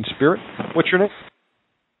 unclean spirit. What's your name?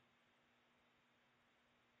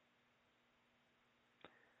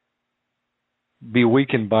 Be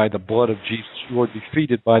weakened by the blood of Jesus. You are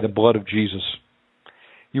defeated by the blood of Jesus.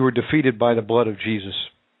 You were defeated by the blood of Jesus.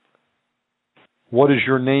 What is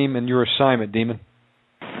your name and your assignment, demon?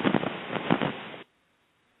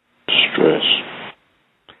 Stress.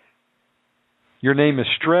 Your name is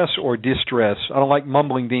stress or distress? I don't like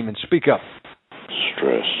mumbling demons. Speak up.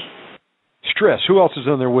 Stress. Stress. Who else is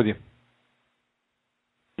in there with you?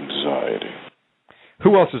 Anxiety.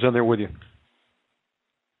 Who else is in there with you?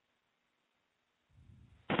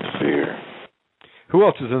 Fear. Who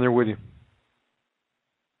else is in there with you?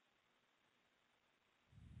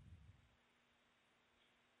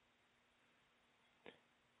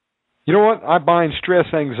 You know what? I bind stress,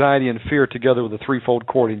 anxiety, and fear together with a threefold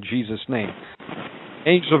cord in Jesus' name.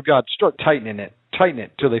 Angels of God, start tightening it. Tighten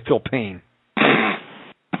it till they feel pain.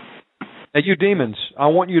 Now, you demons, I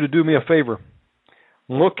want you to do me a favor.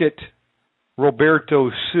 Look at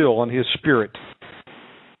Roberto's seal on his spirit.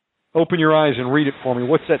 Open your eyes and read it for me.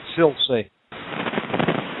 What's that seal say?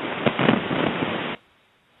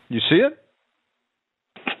 You see it?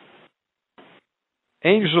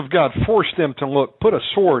 Angels of God, force them to look. Put a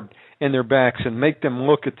sword in their backs and make them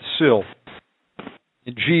look at the sill.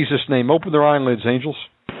 In Jesus' name, open their eyelids, angels.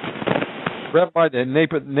 Grab by the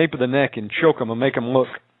nape of the neck and choke them and make them look.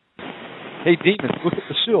 Hey, demons, look at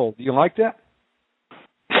the sill. Do you like that?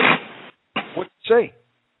 What's it say?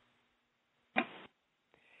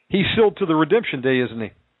 He's sealed to the redemption day, isn't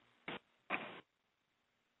he?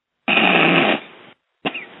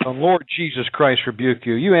 The Lord Jesus Christ rebuke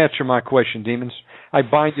you. You answer my question, demons. I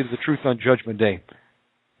bind you to the truth on Judgment Day.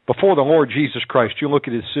 Before the Lord Jesus Christ, you look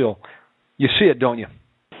at his seal. You see it, don't you?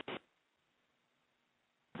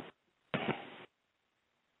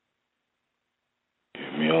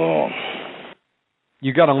 Leave me alone.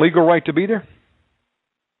 You got a legal right to be there?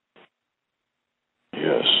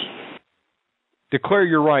 Yes. Declare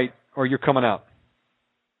your right or you're coming out.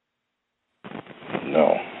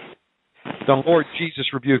 No. The Lord Jesus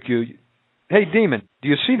rebuke you. Hey, demon, do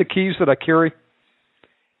you see the keys that I carry?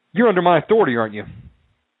 You're under my authority, aren't you?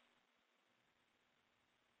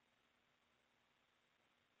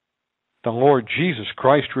 The Lord Jesus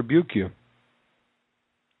Christ rebuke you.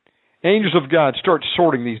 Angels of God, start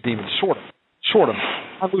sorting these demons. Sort them. Sort them.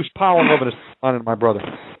 I lose power and love in his mind and my brother.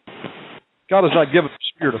 God has not given us a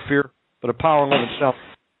spirit of fear, but a power and love and self.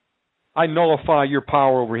 I nullify your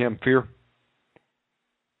power over him, fear.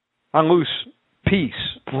 I loose peace,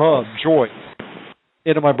 love, joy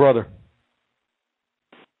into my brother.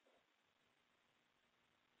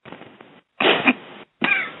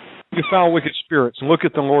 You foul wicked spirits, and look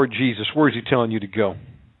at the Lord Jesus. Where is he telling you to go?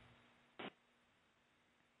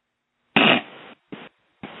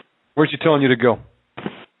 Where's he telling you to go?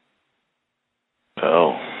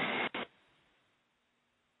 Hell.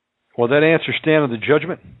 Will that answer stand in the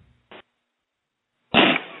judgment?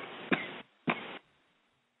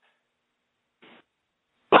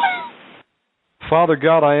 Father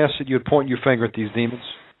God, I ask that you would point your finger at these demons.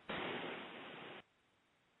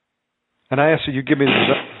 And I ask that you give me the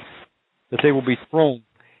desire that they will be thrown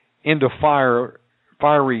into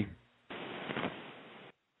fiery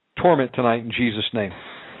torment tonight in Jesus' name.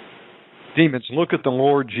 Demons, look at the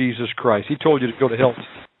Lord Jesus Christ. He told you to go to hell.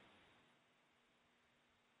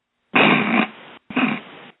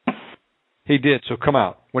 He did, so come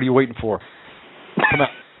out. What are you waiting for? Come out.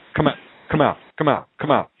 Come out. Come out. Come out.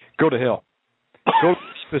 Come out. Go to hell. Go to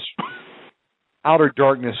this outer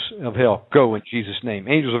darkness of hell. Go in Jesus' name.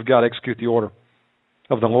 Angels of God, execute the order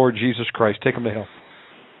of the Lord Jesus Christ. Take him to hell.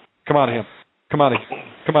 Come out of him. Come out of him.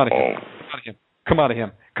 Come out of him. Come out of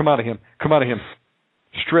him. Come out of him. Come out of him.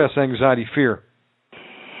 Stress, anxiety, fear.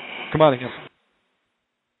 Come out of him.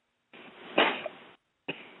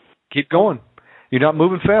 Keep going. You're not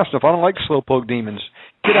moving fast enough. I don't like slowpoke demons.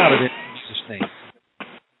 Get out of there in Jesus' name.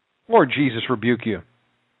 Lord Jesus, rebuke you.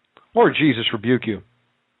 Lord Jesus, rebuke you.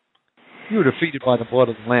 You were defeated by the blood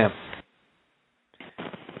of the Lamb.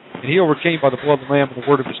 And he overcame by the blood of the Lamb and the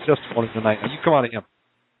word of his testimony tonight. Now you come out of him.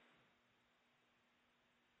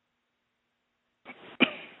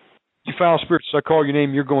 You foul spirits, I call your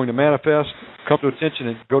name, you're going to manifest, come to attention,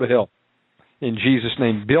 and go to hell. In Jesus'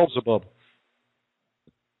 name. Beelzebub,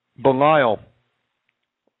 Belial,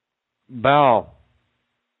 Baal,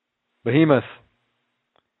 Behemoth,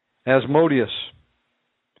 Asmodeus,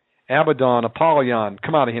 Abaddon, Apollyon,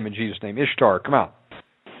 come out of him in Jesus' name. Ishtar, come out.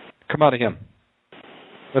 Come out of him.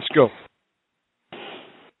 Let's go.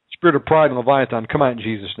 Spirit of pride and Leviathan, come out in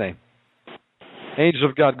Jesus' name. Angels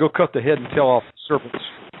of God, go cut the head and tail off the serpents.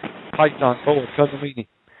 Python, Boa, Kundalini,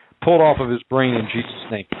 pull it off of his brain in Jesus'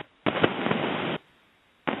 name.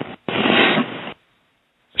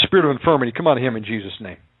 Spirit of infirmity, come out of him in Jesus'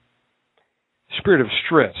 name. Spirit of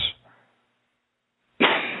stress.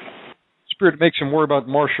 Spirit makes him worry about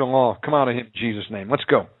martial law, come out of him in Jesus' name. Let's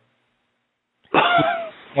go.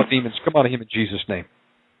 What demons, come out of him in Jesus' name.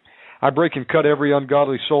 I break and cut every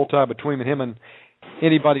ungodly soul tie between him and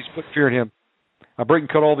anybody's put fear in him. I break and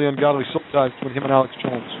cut all the ungodly soul ties between him and Alex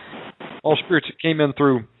Jones. All spirits that came in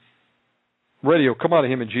through radio, come out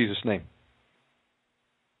of him in Jesus' name.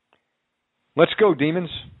 Let's go, demons.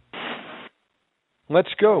 Let's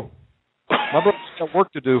go. My brother's got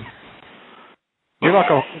work to do. You're not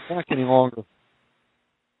going to hold back any longer.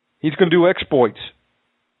 He's going to do exploits.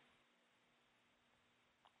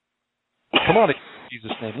 Come out of him in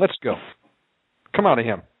Jesus' name. Let's go. Come out of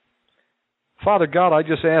him. Father God, I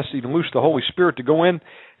just ask you to loose the Holy Spirit to go in,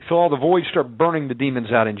 fill all the voids, start burning the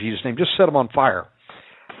demons out in Jesus' name. Just set them on fire.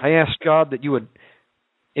 I ask God that you would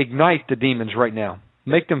ignite the demons right now.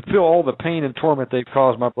 Make them feel all the pain and torment they've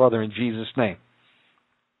caused my brother in Jesus' name.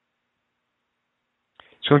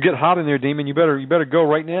 It's going to get hot in there, demon. You better go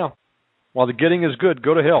right now. While the getting is good,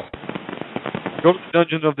 go to hell. Go to the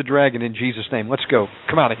dungeon of the dragon in Jesus' name. Let's go.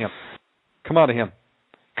 Come out of him. Come out of him.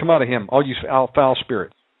 Come out of him, all you foul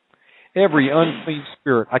spirits. Every unclean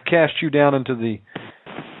spirit, I cast you down into the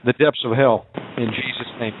depths of hell in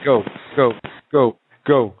Jesus' name. Go, go, go,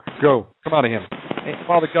 go, go. Come out of him. And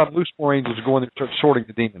Father God, loose more angels to go in there and start sorting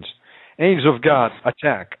the demons. Angels of God,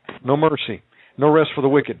 attack. No mercy. No rest for the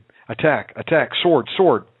wicked. Attack, attack. Sword,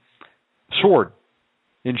 sword, sword.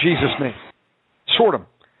 In Jesus' name. Sword them.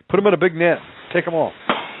 Put them in a big net. Take them all.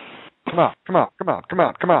 Come out, come out, come out, come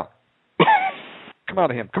out, come out. Come out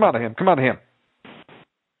of him, come out of him, come out of him.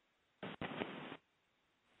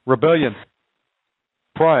 Rebellion,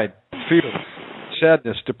 pride, fear,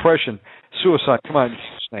 sadness, depression, suicide, come out in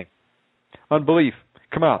Jesus' name. Unbelief,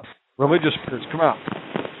 come out. Religious spirits, come out.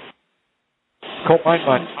 Cult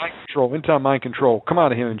mind control, in-time mind control, come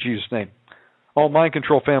out of him in Jesus' name. All mind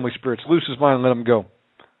control family spirits, loose his mind and let him go.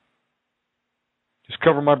 Just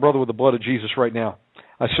cover my brother with the blood of Jesus right now.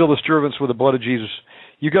 I seal the disturbance with the blood of Jesus.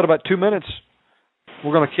 You got about 2 minutes.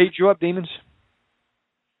 We're going to cage you up, demons.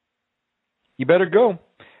 You better go.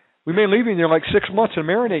 We may leave you in there like 6 months and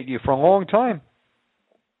marinate you for a long time.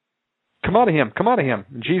 Come out of him. Come out of him.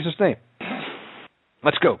 In Jesus' name.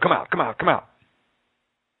 Let's go. Come out. Come out. Come out.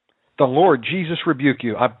 The Lord Jesus rebuke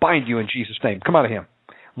you. I bind you in Jesus' name. Come out of him.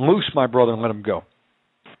 Loose my brother and let him go.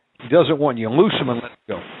 He doesn't want you. Loose him and let him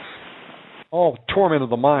go. All torment of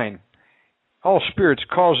the mind. All spirits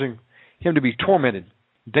causing him to be tormented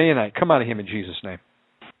day and night. Come out of him in Jesus' name.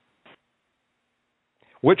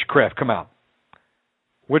 Witchcraft, come out.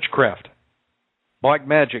 Witchcraft. Black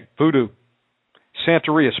magic, voodoo,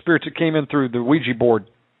 Santeria, spirits that came in through the Ouija board,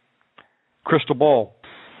 crystal ball,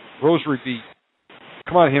 rosary bead.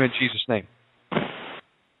 Come out of him in Jesus' name.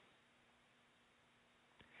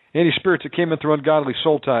 Any spirits that came in through ungodly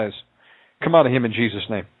soul ties, come out of him in Jesus'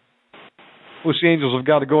 name. Loose the angels of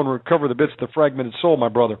God to go and recover the bits of the fragmented soul, my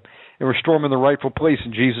brother, and restore them in the rightful place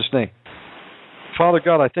in Jesus' name. Father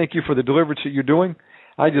God, I thank you for the deliverance that you're doing.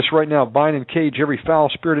 I just right now bind and cage every foul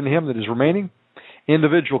spirit in him that is remaining.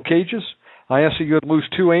 Individual cages. I ask that you would loose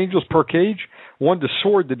 2 angels per cage, one to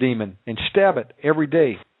sword the demon and stab it every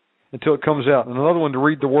day until it comes out, and another one to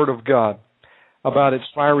read the word of God about its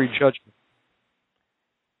fiery judgment.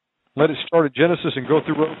 Let it start at Genesis and go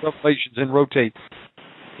through Revelations and rotate.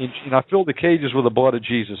 And I fill the cages with the blood of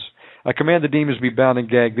Jesus. I command the demons to be bound and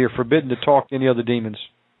gagged. They are forbidden to talk to any other demons.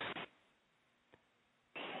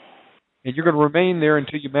 And you're going to remain there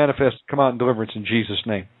until you manifest, come out in deliverance in Jesus'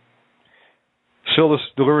 name. Seal this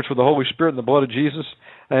deliverance with the Holy Spirit and the blood of Jesus.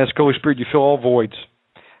 I ask, Holy Spirit, you fill all voids.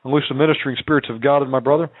 And loose the ministering spirits of God in my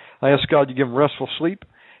brother. I ask God you give him restful sleep,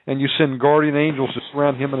 and you send guardian angels to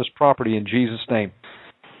surround him and his property in Jesus' name.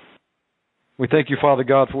 We thank you, Father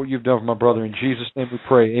God, for what you've done for my brother. In Jesus' name we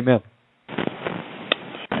pray. Amen.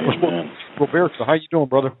 Amen. Roberto, how you doing,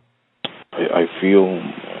 brother? I feel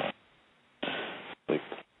like,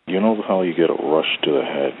 you know how you get a rush to the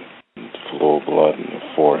head, flow of blood in your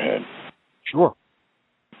forehead? Sure.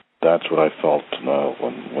 That's what I felt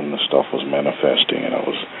when the stuff was manifesting and I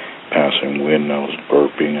was passing wind, I was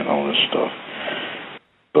burping and all this stuff.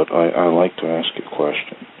 But I like to ask you a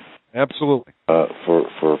question. Absolutely.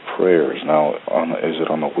 For prayers, now, is it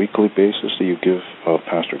on a weekly basis that you give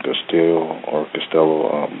Pastor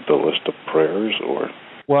Costello the list of prayers, or?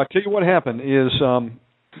 Well, I tell you what happened is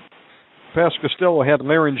Pastor Costello had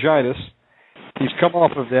laryngitis. He's come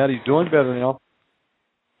off of that. He's doing better now.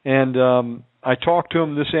 And I talked to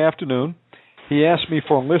him this afternoon. He asked me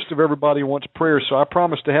for a list of everybody who wants prayers, so I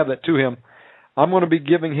promised to have that to him. I'm going to be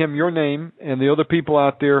giving him your name and the other people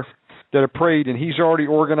out there that have prayed, and he's already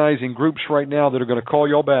organizing groups right now that are going to call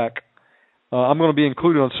y'all back. I'm going to be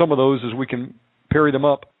included on some of those as we can parry them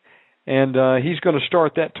up. And he's going to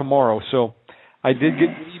start that tomorrow. So I did get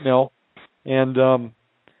your email, and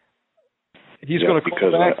he's going to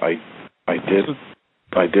call back. Because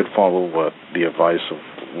I did follow the advice of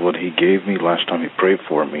what he gave me last time he prayed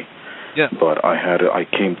for me. Yeah. But I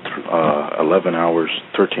came through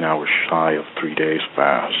 13 hours shy of 3 days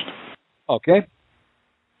fast. Okay.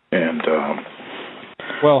 And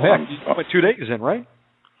well, heck, you went 2 days in, right?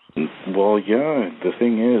 Well, yeah. The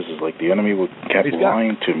thing is like the enemy kept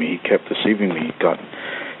lying to me. He kept deceiving me. He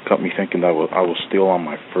got me thinking that I was still on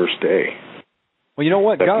my first day. Well, you know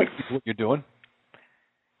what? God knows what you're doing.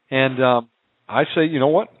 And I say, you know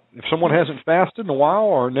what? If someone hasn't fasted in a while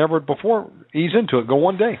or never before, ease into it. Go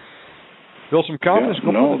 1 day. Build some confidence.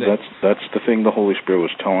 Yeah, go 1 day. That's the thing the Holy Spirit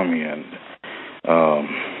was telling me, and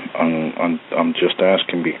I'm just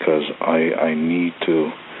asking because I need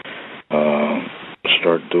to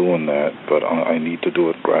start doing that, but I need to do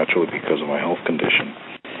it gradually because of my health condition.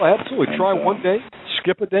 Well, absolutely. Try 1 day.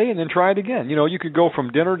 skip a day and then try it again. You know, you could go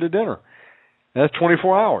from dinner to dinner. That's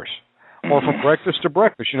 24 hours. Or from breakfast to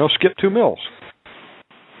breakfast, you know, skip 2 meals.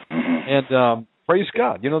 And praise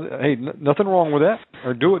God. You know, hey, nothing wrong with that.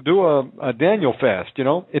 Or do a Daniel fast, you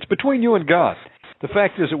know. It's between you and God. The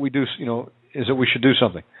fact is that we should do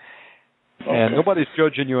something. Okay. And nobody's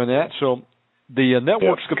judging you in that. So the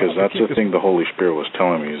network's... Yeah, because that's the thing the Holy Spirit was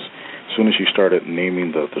telling me is as soon as you started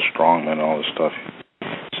naming the strongmen and all this stuff,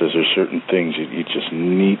 it says there's certain things you just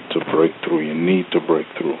need to break through. You need to break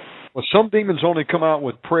through. Well, some demons only come out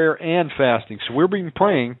with prayer and fasting. So we're being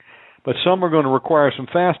praying, but some are going to require some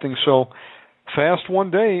fasting. So fast one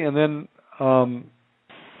day, and then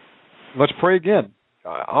let's pray again.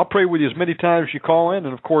 I'll pray with you as many times as you call in,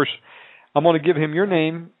 and of course, I'm going to give him your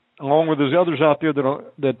name along with those others out there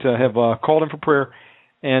that have called in for prayer,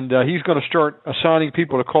 and he's going to start assigning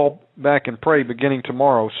people to call back and pray beginning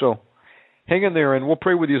tomorrow. So hang in there, and we'll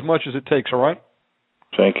pray with you as much as it takes. All right?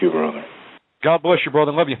 Thank you, brother. God bless you,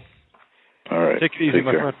 brother. Love you. All right. Take it easy,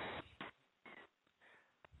 my friend.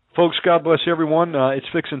 Folks, God bless everyone. It's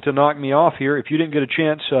fixing to knock me off here. If you didn't get a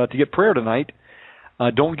chance to get prayer tonight,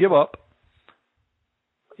 don't give up.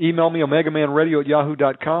 Email me,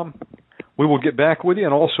 omegamanradio@yahoo.com. We will get back with you,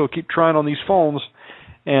 and also keep trying on these phones,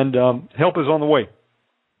 and help is on the way.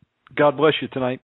 God bless you tonight.